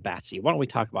 Wolf and Batsy? Why don't we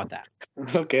talk about that?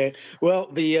 Okay.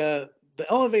 Well, the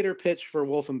elevator pitch for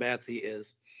Wolf and Batsy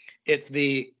it's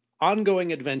the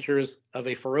ongoing adventures of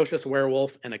a ferocious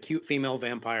werewolf and a cute female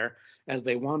vampire as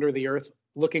they wander the earth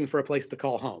looking for a place to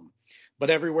call home. But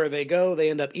everywhere they go,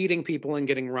 they end up eating people and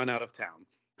getting run out of town.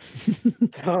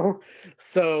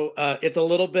 So it's a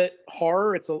little bit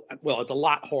horror. It's a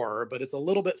lot horror, but it's a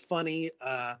little bit funny.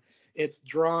 It's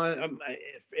drawn.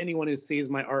 If anyone who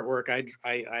sees my artwork,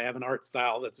 I have an art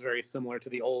style that's very similar to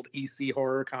the old EC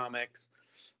horror comics.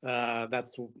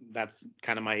 That's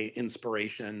kind of my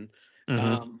inspiration.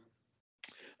 So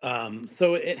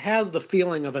it has the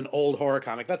feeling of an old horror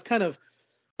comic. That's kind of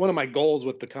one of my goals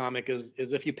with the comic is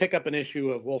if you pick up an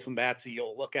issue of Wolf and Batsy,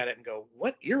 you'll look at it and go,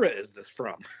 what era is this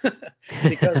from?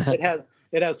 Because it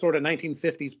has sort of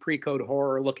 1950s pre-code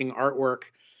horror looking artwork,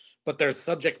 but there's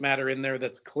subject matter in there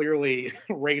that's clearly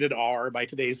rated R by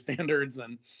today's standards,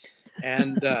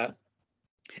 and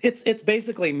it's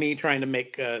basically me trying to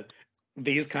make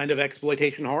these kind of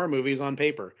exploitation horror movies on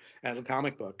paper as a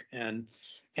comic book, and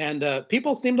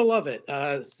people seem to love it.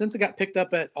 Since it got picked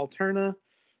up at Alterna,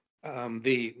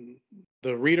 the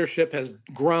readership has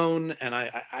grown, and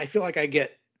I feel like I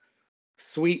get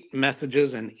sweet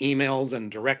messages and emails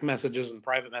and direct messages and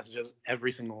private messages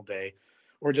every single day,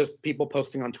 or just people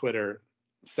posting on Twitter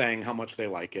saying how much they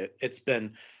like it. It's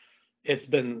been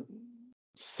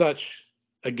such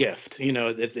a gift,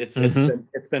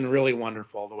 it's been really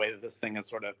wonderful the way that this thing has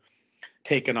sort of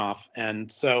taken off.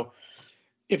 And so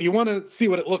if you want to see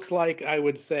what it looks like, I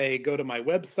would say go to my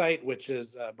website, which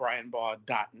is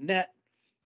bryanbaugh.net,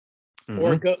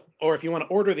 or if you want to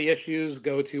order the issues,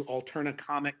 go to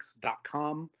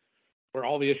alternacomics.com, where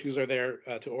all the issues are there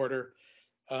to order.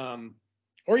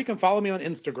 Or you can follow me on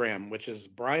Instagram, which is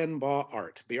Bryan Baugh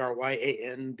Art,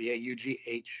 BryanBaugh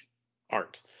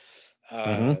Art.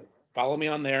 Follow me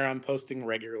on there. I'm posting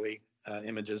regularly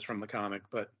images from the comic,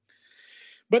 but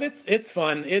it's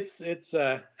fun. It's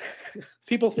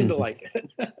people seem to like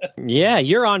it. Yeah,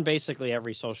 you're on basically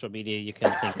every social media you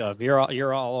can think of.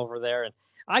 You're all over there, and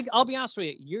I'll be honest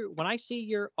with you. When I see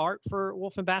your art for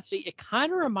Wolf and Batsy, it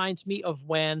kind of reminds me of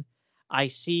when I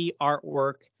see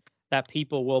artwork that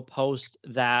people will post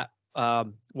that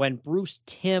when Bruce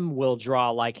Timm will draw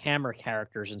like Hammer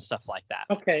characters and stuff like that.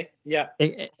 Okay, yeah.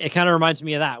 It kind of reminds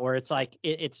me of that, where it's like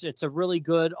it's a really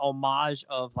good homage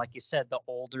of, like you said, the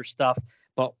older stuff,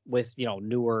 but with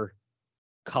newer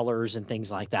colors and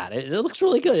things like that. It looks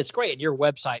really good. It's great. And your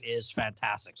website is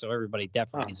fantastic. So everybody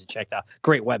definitely needs to check that out.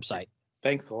 Great website.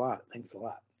 Thanks a lot.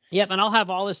 Yep, and I'll have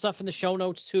all this stuff in the show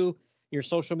notes too. Your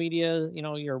social media,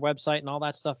 your website and all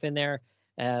that stuff in there.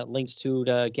 Links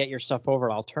to get your stuff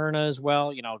over at Alterna as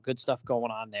well. Good stuff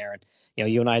going on there. And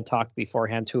you and I had talked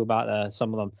beforehand too about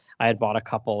some of them. I had bought a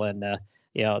couple, and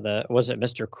was it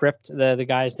Mr. Crypt, the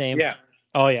guy's name? Yeah.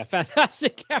 Oh yeah,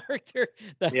 fantastic character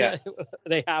that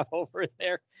they have over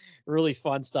there. Really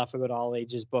fun stuff. A good all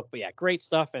ages book. But yeah, great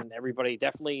stuff, and everybody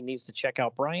definitely needs to check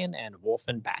out Bryan and Wolf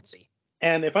and Batsy.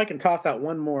 And if I can toss out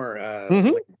one more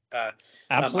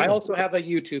Absolutely. I also have a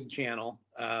YouTube channel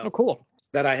Oh, cool.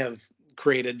 that I have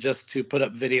created just to put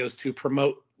up videos to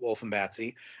promote Wolf and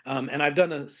Batsy. And I've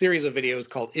done a series of videos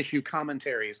called Issue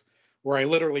Commentaries, where I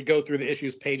literally go through the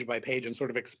issues page by page and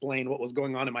sort of explain what was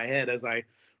going on in my head as I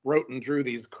wrote and drew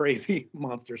these crazy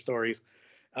monster stories.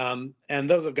 And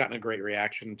those have gotten a great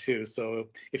reaction too. So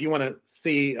if you want to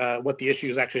see what the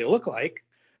issues actually look like,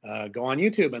 go on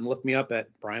YouTube and look me up at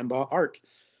Bryan Baugh Art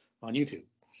on YouTube.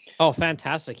 Oh,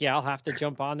 fantastic. Yeah, I'll have to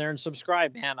jump on there and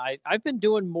subscribe, man. I've been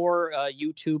doing more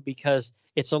YouTube because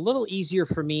it's a little easier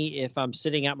for me if I'm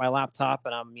sitting at my laptop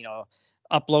and I'm,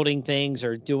 uploading things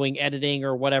or doing editing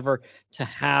or whatever, to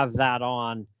have that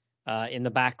on in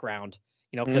the background,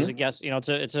 because I guess,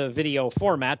 it's a video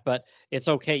format, but it's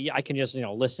okay. I can just,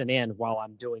 listen in while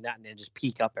I'm doing that and then just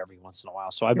peek up every once in a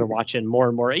while. So I've been watching more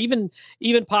and more, even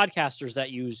podcasters that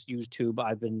use YouTube.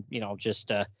 I've been,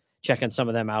 just checking some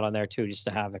of them out on there too, just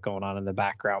to have it going on in the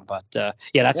background. But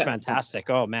yeah, that's fantastic.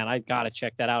 Oh man, I got to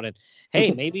check that out. And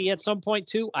hey, maybe at some point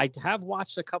too, I have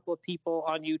watched a couple of people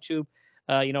on YouTube,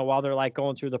 while they're like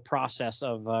going through the process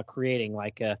of creating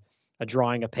like a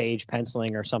drawing a page,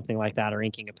 penciling or something like that, or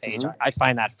inking a page. I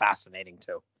find that fascinating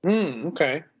too.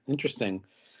 Okay. Interesting.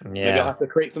 Yeah. Maybe I'll have to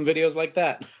create some videos like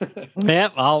that. Yeah,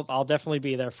 I'll definitely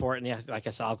be there for it. And yeah, like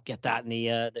I said, I'll get that in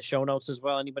the show notes as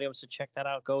well. Anybody wants to check that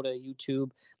out, go to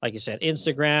YouTube. Like you said,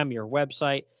 Instagram, your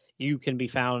website. You can be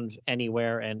found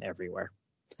anywhere and everywhere.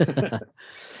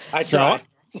 I try.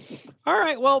 All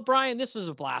right. Well, Bryan, this is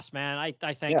a blast, man.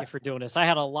 I thank you for doing this. I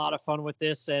had a lot of fun with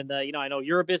this. And, I know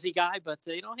you're a busy guy, but,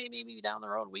 hey, maybe down the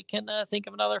road we can think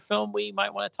of another film we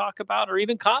might want to talk about, or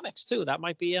even comics, too. That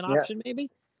might be an option,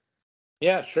 maybe.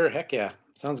 Yeah, sure. Heck yeah.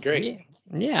 Sounds great.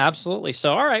 Yeah, absolutely.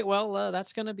 So, all right. Well,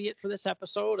 that's going to be it for this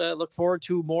episode. Look forward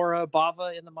to more Baugh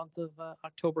in the month of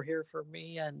October here for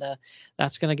me. And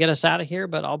that's going to get us out of here.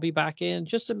 But I'll be back in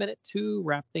just a minute to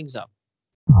wrap things up.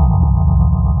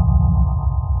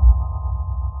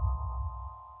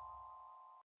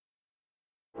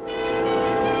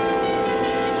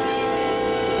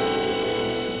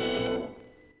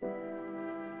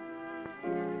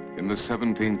 In the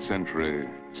 17th century,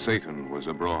 Satan was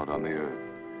abroad on the earth,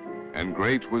 and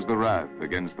great was the wrath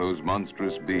against those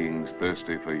monstrous beings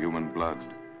thirsty for human blood,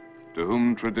 to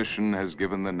whom tradition has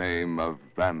given the name of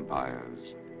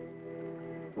vampires.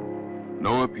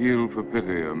 No appeal for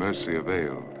pity or mercy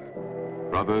availed.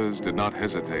 Brothers did not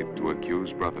hesitate to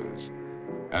accuse brothers,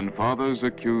 and fathers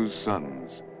accused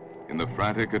sons, in the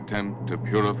frantic attempt to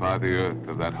purify the earth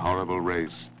of that horrible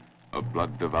race of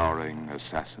blood-devouring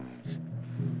assassins.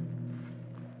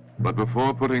 But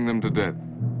before putting them to death,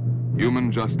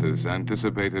 human justice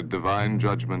anticipated divine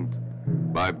judgment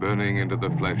by burning into the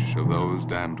flesh of those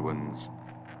damned ones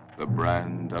the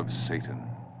brand of Satan.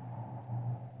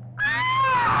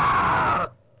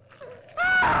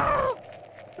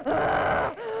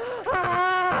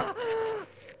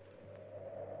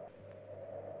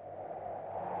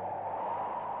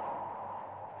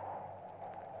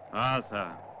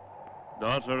 Asa,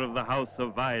 daughter of the House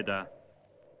of Vaida,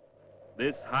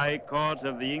 this High Court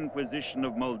of the Inquisition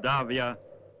of Moldavia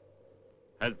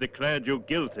has declared you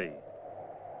guilty.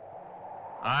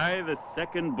 I, the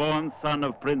second-born son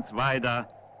of Prince Vaida,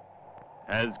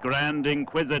 as Grand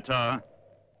Inquisitor,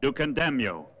 do condemn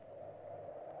you.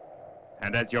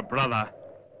 And as your brother,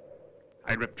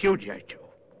 I repudiate you.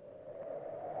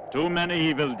 Too many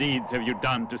evil deeds have you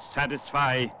done to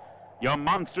satisfy your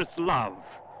monstrous love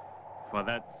for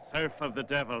that serf of the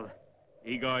devil,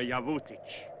 Igor Yavutic.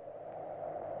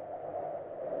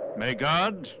 May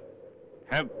God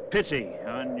have pity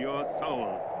on your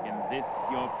soul in this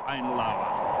your final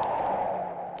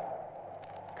hour.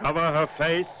 Cover her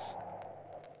face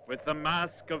with the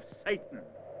mask of Satan.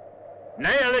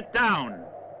 Nail it down.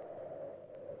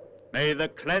 May the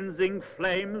cleansing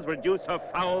flames reduce her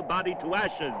foul body to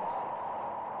ashes,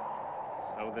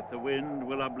 so that the wind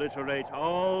will obliterate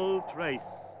all trace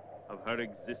of her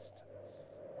existence.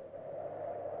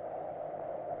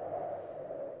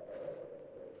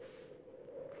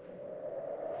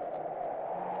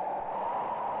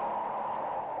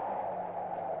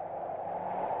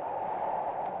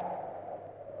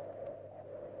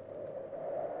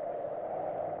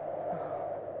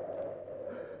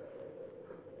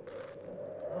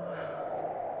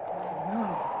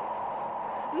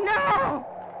 No!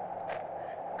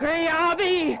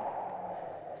 Greyabi!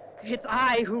 It's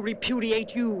I who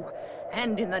repudiate you,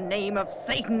 and in the name of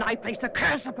Satan I place a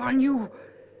curse upon you.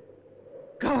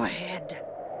 Go ahead.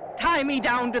 Tie me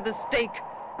down to the stake,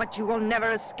 but you will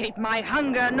never escape my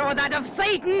hunger nor that of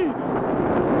Satan!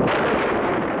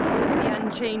 The end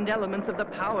unchained elements of the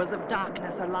powers of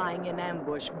darkness are lying in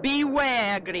ambush.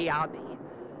 Beware, Griabi.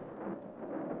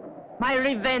 My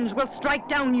revenge will strike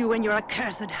down you and your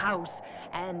accursed house,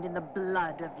 and in the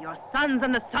blood of your sons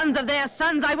and the sons of their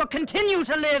sons, I will continue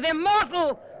to live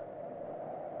immortal.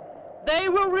 They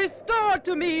will restore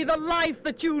to me the life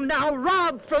that you now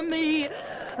rob from me.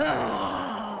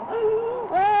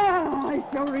 I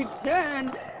shall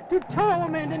return to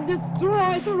torment and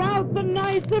destroy throughout the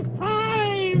nights of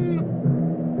time.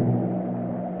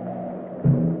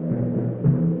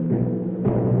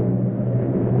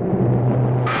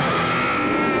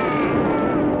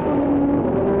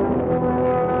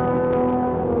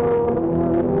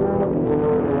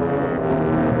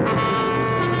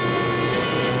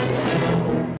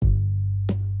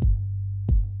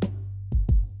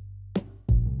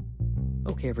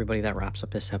 Okay, everybody, that wraps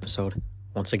up this episode.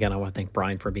 Once again, I want to thank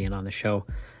Bryan for being on the show.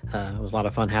 It was a lot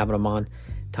of fun having him on.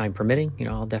 Time permitting,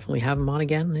 I'll definitely have him on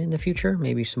again in the future.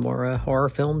 Maybe some more horror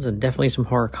films and definitely some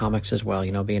horror comics as well.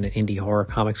 Being an indie horror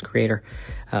comics creator,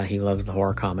 he loves the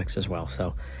horror comics as well.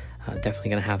 So definitely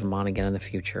going to have him on again in the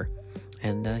future.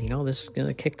 And, this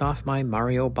kicked off my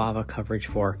Mario Bava coverage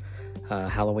for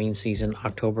Halloween season,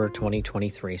 October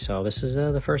 2023. So this is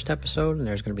the first episode, and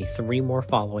there's going to be 3 more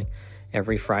following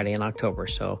every Friday in October.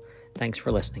 So thanks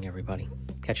for listening, everybody.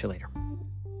 Catch you later.